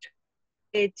position,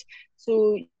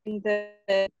 so the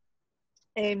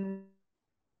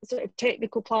sort of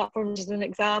technical platforms as an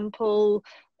example,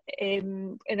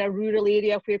 in a rural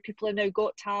area where people have now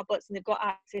got tablets and they've got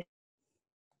access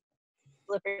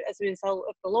delivered as a result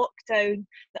of the lockdown,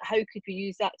 that how could we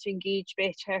use that to engage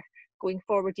better going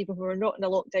forward, even when we're not in a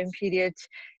lockdown period,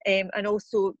 and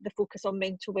also the focus on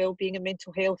mental well-being and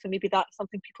mental health, and maybe that's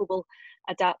something people will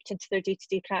adapt into their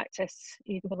day-to-day practice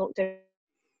even when lockdown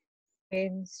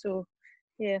ends. So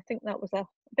yeah, I think that was a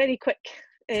very quick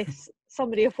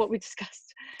summary of what we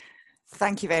discussed.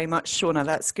 Thank you very much, Shona.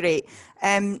 That's great.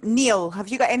 Neil, have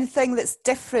you got anything that's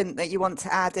different that you want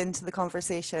to add into the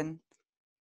conversation?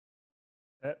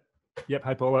 Yep,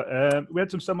 hi Paula. We had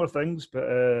some similar things,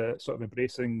 but sort of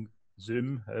embracing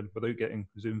Zoom without getting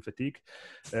Zoom fatigue.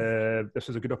 This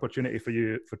is a good opportunity for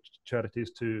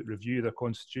charities to review their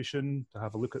constitution, to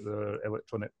have a look at their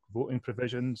electronic voting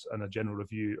provisions and a general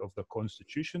review of their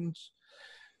constitutions.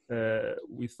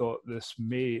 We thought this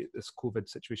COVID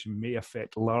situation may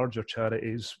affect larger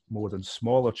charities more than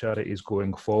smaller charities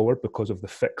going forward because of the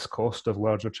fixed cost of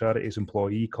larger charities,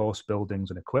 employee costs, buildings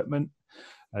and equipment,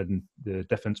 and the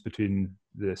difference between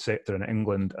the sector in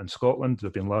England and Scotland. There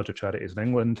have been larger charities in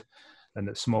England, and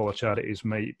that smaller charities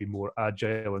might be more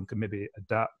agile and can maybe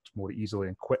adapt more easily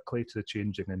and quickly to the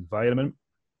changing environment.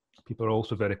 People are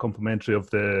also very complimentary of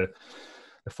the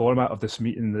format of this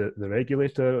meeting, the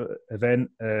regulator event,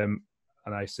 and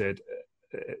I said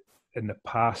in the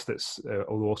past,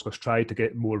 although OSCR's tried to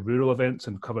get more rural events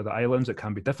and cover the islands, it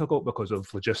can be difficult because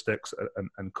of logistics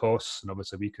and costs, and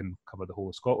obviously we can cover the whole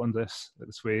of Scotland this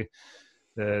way.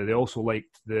 They also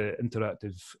liked the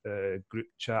interactive group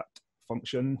chat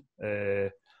function,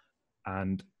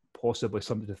 and possibly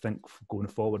something to think going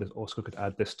forward is OSCR could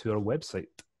add this to our website.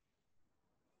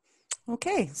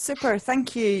 Okay, super.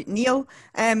 Thank you, Neil.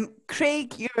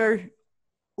 Craig, you're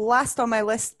last on my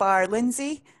list bar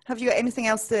Lindsay. Have you got anything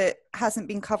else that hasn't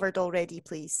been covered already,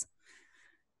 please?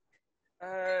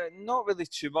 Not really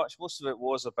too much. Most of it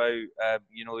was about,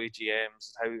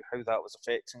 AGMs and how that was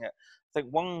affecting it. I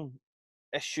think one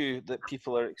issue that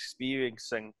people are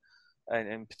experiencing, and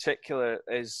in particular,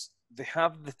 is they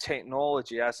have the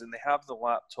technology, as in they have the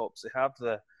laptops, they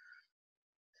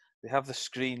have the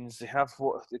screens, they have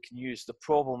what they can use. The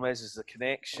problem is the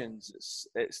connections.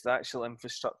 It's the actual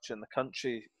infrastructure in the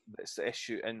country that's the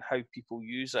issue, and how people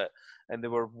use it. And they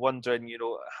were wondering,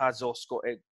 has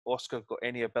OSCR got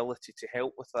any ability to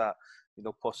help with that?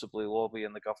 Possibly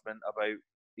lobbying the government about,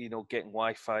 getting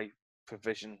Wi-Fi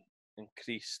provision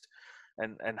increased,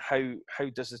 and how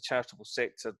does the charitable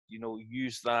sector,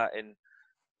 use that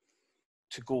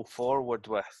to go forward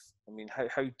with? I mean, how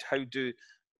can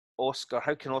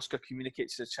OSCR communicate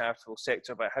to the charitable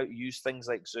sector about how to use things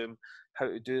like Zoom, how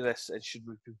to do this, and should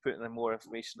we be putting in more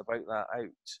information about that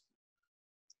out?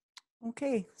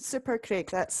 Okay, super, Craig.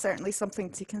 That's certainly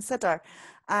something to consider.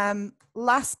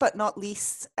 Last but not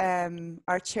least,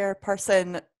 our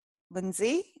chairperson,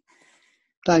 Lindsay.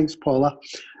 Thanks, Paula.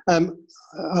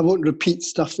 I won't repeat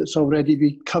stuff that's already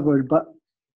been covered, but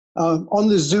on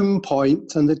the Zoom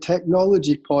point and the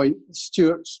technology point,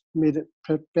 Stuart's made it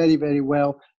very, very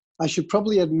well. I should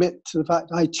probably admit to the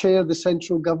fact I chair the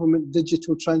Central Government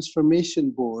Digital Transformation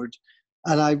Board,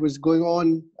 and I was going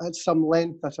on at some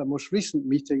length at a most recent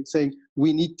meeting saying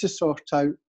we need to sort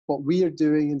out what we are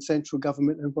doing in central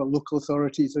government and what local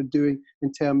authorities are doing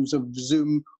in terms of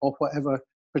Zoom or whatever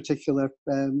particular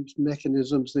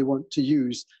mechanisms they want to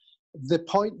use. The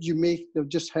point you make, I've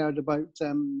just heard about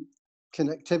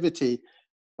connectivity,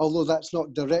 although that's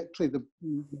not directly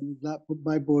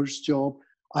my board's job,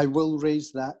 I will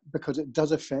raise that because it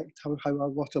does affect how a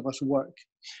lot of us work.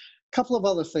 A couple of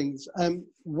other things.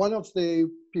 One of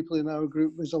the people in our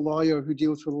group is a lawyer who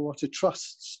deals with a lot of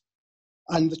trusts,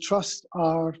 and the trusts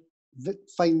are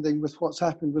finding with what's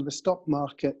happened with the stock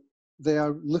market, they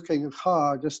are looking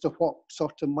hard as to what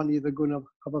sort of money they're going to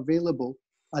have available,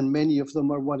 and many of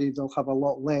them are worried they'll have a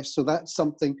lot less. So that's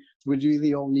something we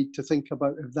really all need to think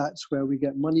about, if that's where we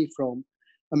get money from.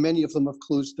 And many of them have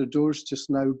closed their doors just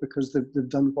now because they've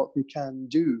done what they can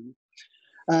do.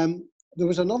 There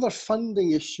was another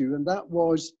funding issue, and that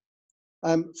was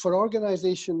for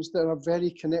organisations that are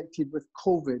very connected with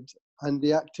COVID and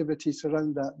the activities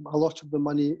around that. A lot of the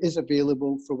money is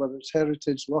available for whether it's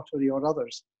Heritage, Lottery or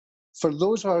others. For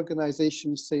those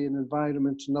organisations, say in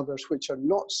environment and others, which are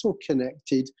not so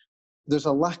connected, there's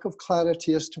a lack of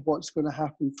clarity as to what's going to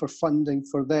happen for funding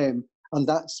for them. And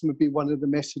that's maybe one of the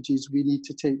messages we need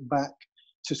to take back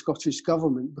to Scottish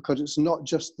Government, because it's not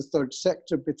just the third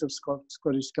sector bit of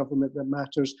Scottish Government that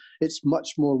matters, it's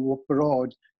much more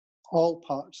broad. All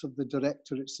parts of the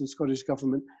directorates in Scottish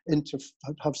Government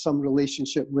have some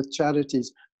relationship with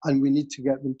charities, and we need to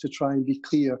get them to try and be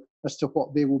clear as to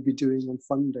what they will be doing on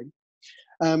funding.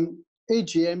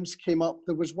 AGMs came up.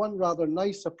 There was one rather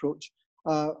nice approach.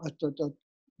 The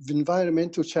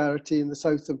environmental charity in the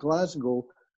south of Glasgow,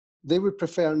 they would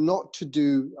prefer not to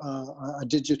do a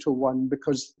digital one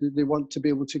because they want to be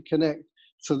able to connect.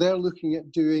 So they're looking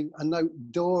at doing an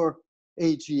outdoor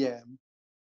AGM,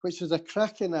 which is a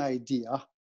cracking idea,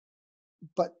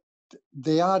 but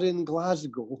they are in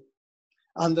Glasgow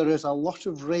and there is a lot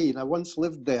of rain. I once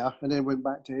lived there and then went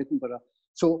back to Edinburgh.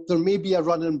 So there may be a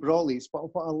run in brollies,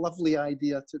 but what a lovely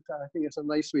idea. I think it's a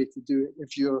nice way to do it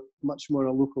if you're much more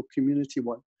a local community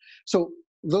one. So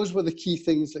those were the key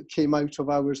things that came out of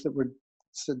ours that were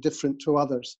different to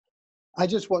others. I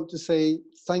just want to say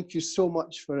thank you so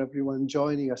much for everyone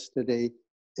joining us today.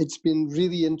 It's been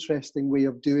really interesting way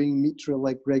of doing Meet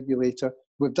the Regulator.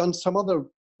 We've done some other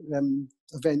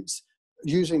events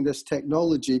using this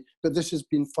technology, but this has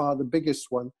been far the biggest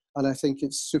one, and I think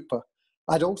it's super.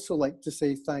 I'd also like to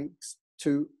say thanks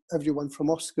to everyone from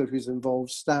OSCR who's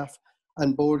involved, staff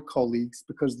and board colleagues,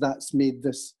 because that's made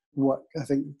this work, I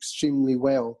think, extremely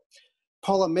well.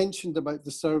 Paula mentioned about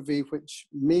the survey, which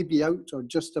may be out or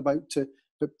just about to,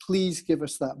 but please give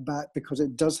us that back, because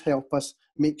it does help us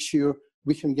make sure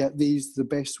we can get these the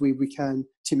best way we can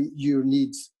to meet your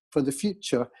needs for the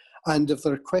future. And if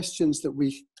there are questions that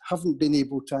we haven't been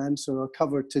able to answer or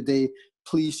cover today,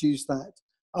 please use that.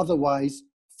 Otherwise,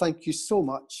 thank you so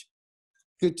much.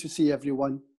 Good to see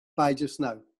everyone. Bye just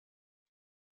now.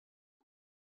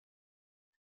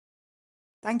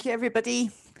 Thank you, everybody.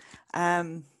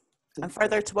 And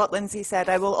further to what Lindsay said,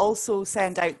 I will also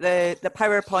send out the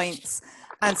PowerPoints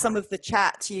and some of the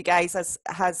chat to you guys as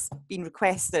has been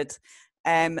requested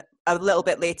a little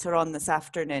bit later on this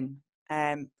afternoon.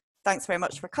 Thanks very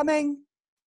much for coming.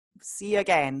 See you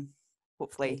again,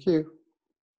 hopefully. Thank you.